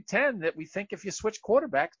in the Big Ten that we think if you switch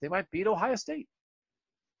quarterbacks, they might beat Ohio State.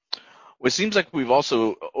 Well, it seems like we've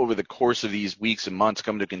also, over the course of these weeks and months,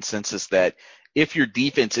 come to consensus that if your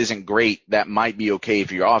defense isn't great, that might be okay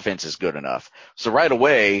if your offense is good enough. So right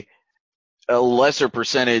away, a lesser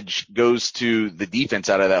percentage goes to the defense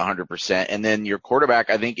out of that 100%. And then your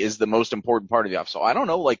quarterback, I think, is the most important part of the offense. So I don't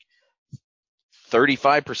know, like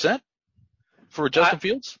 35%? for Justin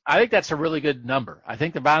Fields? I think that's a really good number. I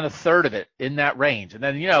think about a third of it in that range. And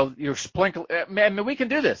then, you're sprinkle. Man, we can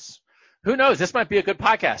do this. Who knows? This might be a good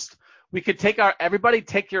podcast. We could everybody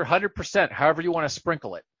take your 100%, however you want to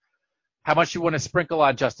sprinkle it. How much you want to sprinkle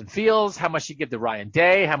on Justin Fields, how much you give to Ryan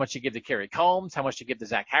Day, how much you give to Kerry Combs, how much you give to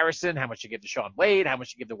Zach Harrison, how much you give to Sean Wade, how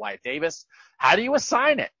much you give to Wyatt Davis. How do you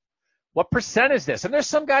assign it? What percent is this? And there's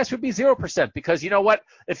some guys who'd be 0% because you know what?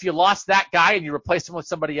 If you lost that guy and you replaced him with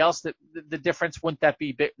somebody else, the difference wouldn't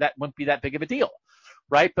be that big of a deal,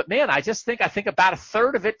 right? But man, I think about a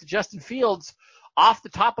third of it to Justin Fields off the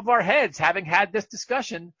top of our heads, having had this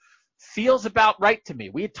discussion, feels about right to me.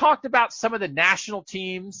 We had talked about some of the national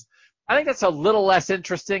teams. I think that's a little less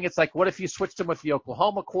interesting. It's like, what if you switched them with the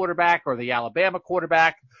Oklahoma quarterback or the Alabama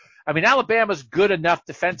quarterback? I mean, Alabama's good enough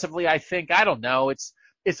defensively, I think. I don't know. It's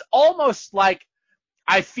almost like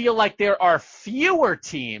I feel like there are fewer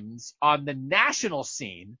teams on the national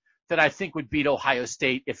scene that I think would beat Ohio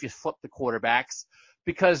State if you flip the quarterbacks,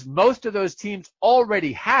 because most of those teams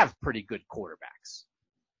already have pretty good quarterbacks,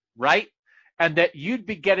 right? And that you'd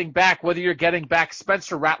be getting back, whether you're getting back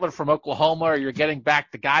Spencer Rattler from Oklahoma or you're getting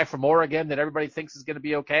back the guy from Oregon that everybody thinks is going to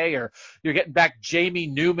be okay, or you're getting back Jamie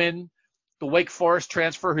Newman, the Wake Forest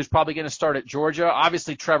transfer who's probably going to start at Georgia,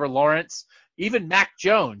 obviously Trevor Lawrence, even Mac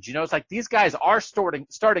Jones. It's like these guys are starting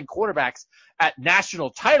quarterbacks at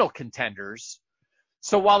national title contenders.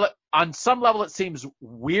 So while on some level it seems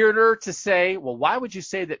weirder to say, well, why would you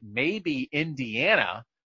say that maybe Indiana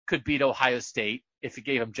could beat Ohio State if you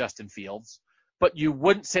gave them Justin Fields? But you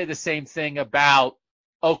wouldn't say the same thing about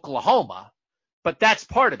Oklahoma. But that's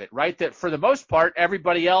part of it, right? That for the most part,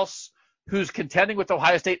 everybody else who's contending with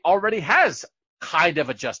Ohio State already has kind of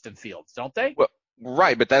a Justin Fields, don't they? Well,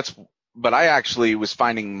 right, but I actually was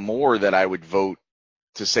finding more that I would vote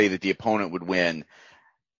to say that the opponent would win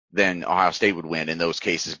than Ohio State would win in those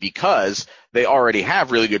cases, because they already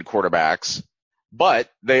have really good quarterbacks, but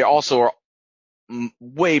they also are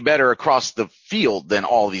way better across the field than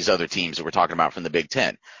all these other teams that we're talking about from the Big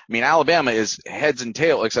Ten. I mean, Alabama is heads and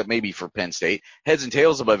tails, except maybe for Penn State, heads and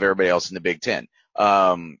tails above everybody else in the Big Ten.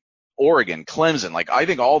 Oregon, Clemson, I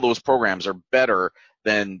think all those programs are better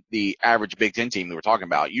than the average Big Ten team that we're talking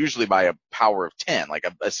about, usually by a power of 10,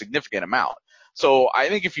 a significant amount. So I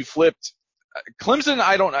think if you flipped Clemson,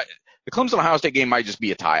 the Clemson Ohio State game might just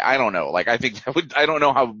be a tie. I don't know. I don't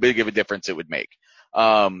know how big of a difference it would make.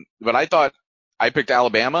 But I thought I picked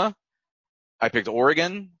Alabama, I picked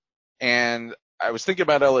Oregon, and I was thinking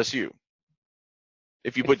about LSU.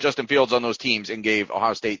 If you put Justin Fields on those teams and gave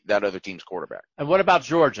Ohio State that other team's quarterback. And what about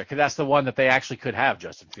Georgia? Because that's the one that they actually could have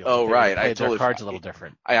Justin Fields. Oh, right. I totally their cards a little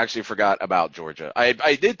different. I actually forgot about Georgia. I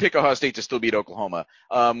did pick Ohio State to still beat Oklahoma.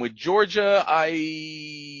 With Georgia,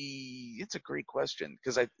 it's a great question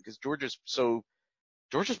because Georgia's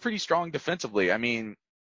pretty strong defensively. I mean,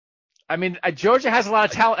 Georgia has a lot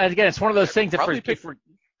of talent. And again, it's one of those things. I'd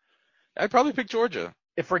probably pick Georgia.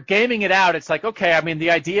 If we're gaming it out, it's like, okay, the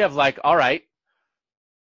idea of all right,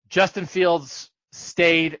 Justin Fields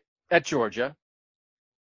stayed at Georgia.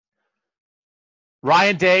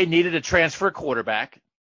 Ryan Day needed a transfer quarterback.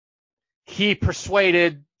 He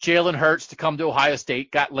persuaded Jalen Hurts to come to Ohio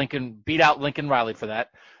State, beat out Lincoln Riley for that.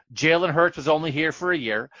 Jalen Hurts was only here for a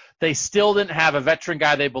year. They still didn't have a veteran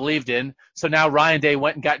guy they believed in, so now Ryan Day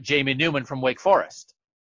went and got Jamie Newman from Wake Forest.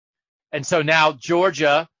 And so now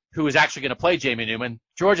Georgia, who is actually going to play Jamie Newman,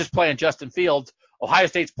 Georgia's playing Justin Fields, Ohio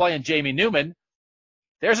State's playing Jamie Newman.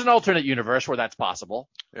 There's an alternate universe where that's possible.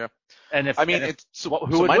 Yeah.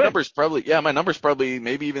 My number's probably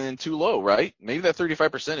maybe even too low, right? Maybe that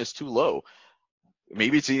 35% is too low.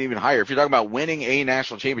 Maybe it's even higher. If you're talking about winning a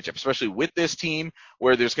national championship, especially with this team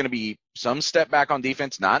where there's going to be some step back on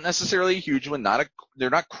defense, not necessarily a huge one,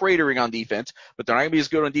 they're not cratering on defense, but they're not going to be as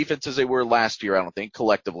good on defense as they were last year, I don't think,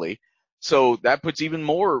 collectively. So that puts even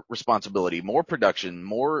more responsibility, more production,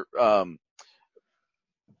 more,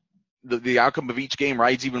 the outcome of each game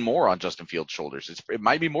rides even more on Justin Fields' shoulders. It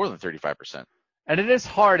might be more than 35%. And it is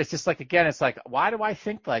hard. It's just why do I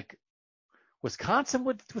think Wisconsin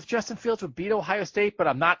with Justin Fields would beat Ohio State, but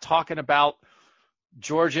I'm not talking about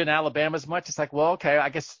Georgia and Alabama as much. It's well, okay, I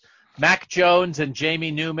guess Mac Jones and Jamie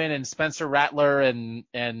Newman and Spencer Rattler and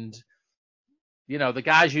the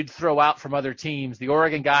guys you'd throw out from other teams, the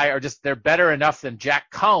Oregon guy, they're better enough than Jack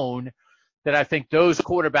Cohn that I think those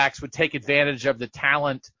quarterbacks would take advantage of the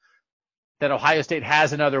talent that Ohio State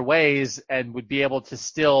has in other ways and would be able to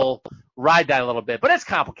still ride that a little bit. But it's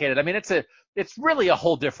complicated. It's really a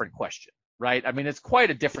whole different question, right? It's quite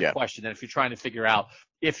a different question than if you're trying to figure out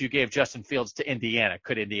if you gave Justin Fields to Indiana,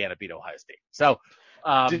 could Indiana beat Ohio State? So,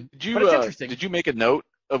 but it's interesting. Did you make a note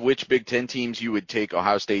of which Big Ten teams you would take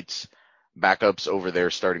Ohio State's backups over their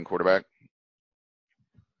starting quarterback?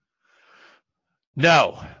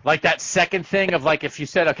 No, like that second thing of like if you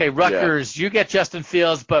said, okay, Rutgers, you get Justin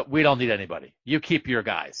Fields, but we don't need anybody. You keep your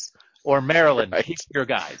guys. Or Maryland, keep your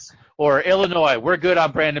guys. Or Illinois, we're good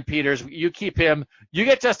on Brandon Peters. You keep him. You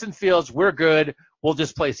get Justin Fields, we're good. We'll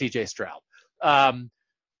just play C.J. Stroud.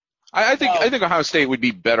 I think Ohio State would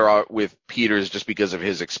be better out with Peters just because of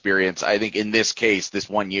his experience. I think in this case, this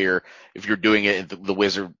 1 year, if you're doing it, the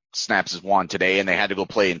Wizard snaps his wand today and they had to go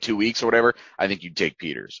play in 2 weeks or whatever, I think you'd take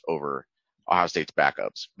Peters over Ohio State's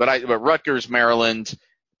backups. But Rutgers, Maryland,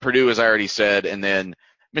 Purdue, as I already said, and then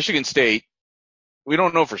Michigan State, we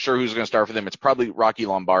don't know for sure who's going to start for them. It's probably Rocky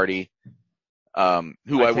Lombardi,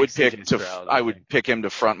 who I would pick pick him to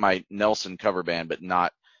front my Nelson cover band, but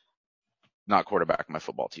not quarterback my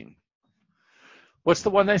football team. What's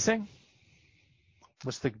the one they sing?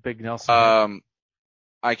 What's the big Nelson?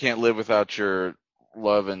 I can't live without your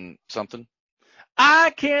love and something.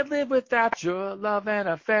 I can't live without your love and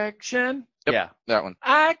affection. Yep, yeah, that one.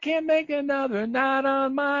 I can't make another night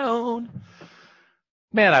on my own.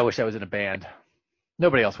 Man, I wish I was in a band.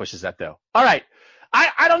 Nobody else wishes that though. All right,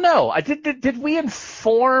 I don't know. Did we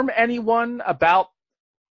inform anyone about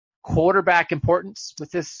quarterback importance with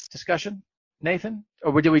this discussion, Nathan,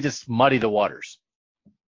 or did we just muddy the waters?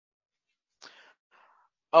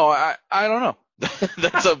 Oh, I don't know.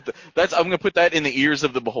 I'm going to put that in the ears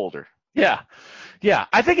of the beholder. Yeah.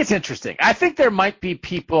 I think it's interesting. I think there might be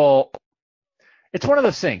people. It's one of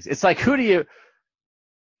those things. It's like,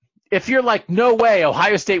 if you're like, no way,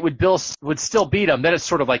 Ohio State would still beat them, then it's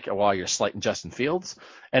sort of like, well, you're slighting Justin Fields.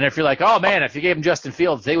 And if you're like, oh man, if you gave him Justin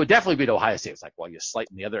Fields, they would definitely beat Ohio State. It's like, well, you're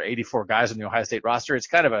slighting the other 84 guys on the Ohio State roster. It's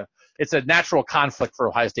kind of it's a natural conflict for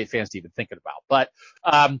Ohio State fans to even think about. But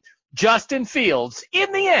Justin Fields,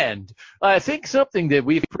 in the end, I think something that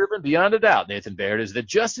we've proven beyond a doubt, Nathan Baird, is that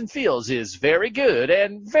Justin Fields is very good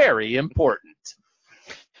and very important.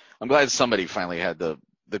 I'm glad somebody finally had the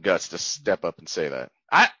guts to step up and say that.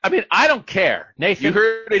 I mean, I don't care, Nathan. You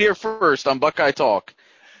heard it here first on Buckeye Talk.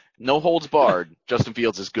 No holds barred. Justin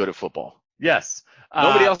Fields is good at football. Yes.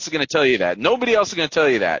 Nobody else is going to tell you that. Nobody else is going to tell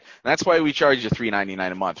you that. And that's why we charge you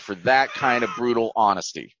 $3.99 a month, for that kind of brutal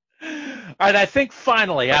honesty. All right, I think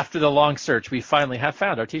finally, after the long search, we finally have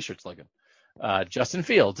found our T-shirts, Logan. Justin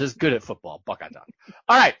Fields is good at football. Buckeye Talk.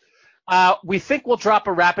 All right. We think we'll drop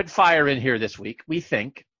a rapid fire in here this week. We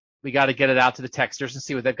think. We got to get it out to the texters and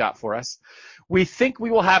see what they've got for us. We think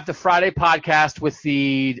we will have the Friday podcast with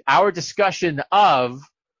our discussion of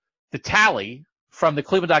the tally from the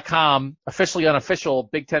Cleveland.com officially unofficial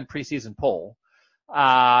Big Ten preseason poll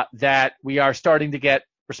that we are starting to get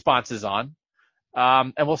responses on.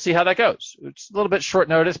 And we'll see how that goes. It's a little bit short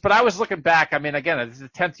notice, but I was looking back. I mean, again, it's the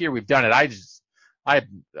 10th year we've done it.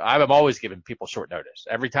 I'm always giving people short notice.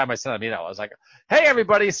 Every time I send them an email, I was like, hey,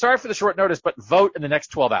 everybody, sorry for the short notice, but vote in the next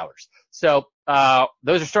 12 hours. So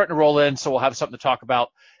those are starting to roll in, so we'll have something to talk about.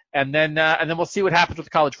 And then we'll see what happens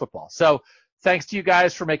with college football. So thanks to you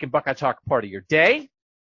guys for making Buckeye Talk part of your day.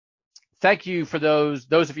 Thank you for those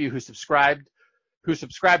of you who subscribed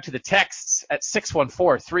to the texts at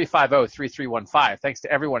 614-350-3315. Thanks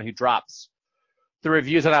to everyone who drops the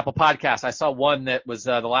reviews on Apple Podcasts. I saw one that was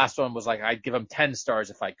the last one was like, I'd give them 10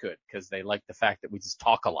 stars if I could, because they like the fact that we just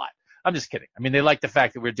talk a lot. I'm just kidding. I mean, they like the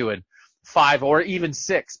fact that we're doing 5 or even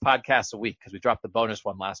 6 podcasts a week, because we dropped the bonus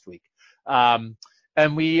one last week. And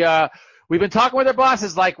we've been talking with our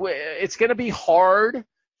bosses, like, it's going to be hard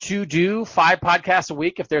to do 5 podcasts a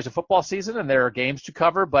week if there's a football season and there are games to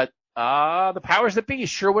cover, but the powers that be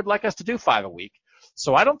sure would like us to do 5 a week.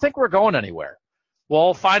 So I don't think we're going anywhere.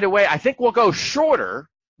 We'll find a way. I think we'll go shorter.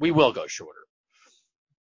 We will go shorter.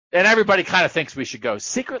 And everybody kind of thinks we should go.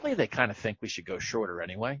 Secretly, they kind of think we should go shorter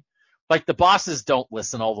anyway. Like, the bosses don't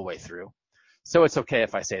listen all the way through. So it's okay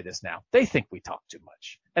if I say this now. They think we talk too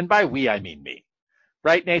much. And by we, I mean me.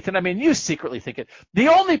 Right, Nathan? I mean, you secretly think it. The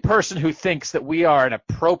only person who thinks that we are an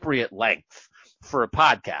appropriate length for a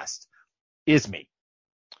podcast is me.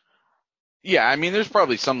 Yeah, I mean, there's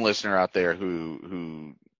probably some listener out there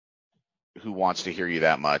who wants to hear you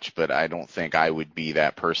that much, but I don't think I would be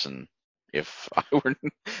that person if I were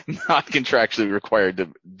not contractually required to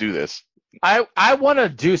do this. I want to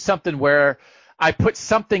do something where I put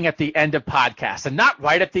something at the end of podcasts, and not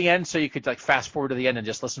right at the end so you could like fast forward to the end and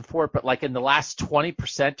just listen for it, but like in the last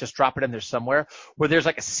 20%, just drop it in there somewhere where there's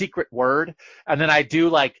like a secret word, and then I do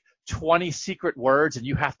like 20 secret words, and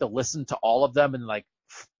you have to listen to all of them and like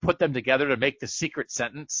put them together to make the secret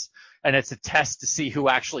sentence, and it's a test to see who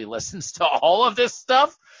actually listens to all of this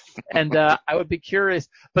stuff. And I would be curious,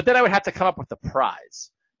 but then I would have to come up with a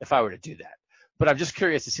prize if I were to do that. but I'm just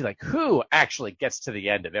curious to see like who actually gets to the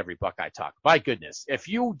end of every Buckeye Talk. My goodness, if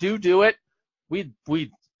you do it, we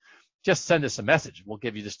just send us a message. We'll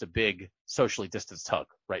give you just a big socially distanced hug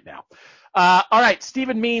right now. All right,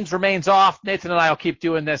 Stephen Means remains off. Nathan and I will keep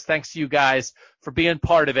doing this. Thanks to you guys for being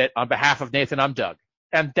part of it. On behalf of Nathan, I'm Doug,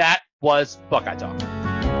 and that was Buckeye Talk.